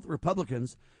 They're both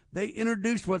Republicans. They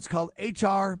introduced what's called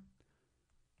H.R.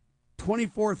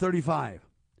 2435.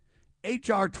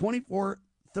 H.R.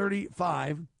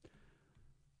 2435,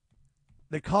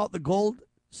 they call it the Gold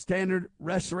Standard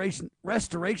Restoration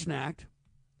Act,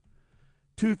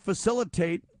 to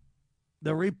facilitate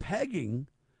the repegging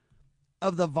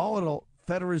of the volatile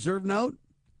Federal Reserve note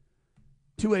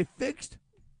to a fixed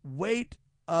weight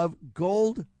of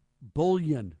gold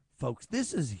bullion, folks.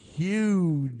 This is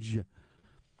huge.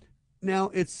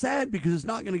 Now, it's sad because it's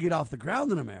not going to get off the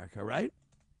ground in America, right?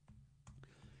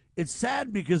 It's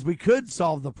sad because we could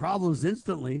solve the problems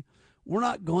instantly. We're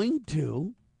not going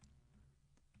to.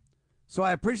 So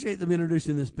I appreciate them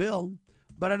introducing this bill,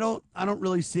 but I don't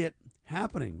really see it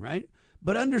happening, right?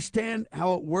 But understand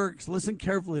how it works. Listen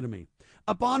carefully to me.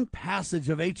 Upon passage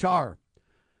of H.R.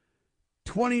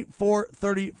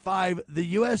 2435, the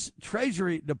U.S.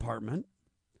 Treasury Department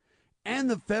and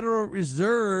the Federal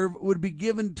Reserve would be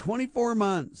given 24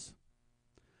 months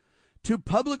to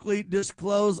publicly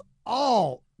disclose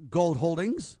all gold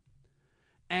holdings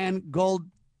and gold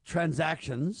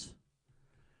transactions,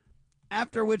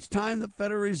 after which time the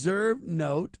Federal Reserve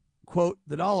note, quote,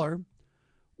 the dollar,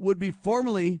 would be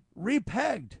formally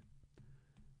repegged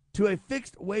to a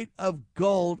fixed weight of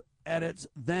gold at its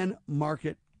then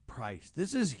market price.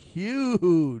 This is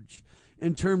huge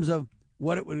in terms of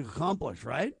what it would accomplish,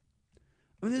 right?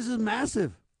 I mean, this is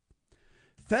massive.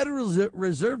 Federal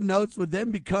Reserve notes would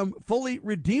then become fully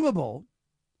redeemable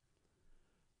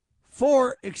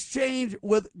for exchange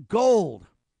with gold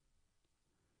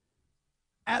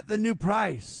at the new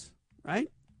price,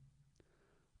 right?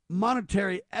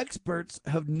 Monetary experts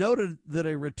have noted that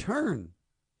a return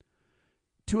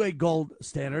to a gold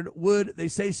standard would, they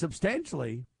say,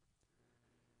 substantially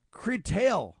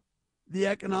curtail the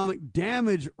economic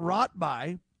damage wrought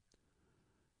by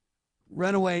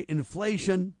runaway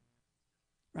inflation,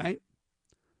 right?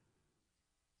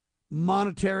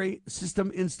 Monetary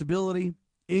system instability,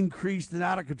 increased and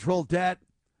out of control debt.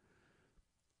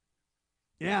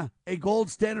 Yeah, a gold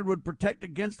standard would protect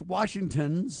against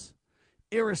Washington's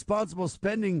irresponsible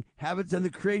spending habits and the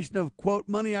creation of, quote,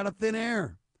 money out of thin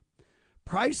air.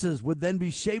 Prices would then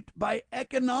be shaped by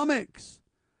economics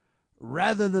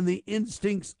rather than the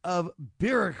instincts of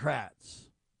bureaucrats.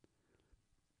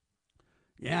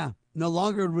 Yeah, no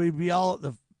longer would we be all at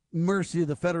the mercy of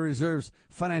the Federal Reserve's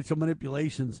financial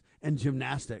manipulations and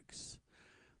gymnastics.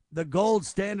 The Gold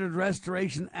Standard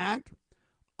Restoration Act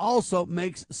also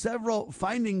makes several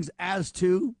findings as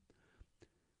to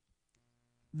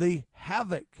the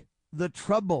havoc, the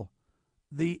trouble,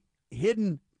 the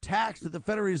hidden tax that the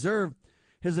Federal Reserve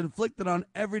has inflicted on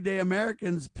everyday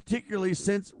Americans, particularly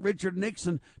since Richard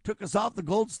Nixon took us off the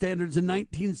gold standards in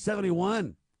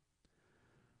 1971.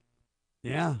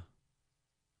 Yeah.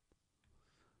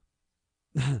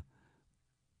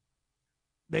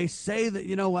 They say that,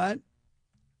 you know what?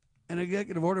 An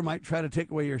executive order might try to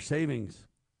take away your savings.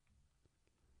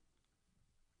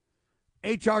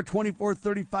 H.R.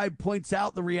 2435 points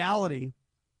out the reality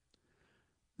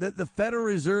that the Federal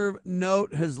Reserve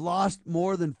note has lost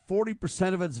more than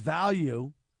 40% of its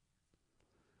value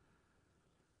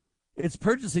its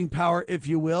purchasing power, if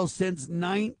you will, since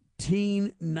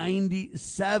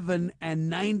 1997,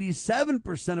 and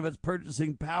 97% of its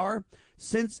purchasing power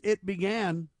since it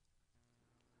began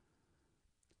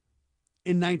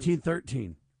in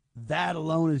 1913. That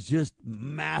alone is just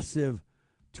massive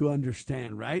to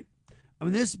understand, right? I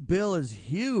mean, this bill is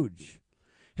huge.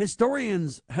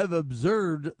 Historians have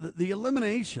observed that the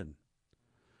elimination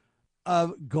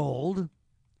of gold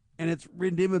and its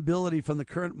redeemability from the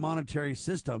current monetary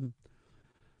system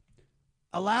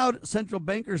allowed central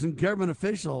bankers and government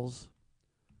officials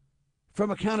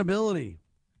from accountability.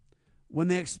 When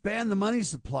they expand the money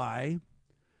supply,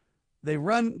 they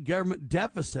run government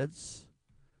deficits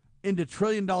into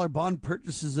trillion-dollar bond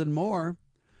purchases and more,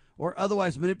 or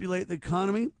otherwise manipulate the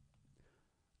economy.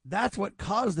 That's what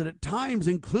caused it at times,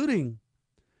 including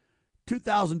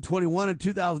 2021 and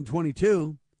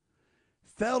 2022.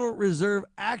 Federal Reserve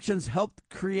actions helped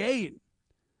create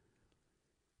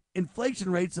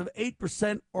inflation rates of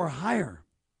 8% or higher,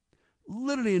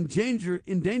 literally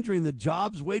endangering the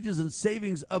jobs, wages, and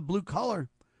savings of blue-collar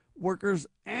workers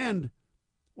and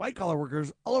white-collar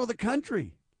workers all over the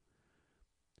country.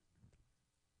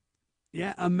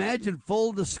 Yeah, imagine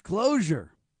full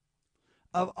disclosure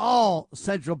of all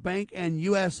central bank and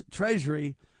U.S.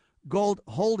 Treasury gold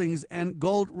holdings and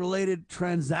gold-related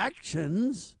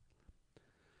transactions.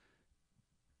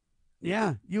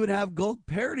 Yeah, you would have gold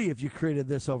parity if you created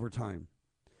this over time.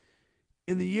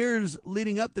 In the years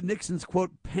leading up to Nixon's,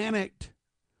 quote, panicked,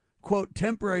 quote,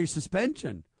 temporary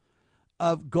suspension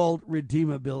of gold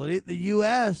redeemability, the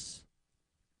U.S.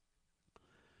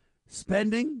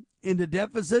 spending into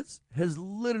deficits has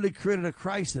literally created a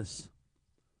crisis.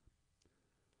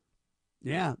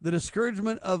 Yeah, the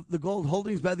discouragement of the gold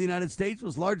holdings by the United States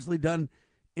was largely done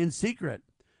in secret.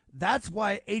 That's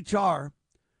why H.R.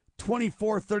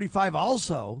 2435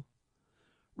 also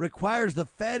requires the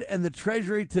Fed and the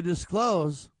Treasury to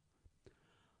disclose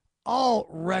all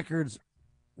records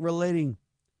relating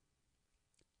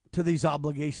to these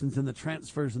obligations and the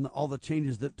transfers and all the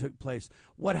changes that took place.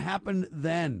 What happened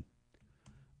then?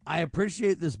 I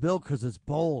appreciate this bill because it's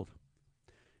bold,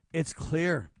 it's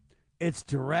clear, it's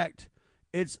direct,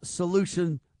 it's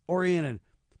solution-oriented.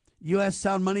 U.S.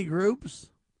 sound money groups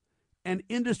and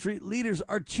industry leaders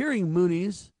are cheering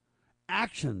Mooney's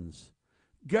actions.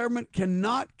 Government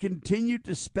cannot continue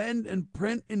to spend and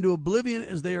print into oblivion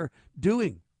as they are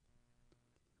doing.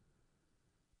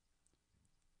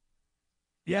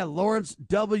 Yeah, Lawrence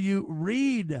W.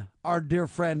 Reed, our dear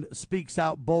friend, speaks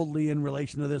out boldly in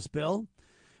relation to this bill.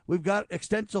 We've got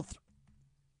existential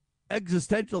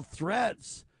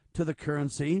threats to the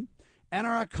currency and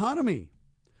our economy.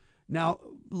 Now,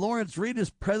 Lawrence Reed is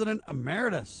president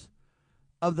emeritus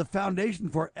of the Foundation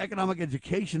for Economic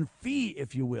Education, FEE,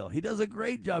 if you will. He does a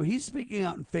great job. He's speaking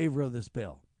out in favor of this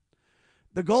bill.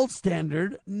 The gold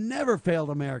standard never failed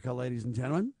America, ladies and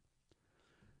gentlemen.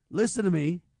 Listen to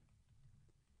me.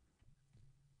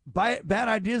 Bad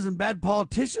ideas and bad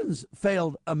politicians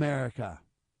failed America.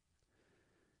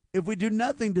 If we do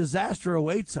nothing, disaster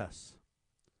awaits us.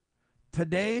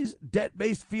 Today's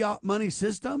debt-based fiat money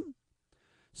system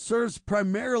serves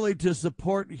primarily to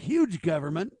support huge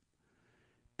government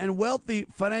and wealthy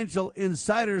financial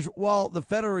insiders, while the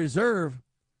Federal Reserve,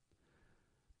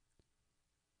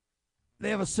 they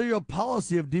have a serial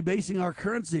policy of debasing our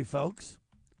currency, folks.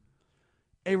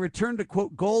 A return to,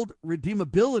 quote, gold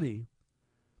redeemability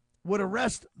would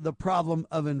arrest the problem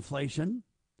of inflation,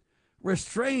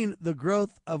 restrain the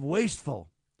growth of wasteful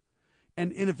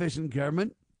and inefficient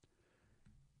government,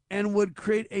 and would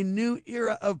create a new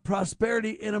era of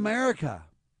prosperity in America.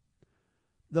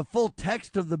 The full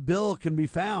text of the bill can be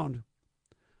found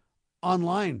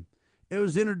online. It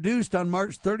was introduced on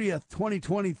March 30th,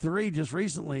 2023, just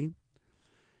recently,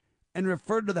 and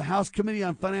referred to the House Committee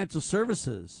on Financial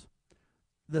Services.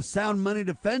 The Sound Money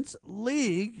Defense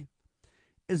League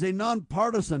is a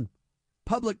nonpartisan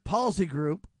public policy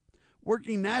group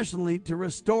working nationally to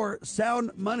restore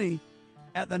sound money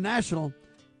at the national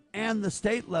and the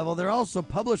state level. They're also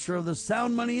publisher of the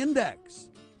Sound Money Index.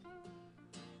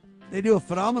 They do a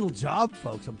phenomenal job,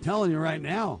 folks. I'm telling you right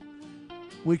now.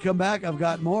 When we come back, I've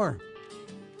got more.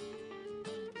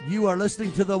 You are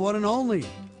listening to the one and only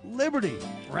Liberty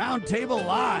Roundtable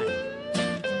Live.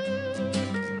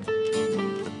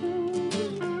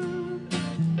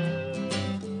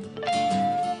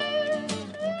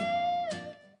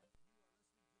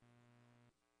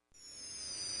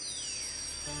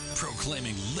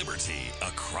 Proclaiming liberty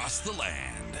across the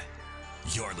land.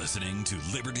 You're listening to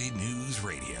Liberty News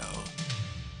Radio.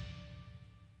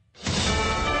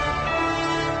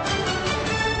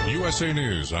 You USA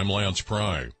News, I'm Lance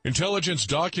Pry. Intelligence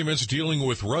documents dealing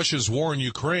with Russia's war in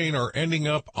Ukraine are ending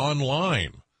up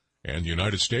online, and the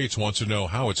United States wants to know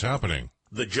how it's happening.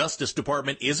 The Justice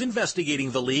Department is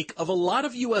investigating the leak of a lot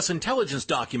of U.S. intelligence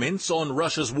documents on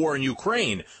Russia's war in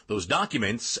Ukraine, those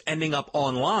documents ending up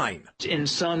online. In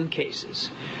some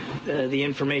cases, the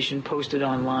information posted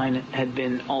online had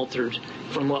been altered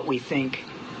from what we think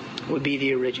would be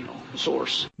the original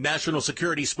source. National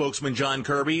Security spokesman John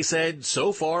Kirby said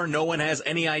so far no one has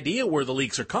any idea where the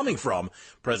leaks are coming from.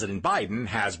 President Biden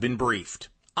has been briefed.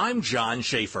 I'm John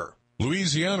Schaefer.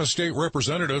 Louisiana State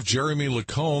Representative Jeremy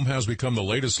Lacombe has become the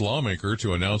latest lawmaker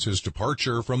to announce his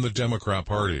departure from the Democrat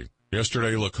Party.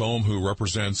 Yesterday, Lacombe, who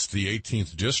represents the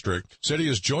 18th District, said he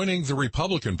is joining the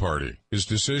Republican Party. His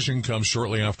decision comes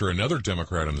shortly after another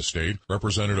Democrat in the state,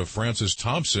 Representative Francis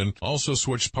Thompson, also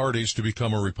switched parties to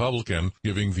become a Republican,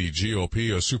 giving the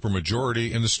GOP a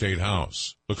supermajority in the state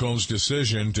House. Lacombe's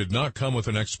decision did not come with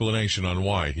an explanation on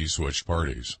why he switched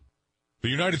parties. The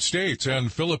United States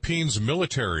and Philippines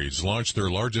militaries launched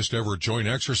their largest ever joint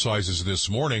exercises this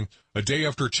morning, a day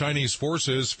after Chinese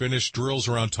forces finished drills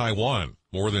around Taiwan.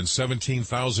 More than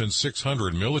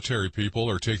 17,600 military people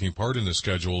are taking part in the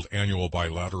scheduled annual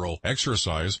bilateral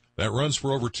exercise that runs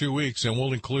for over 2 weeks and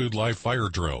will include live fire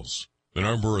drills. The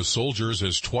number of soldiers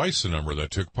is twice the number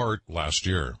that took part last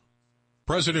year.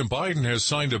 President Biden has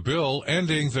signed a bill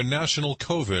ending the national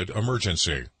COVID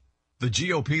emergency. The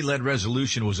GOP-led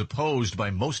resolution was opposed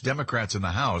by most Democrats in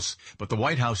the House, but the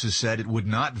White House has said it would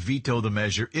not veto the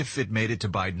measure if it made it to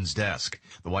Biden's desk.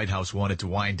 The White House wanted to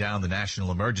wind down the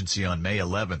national emergency on May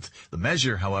 11th. The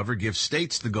measure, however, gives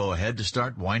states the go-ahead to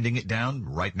start winding it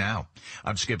down right now.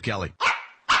 I'm Skip Kelly.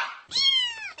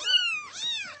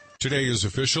 Today is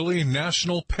officially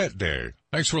National Pet Day.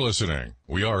 Thanks for listening.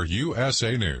 We are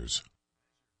USA News.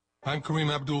 I'm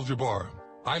Kareem Abdul-Jabbar.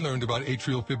 I learned about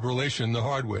atrial fibrillation the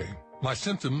hard way. My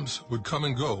symptoms would come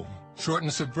and go.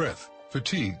 Shortness of breath,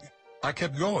 fatigue. I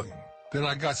kept going. Then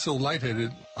I got so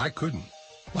lightheaded, I couldn't.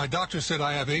 My doctor said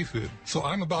I have AFib, so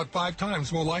I'm about 5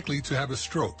 times more likely to have a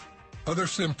stroke. Other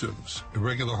symptoms,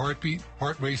 irregular heartbeat,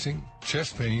 heart racing,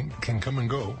 chest pain can come and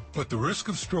go, but the risk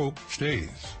of stroke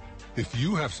stays. If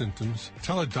you have symptoms,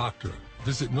 tell a doctor.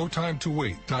 Visit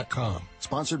notimetowait.com.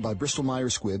 Sponsored by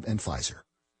Bristol-Myers Squibb and Pfizer.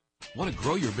 Want to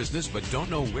grow your business but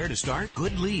don't know where to start?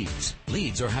 Good leads.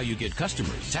 Leads are how you get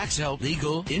customers, tax help,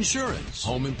 legal, insurance,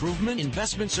 home improvement,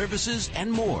 investment services,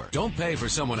 and more. Don't pay for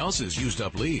someone else's used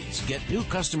up leads. Get new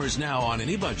customers now on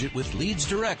any budget with Leads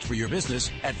Direct for your business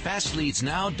at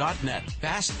fastleadsnow.net.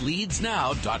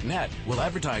 Fastleadsnow.net will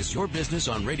advertise your business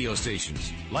on radio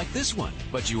stations like this one,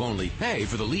 but you only pay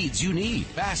for the leads you need.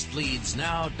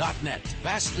 Fastleadsnow.net.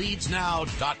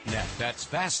 Fastleadsnow.net. That's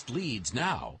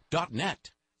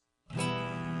fastleadsnow.net.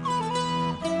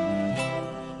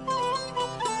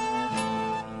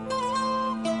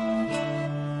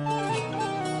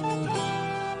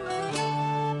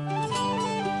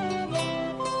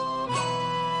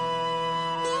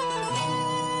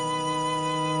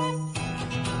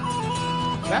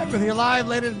 Back with you live,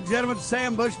 ladies and gentlemen.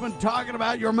 Sam Bushman talking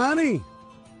about your money.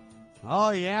 Oh,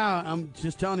 yeah. I'm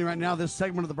just telling you right now, this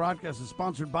segment of the broadcast is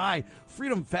sponsored by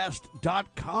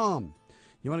freedomfest.com.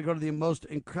 You want to go to the most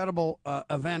incredible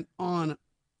event on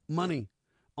money,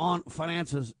 on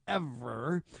finances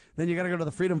ever, then you got to go to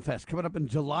the Freedom Fest coming up in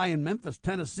July in Memphis,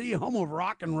 Tennessee, home of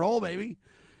rock and roll, baby.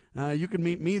 You can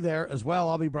meet me there as well.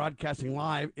 I'll be broadcasting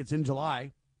live. It's in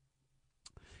July.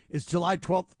 It's July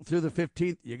 12th through the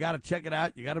 15th. You got to check it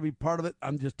out. You got to be part of it.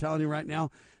 I'm just telling you right now,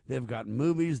 they've got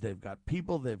movies, they've got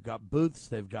people, they've got booths,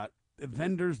 they've got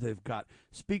vendors, they've got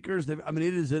speakers. It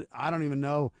is, I don't even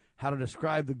know how to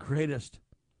describe the greatest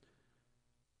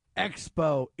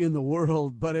expo in the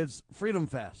world, but it's Freedom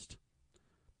Fest.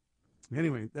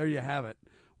 Anyway, there you have it.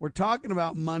 We're talking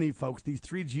about money, folks. These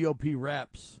 3 GOP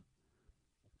reps.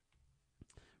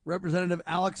 Representative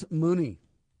Alex Mooney.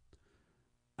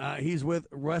 He's with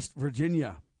West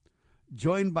Virginia.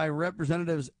 Joined by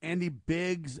Representatives Andy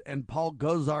Biggs and Paul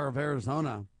Gosar of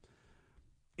Arizona.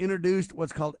 Introduced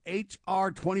what's called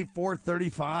H.R.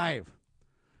 2435.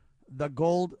 The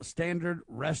Gold Standard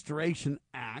Restoration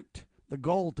Act. The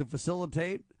goal to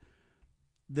facilitate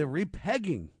the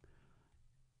repegging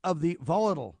of the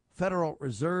volatile Federal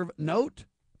Reserve note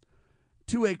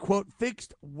to a, quote,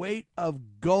 fixed weight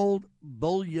of gold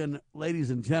bullion, ladies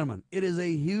and gentlemen. It is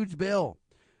a huge bill.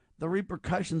 The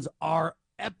repercussions are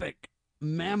epic,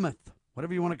 mammoth,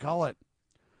 whatever you want to call it.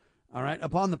 All right,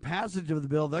 upon the passage of the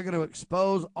bill, they're going to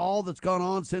expose all that's gone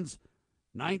on since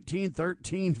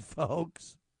 1913,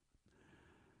 folks.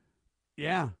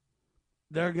 Yeah.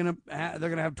 They're gonna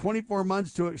have 24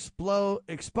 months to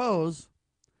expose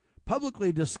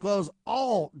publicly disclose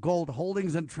all gold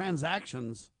holdings and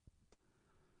transactions,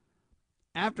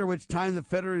 after which time the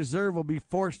Federal Reserve will be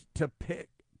forced to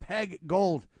peg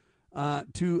gold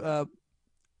to,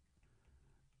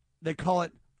 they call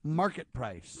it market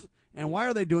price. And why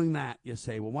are they doing that, you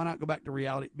say? Well, why not go back to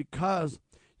reality? Because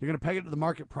you're going to peg it to the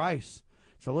market price.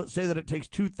 So let's say that it takes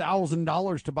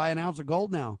 $2,000 to buy an ounce of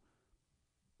gold now.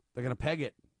 They're going to peg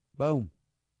it. Boom.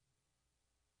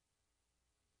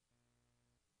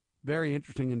 Very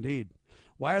interesting indeed.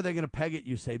 Why are they going to peg it,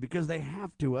 you say? Because they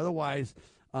have to. Otherwise,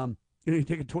 you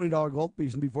take a $20 gold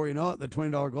piece, and before you know it, the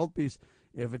 $20 gold piece,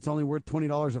 if it's only worth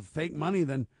 $20 of fake money,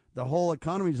 then the whole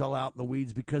economy's all out in the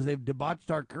weeds because they've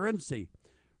debauched our currency,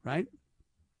 right?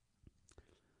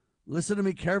 Listen to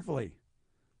me carefully.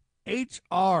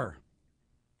 H.R.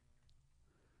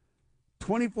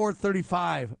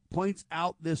 2435 points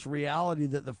out this reality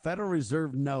that the Federal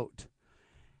Reserve note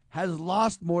has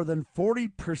lost more than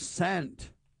 40%.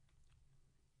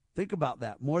 Think about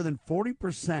that. More than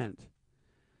 40%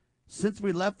 since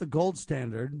we left the gold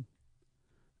standard.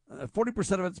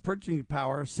 40% of its purchasing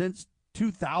power since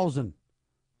 2000.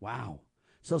 Wow.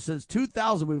 So since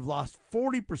 2000, we've lost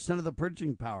 40% of the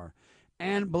purchasing power.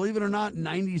 And believe it or not,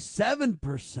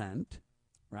 97%,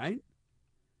 right?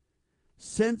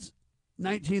 Since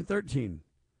 1913.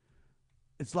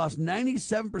 It's lost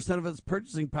 97% of its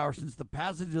purchasing power since the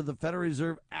passage of the Federal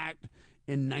Reserve Act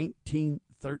in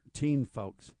 1913,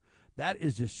 folks. That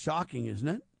is just shocking, isn't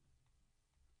it?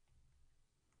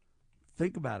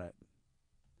 Think about it.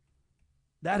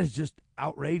 That is just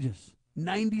outrageous.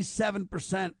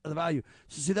 97% of the value.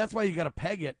 So see, that's why you got to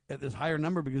peg it at this higher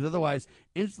number, because otherwise,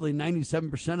 instantly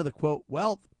 97% of the, quote,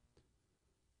 wealth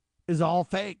is all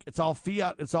fake. It's all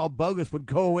fiat. It's all bogus. Would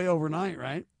go away overnight,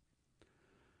 right?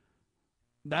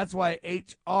 That's why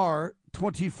H.R.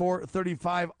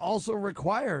 2435 also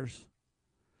requires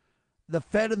the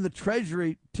Fed and the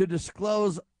Treasury to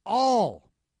disclose all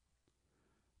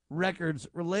records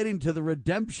relating to the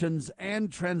redemptions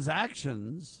and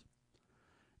transactions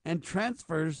and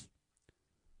transfers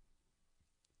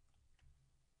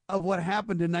of what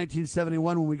happened in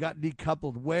 1971 when we got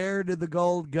decoupled. Where did the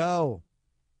gold go?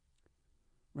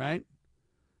 Right?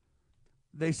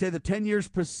 They say the 10 years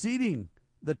preceding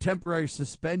the temporary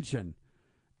suspension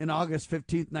in August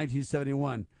 15th,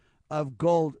 1971 of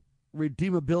gold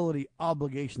redeemability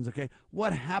obligations. Okay,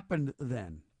 what happened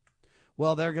then?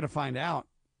 Well, they're going to find out.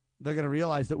 They're going to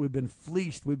realize that we've been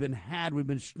fleeced, we've been had, we've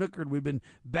been snookered, we've been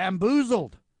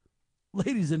bamboozled,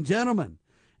 ladies and gentlemen.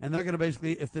 And they're going to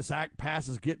basically, if this act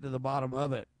passes, get to the bottom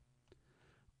of it.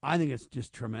 I think it's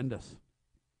just tremendous.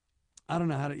 I don't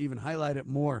know how to even highlight it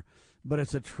more, but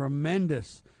it's a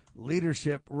tremendous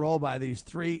leadership role by these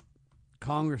three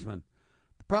congressmen.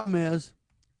 The problem is,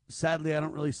 sadly, I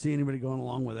don't really see anybody going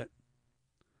along with it.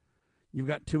 You've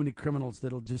got too many criminals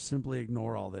that'll just simply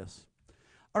ignore all this.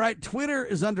 All right, Twitter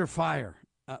is under fire,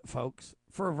 folks,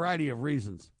 for a variety of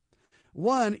reasons.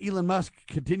 One, Elon Musk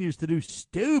continues to do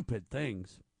stupid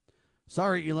things.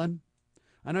 Sorry, Elon.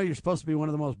 I know you're supposed to be one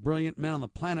of the most brilliant men on the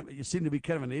planet, but you seem to be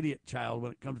kind of an idiot child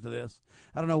when it comes to this.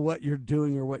 I don't know what you're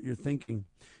doing or what you're thinking.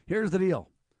 Here's the deal.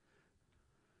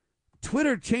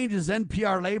 Twitter changes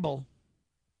NPR label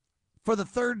for the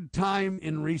third time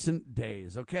in recent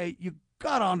days, okay? You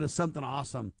got onto something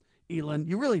awesome, Elon.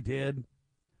 You really did.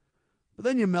 But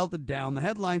then you melted down. The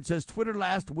headline says Twitter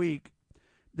last week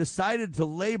decided to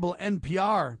label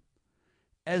NPR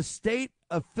as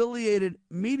state-affiliated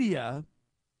media,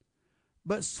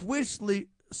 but swiftly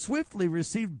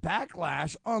received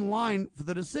backlash online for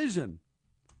the decision.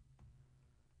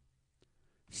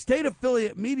 State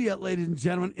affiliate media, ladies and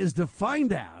gentlemen, is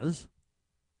defined as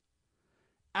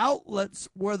outlets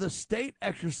where the state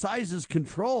exercises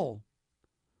control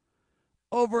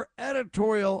over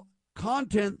editorial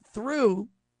content through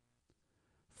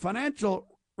financial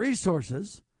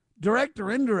resources, direct or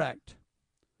indirect,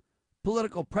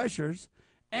 political pressures,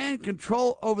 and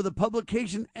control over the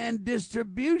publication and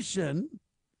distribution.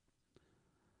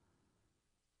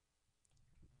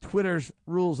 Twitter's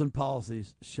rules and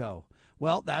policies show.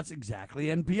 Well, that's exactly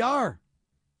NPR.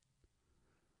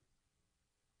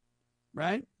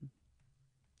 Right?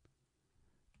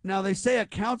 Now, they say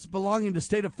accounts belonging to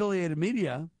state-affiliated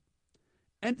media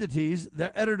entities,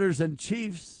 their editors and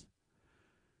chiefs,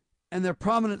 and their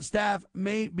prominent staff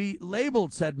may be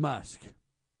labeled, said Musk.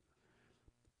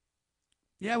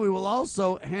 Yeah, we will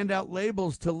also hand out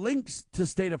labels to links to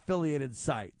state-affiliated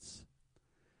sites.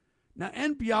 Now,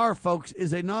 NPR, folks,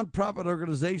 is a nonprofit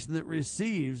organization that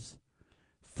receives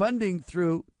funding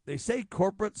through, they say,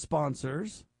 corporate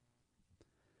sponsors,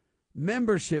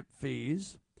 membership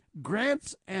fees,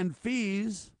 grants and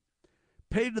fees,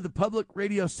 paid to the public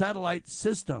radio satellite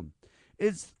system.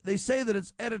 They say that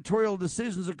its editorial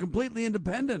decisions are completely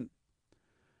independent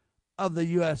of the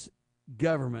U.S.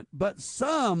 government. But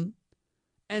some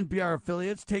NPR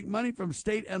affiliates take money from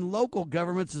state and local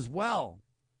governments as well.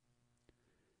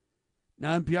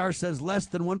 Now, NPR says less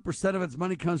than 1% of its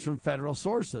money comes from federal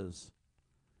sources,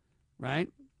 right?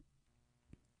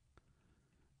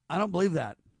 I don't believe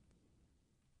that,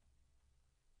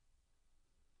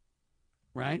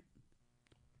 right?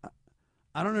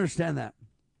 I don't understand that.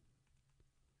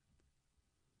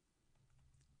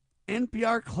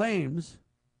 NPR claims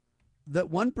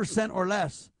that 1% or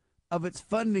less of its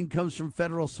funding comes from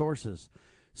federal sources.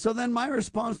 So then my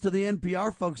response to the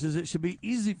NPR folks is it should be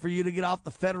easy for you to get off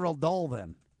the federal dole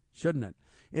then, shouldn't it?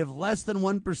 If less than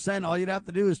 1%, all you'd have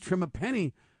to do is trim a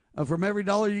penny from every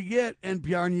dollar you get,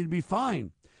 NPR, and you'd be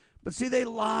fine. But see, they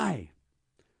lie.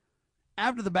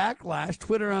 After the backlash,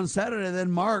 Twitter on Saturday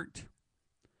then marked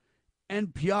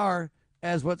NPR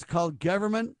as what's called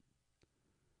government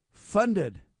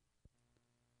funded.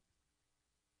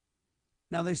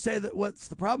 Now, they say that what's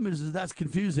the problem is that's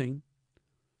confusing,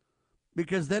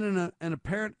 because then in an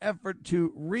apparent effort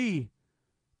to readjust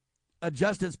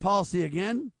its policy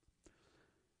again,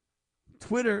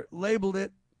 Twitter labeled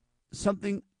it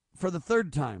something for the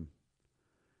third time.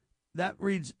 That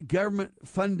reads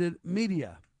government-funded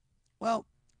media. Well,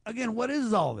 again, what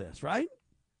is all this, right?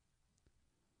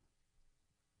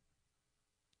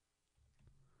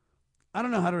 I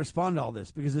don't know how to respond to all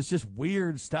this because it's just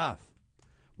weird stuff.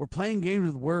 We're playing games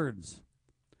with words.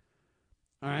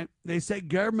 All right. They say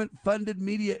government-funded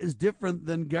media is different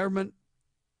than government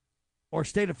or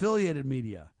state-affiliated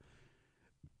media.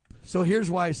 So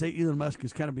here's why I say Elon Musk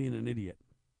is kind of being an idiot.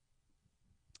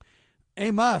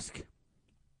 Hey, Musk,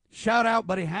 shout out,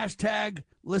 buddy. Hashtag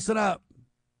listen up.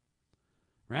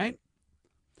 Right?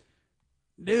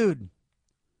 Dude,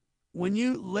 when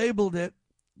you labeled it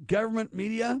government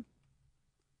media,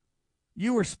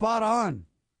 you were spot on.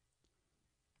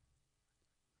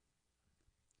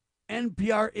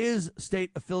 NPR is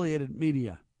state-affiliated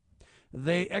media.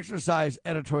 They exercise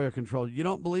editorial control. You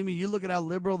don't believe me? You look at how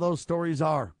liberal those stories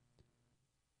are.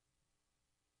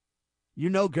 You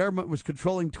know government was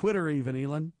controlling Twitter even,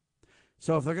 Elon.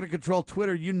 So if they're going to control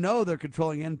Twitter, you know they're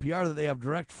controlling NPR that they have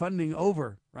direct funding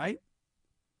over, right?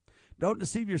 Don't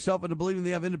deceive yourself into believing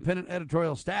they have independent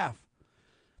editorial staff.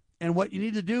 And what you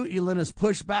need to do, Elon, is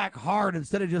push back hard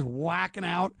instead of just whacking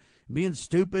out, being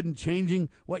stupid and changing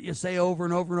what you say over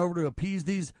and over and over to appease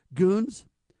these goons.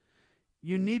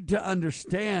 You need to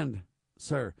understand,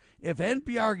 sir, if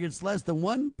NPR gets less than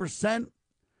 1%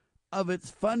 of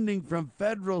its funding from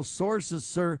federal sources,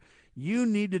 sir, you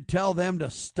need to tell them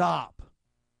to stop.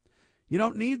 You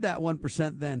don't need that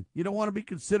 1% then. You don't want to be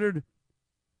considered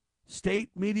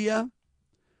state media.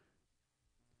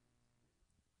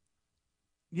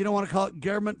 You don't want to call it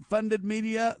government-funded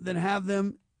media, then have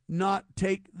them not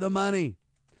take the money.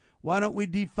 Why don't we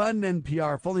defund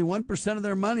NPR? If only 1% of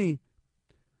their money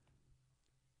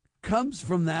comes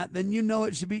from that, then you know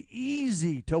it should be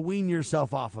easy to wean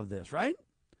yourself off of this, right?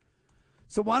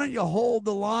 So why don't you hold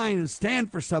the line and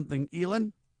stand for something,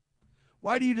 Elon?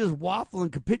 Why do you just waffle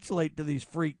and capitulate to these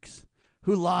freaks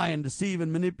who lie and deceive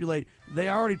and manipulate? They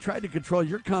already tried to control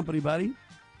your company, buddy.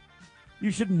 You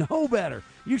should know better.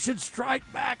 You should strike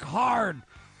back hard,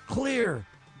 clear,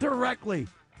 directly.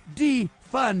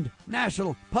 Defund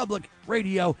national public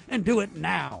radio and do it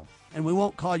now. And we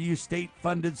won't call you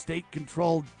state-funded,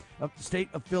 state-controlled,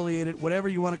 state-affiliated, whatever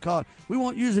you want to call it. We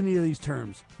won't use any of these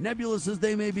terms. Nebulous as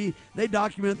they may be, they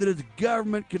document that it's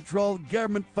government-controlled,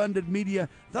 government-funded media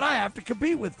that I have to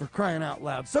compete with, for crying out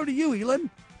loud. So do you, Elon.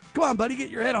 Come on, buddy, get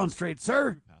your head on straight,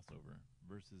 sir. Passover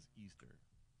versus Easter.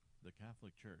 The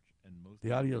Catholic Church and most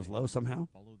The audio's low somehow.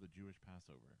 follow the Jewish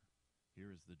Passover.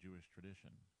 Here is the Jewish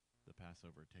tradition. The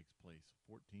Passover takes place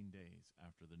 14 days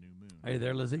after the new moon. Are you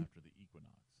there, Lizzie? After the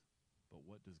equinox. But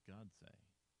what does God say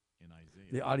in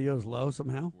Isaiah? The audio's low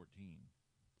somehow. 14,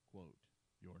 quote,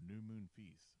 "Your new moon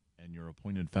feasts and your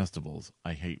appointed festivals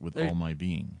I hate with There- all my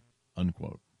being,"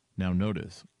 unquote. Now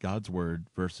notice God's word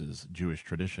versus Jewish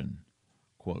tradition.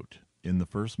 Quote, "In the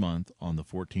first month, on the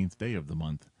 14th day of the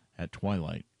month, at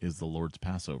twilight, is the Lord's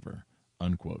Passover,"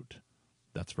 unquote.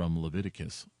 That's from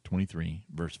Leviticus 23,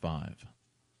 verse 5.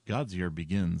 God's year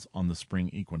begins on the spring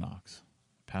equinox.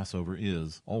 Passover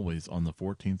is always on the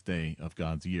 14th day of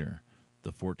God's year,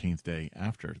 the 14th day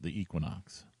after the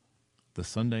equinox. The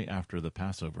Sunday after the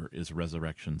Passover is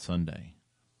Resurrection Sunday.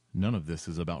 None of this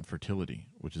is about fertility,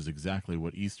 which is exactly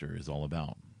what Easter is all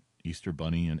about. Easter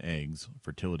bunny and eggs,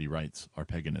 fertility rites are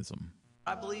paganism.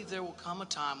 I believe there will come a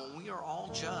time when we are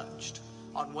all judged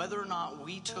on whether or not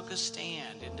we took a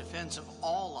stand in defense of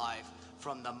all life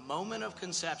from the moment of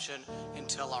conception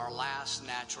until our last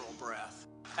natural breath.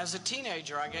 As a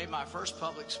teenager, I gave my first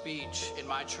public speech in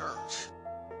my church.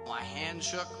 My hand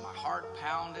shook, my heart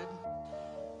pounded.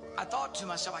 I thought to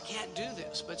myself, I can't do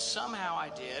this, but somehow I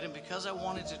did, and because I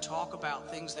wanted to talk about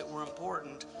things that were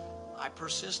important, I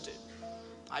persisted.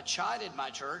 I chided my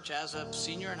church as a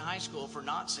senior in high school for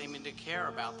not seeming to care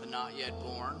about the not yet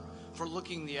born, for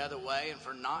looking the other way, and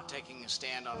for not taking a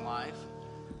stand on life.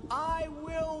 I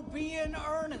will be in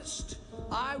earnest.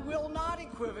 I will not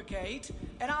equivocate,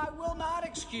 and I will not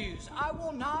excuse. I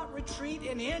will not retreat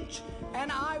an inch,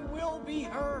 and I will be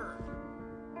heard.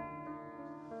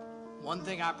 One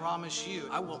thing I promise you,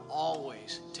 I will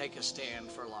always take a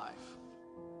stand for life.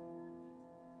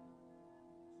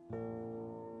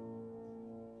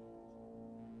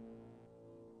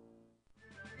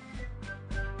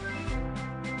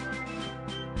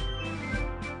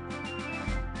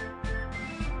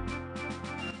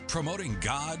 Promoting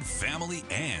God, family,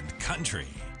 and country.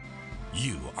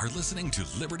 You are listening to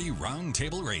Liberty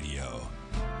RoundTable Radio.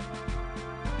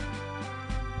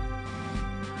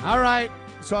 All right,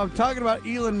 so I'm talking about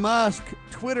Elon Musk.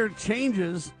 Twitter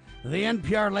changes the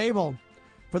NPR label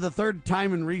for the third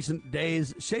time in recent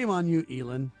days. Shame on you,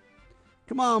 Elon.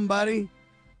 Come on, buddy.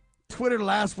 Twitter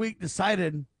last week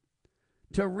decided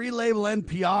to relabel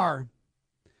NPR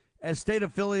as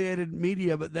state-affiliated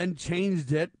media, but then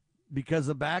changed it because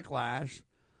of backlash.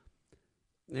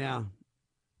 Yeah.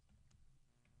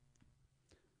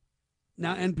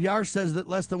 Now, NPR says that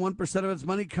less than 1% of its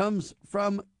money comes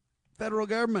from federal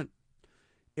government.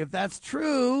 If that's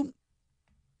true,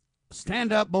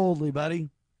 stand up boldly, buddy.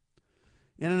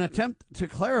 In an attempt to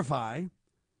clarify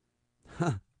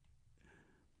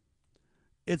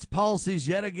its policies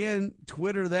yet again,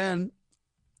 Twitter then,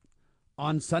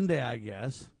 on Sunday, I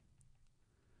guess,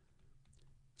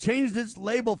 changed its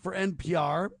label for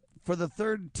NPR for the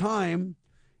third time.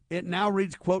 It now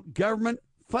reads, quote,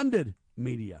 government-funded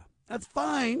media. That's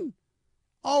fine.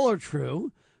 All are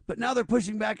true. But now they're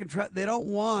pushing back and they don't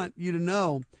want you to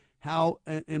know how,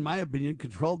 in my opinion,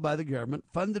 controlled by the government,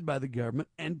 funded by the government,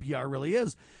 NPR really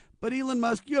is. But Elon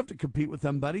Musk, you have to compete with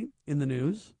them, buddy, in the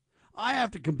news. I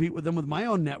have to compete with them with my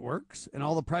own networks and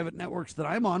all the private networks that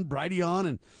I'm on, Brighteon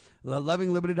and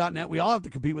LovingLiberty.net. We all have to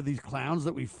compete with these clowns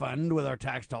that we fund with our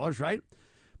tax dollars, right?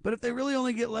 But if they really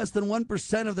only get less than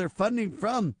 1% of their funding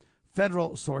from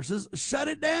federal sources, shut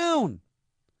it down.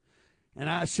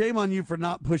 And shame on you for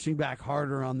not pushing back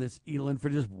harder on this, Elon, for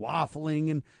just waffling.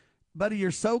 And, buddy,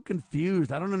 you're so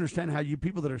confused. I don't understand how you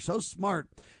people that are so smart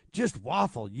just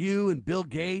waffle. You and Bill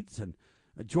Gates and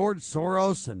George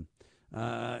Soros and,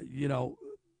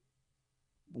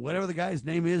 whatever the guy's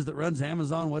name is that runs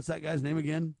Amazon. What's that guy's name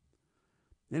again?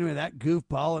 Anyway, that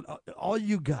goofball and all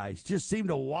you guys just seem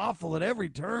to waffle at every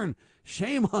turn.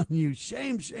 Shame on you.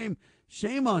 Shame, shame,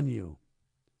 shame on you.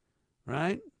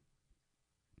 Right?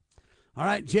 All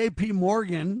right, J.P.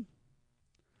 Morgan,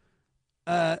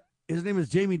 his name is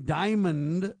Jamie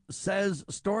Dimon, says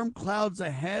storm clouds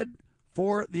ahead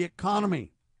for the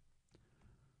economy.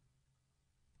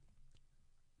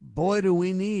 Boy, do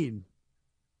we need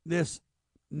this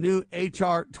new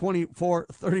H.R.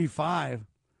 2435,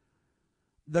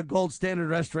 the Gold Standard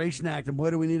Restoration Act, and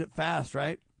boy, do we need it fast,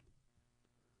 right?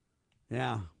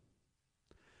 Yeah.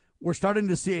 We're starting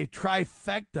to see a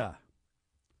trifecta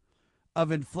of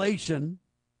inflation,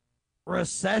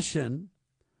 recession,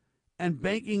 and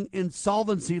banking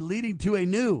insolvency, leading to a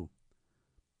new,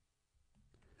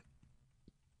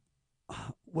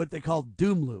 what they call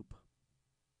doom loop.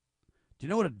 Do you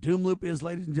know what a doom loop is,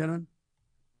 ladies and gentlemen?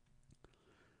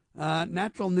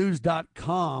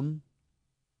 Naturalnews.com,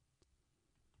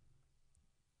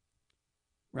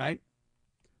 right?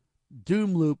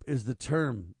 Doom loop is the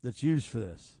term that's used for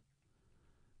this,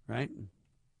 right?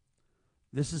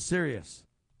 This is serious.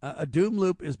 A doom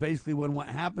loop is basically when what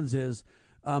happens is,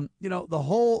 the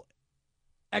whole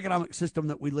economic system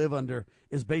that we live under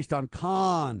is based on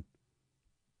confidence.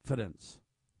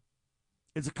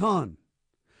 It's a con.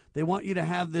 They want you to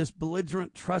have this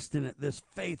belligerent trust in it, this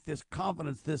faith, this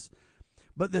confidence,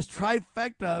 but this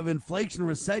trifecta of inflation,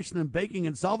 recession, and banking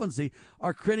insolvency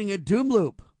are creating a doom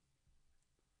loop.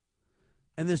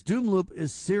 And this doom loop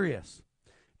is serious.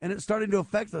 And it's starting to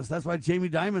affect us. That's why Jamie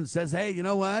Dimon says, hey, you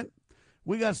know what?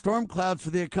 We got storm clouds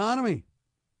for the economy.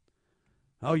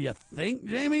 Oh, you think,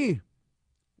 Jamie?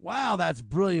 Wow, that's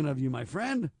brilliant of you, my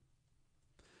friend.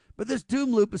 But this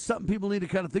doom loop is something people need to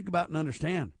kind of think about and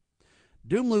understand.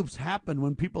 Doom loops happen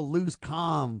when people lose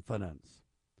confidence.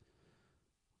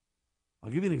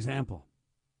 I'll give you an example.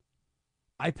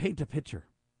 I paint a picture.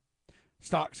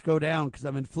 Stocks go down because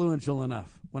I'm influential enough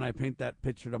when I paint that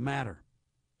picture to matter.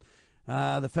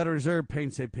 The Federal Reserve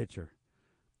paints a picture.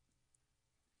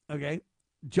 Okay?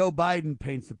 Joe Biden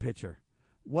paints a picture.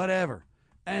 Whatever.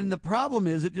 And the problem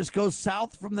is it just goes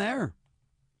south from there,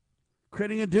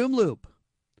 creating a doom loop.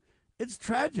 It's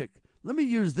tragic. Let me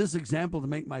use this example to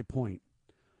make my point.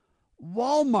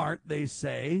 Walmart, they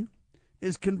say,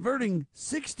 is converting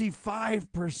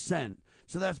 65%.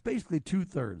 So that's basically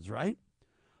 2/3, right?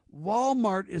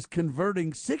 Walmart is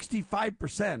converting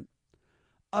 65%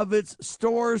 of its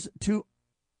stores to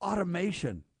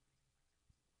automation.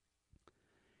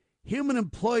 Human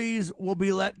employees will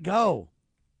be let go.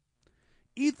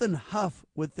 Ethan Huff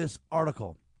with this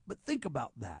article. But think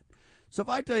about that. So if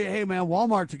I tell you, hey, man,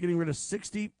 Walmart's getting rid of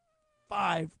 65%.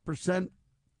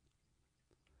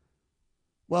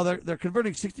 Well, they're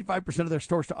converting 65% of their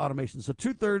stores to automation. So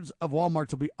 2/3 of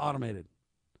Walmart's will be automated.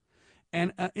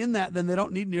 And in that, then they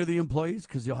don't need near the employees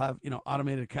because you'll have,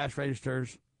 automated cash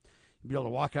registers. You'll be able to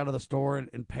walk out of the store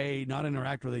and pay, not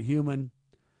interact with a human.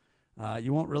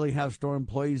 You won't really have store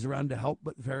employees around to help,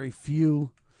 but very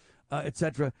few,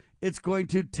 etc. It's going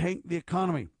to tank the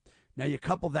economy. Now, you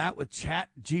couple that with Chat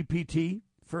GPT,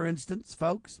 for instance,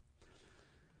 folks,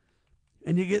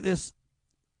 and you get this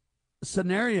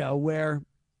scenario where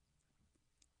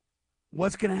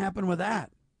what's going to happen with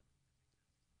that?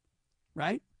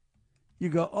 Right? You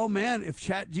go, oh, man, if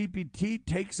Chat GPT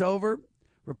takes over,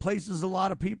 replaces a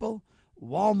lot of people,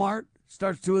 Walmart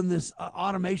starts doing this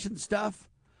automation stuff,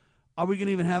 are we going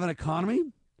to even have an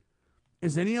economy?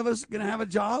 Is any of us going to have a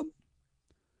job?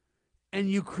 And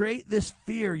you create this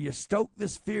fear. You stoke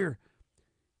this fear.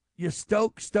 You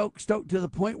stoke to the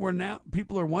point where now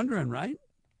people are wondering, right?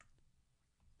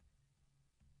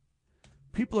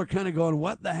 People are kind of going,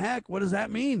 what the heck? What does that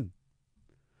mean?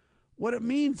 What it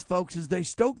means, folks, is they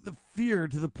stoke the fear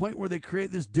to the point where they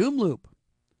create this doom loop.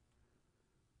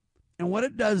 And what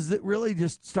it does is it really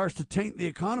just starts to taint the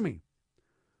economy.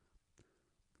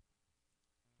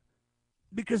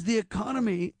 Because the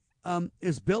economy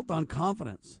is built on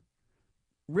confidence.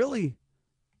 Really,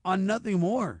 on nothing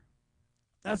more.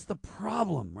 That's the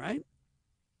problem, right?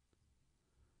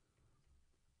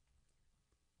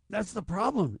 That's the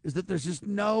problem, is that there's just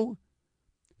no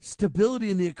stability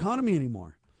in the economy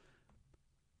anymore.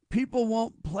 People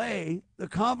won't play the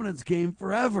confidence game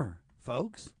forever,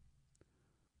 folks.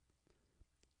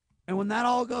 And when that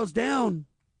all goes down,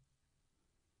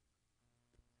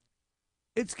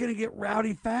 it's going to get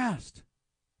rowdy fast.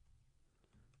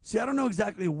 See, I don't know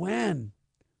exactly when,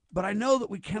 but I know that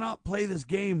we cannot play this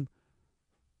game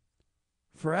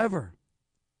forever.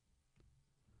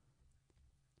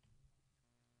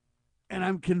 And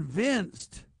I'm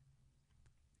convinced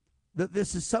that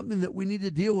this is something that we need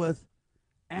to deal with,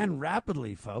 and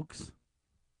rapidly, folks.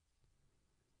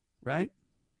 Right?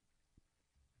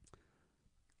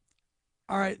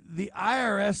 All right, the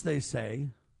IRS,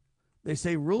 they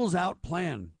say rules out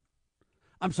plan.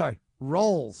 I'm sorry,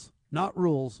 rolls, not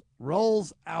rules,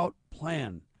 rolls out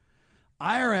plan.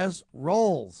 IRS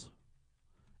rolls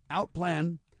out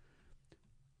plan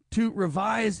to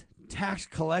revise tax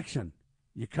collection.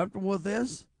 You comfortable with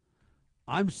this?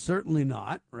 I'm certainly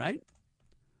not, right?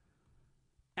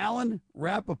 Alan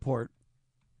Rappaport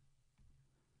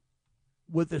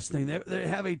with this thing. They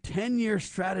have a 10-year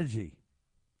strategy.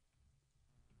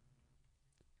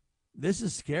 This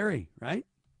is scary, right?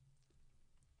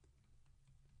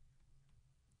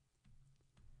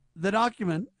 The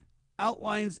document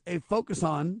outlines a focus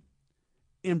on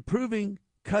improving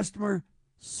customer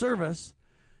service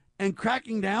and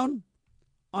cracking down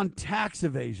on tax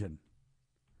evasion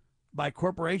by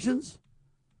corporations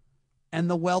and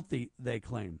the wealthy, they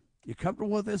claim. You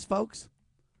comfortable with this, folks?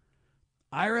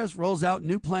 IRS rolls out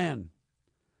new plan.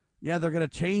 Yeah, they're going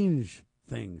to change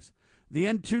things. The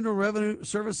Internal Revenue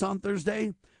Service on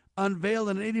Thursday unveiled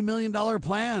an $80 million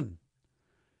plan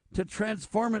to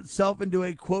transform itself into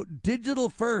a, quote,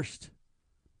 digital-first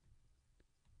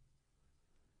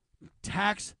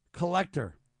tax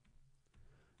collector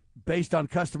based on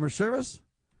customer service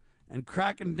and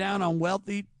cracking down on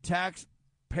wealthy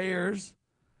taxpayers.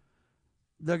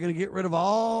 They're going to get rid of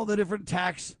all the different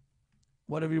tax,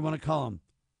 whatever you want to call them,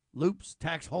 loops,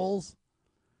 tax holes.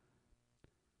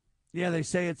 Yeah, they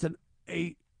say it's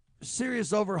a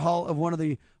serious overhaul of one of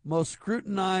the most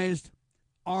scrutinized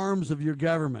arms of your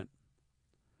government.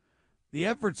 The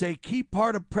effort's a key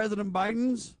part of President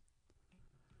Biden's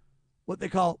what they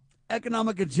call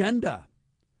economic agenda,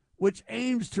 which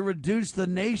aims to reduce the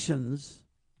nation's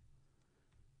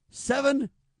 $7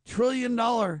 trillion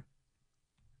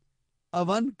of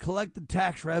uncollected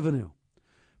tax revenue.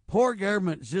 Poor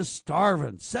government's just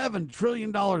starving. $7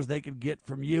 trillion they could get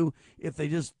from you if they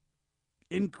just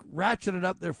ratcheted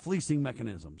up their fleecing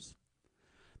mechanisms.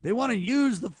 They want to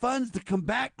use the funds to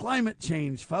combat climate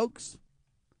change, folks.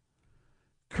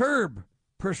 Curb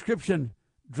prescription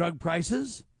drug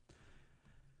prices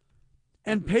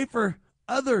and pay for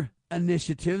other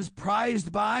initiatives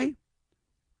prized by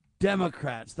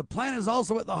Democrats. The plan is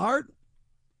also at the heart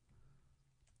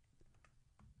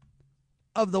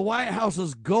of the White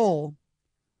House's goal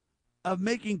of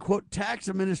making, quote, tax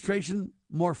administration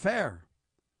more fair.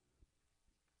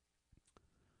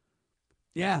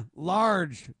 Yeah,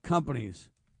 large companies,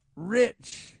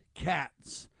 rich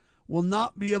cats will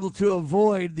not be able to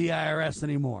avoid the IRS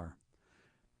anymore.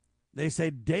 They say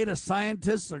data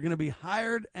scientists are going to be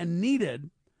hired and needed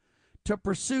to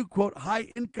pursue, quote,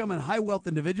 high income and high wealth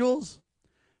individuals,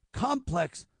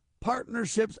 complex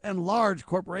partnerships, and large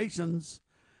corporations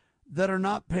that are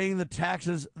not paying the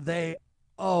taxes they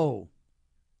owe.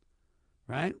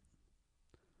 Right?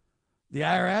 The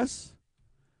IRS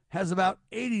has about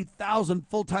 80,000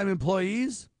 full-time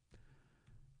employees,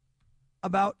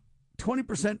 about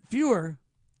 20% fewer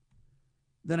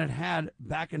than it had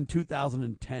back in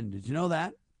 2010. Did you know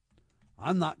that?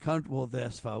 I'm not comfortable with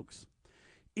this, folks.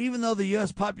 Even though the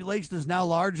U.S. population is now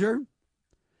larger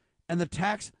and the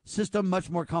tax system much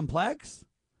more complex,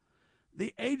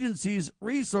 the agency's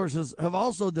resources have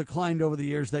also declined over the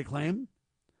years, they claim,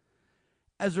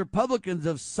 as Republicans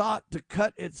have sought to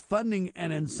cut its funding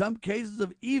and in some cases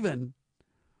have even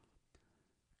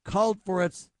called for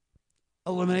its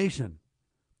elimination.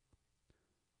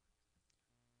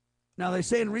 Now, they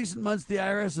say in recent months the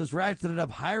IRS has ratcheted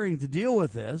up hiring to deal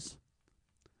with this,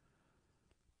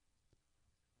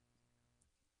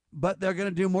 but they're going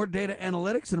to do more data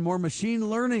analytics and more machine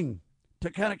learning to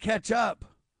kind of catch up.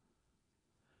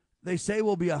 They say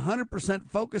we'll be 100%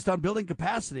 focused on building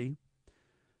capacity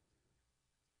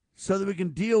so that we can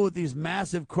deal with these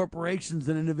massive corporations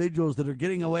and individuals that are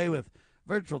getting away with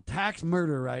virtual tax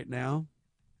murder right now.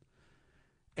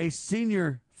 A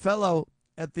senior fellow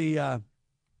at the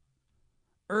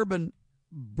Urban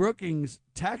Brookings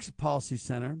Tax Policy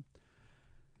Center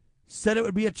said it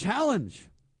would be a challenge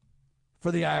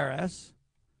for the IRS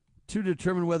to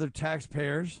determine whether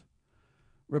taxpayers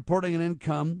reporting an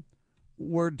income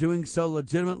were doing so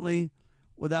legitimately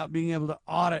without being able to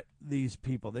audit these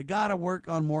people. They got to work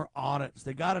on more audits.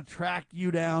 They got to track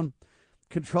you down,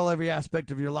 control every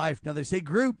aspect of your life. Now, they say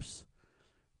groups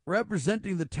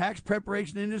representing the tax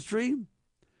preparation industry,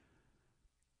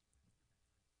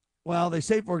 well, they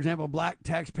say, for example, black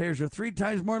taxpayers are 3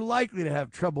 times more likely to have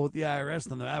trouble with the IRS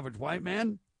than the average white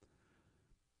man.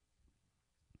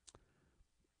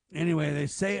 Anyway, they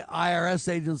say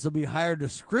IRS agents will be hired to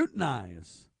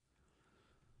scrutinize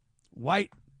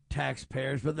white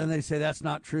taxpayers, but then they say that's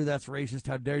not true, that's racist,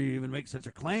 how dare you even make such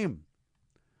a claim.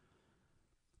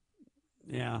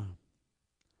 Yeah.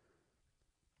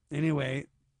 Anyway,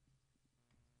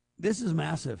 this is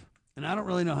massive, and I don't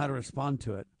really know how to respond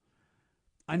to it.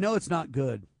 I know it's not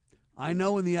good. I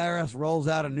know when the IRS rolls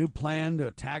out a new plan to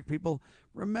attack people,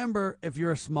 remember, if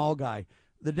you're a small guy,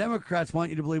 the Democrats want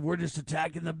you to believe we're just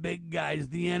attacking the big guys,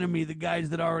 the enemy, the guys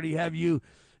that already have you,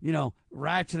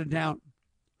 ratcheted down.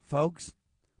 Folks,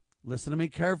 listen to me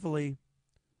carefully.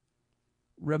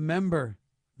 Remember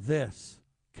this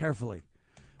carefully.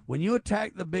 When you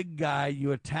attack the big guy,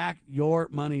 you attack your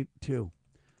money too.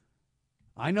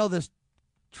 I know this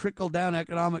trickle-down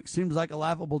economics seems like a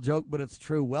laughable joke, but it's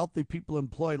true. Wealthy people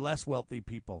employ less wealthy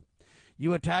people.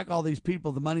 You attack all these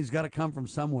people, the money's got to come from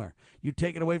somewhere. You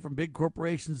take it away from big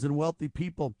corporations and wealthy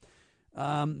people,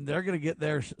 they're going to get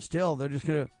there still. They're just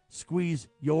going to squeeze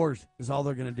yours is all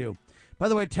they're going to do. By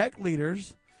the way, tech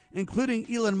leaders,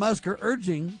 including Elon Musk, are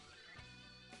urging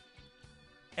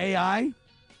AI.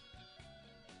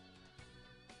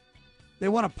 They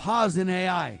want to pause in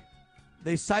AI.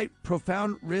 They cite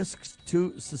profound risks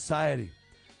to society.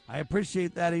 I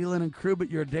appreciate that, Elon and crew, but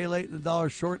you're a day late and a dollar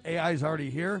short. AI is already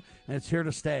here, and it's here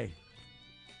to stay.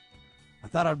 I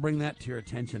thought I'd bring that to your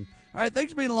attention. All right,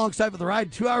 thanks for being alongside for the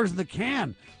ride. 2 hours in the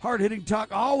can. Hard-hitting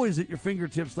talk always at your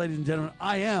fingertips, ladies and gentlemen.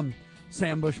 I am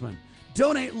Sam Bushman.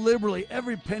 Donate liberally.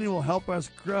 Every penny will help us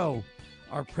grow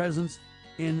our presence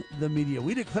in the media.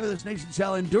 We declare this nation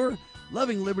shall endure.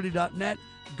 LovingLiberty.net.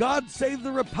 God save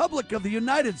the Republic of the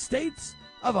United States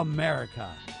of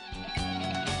America.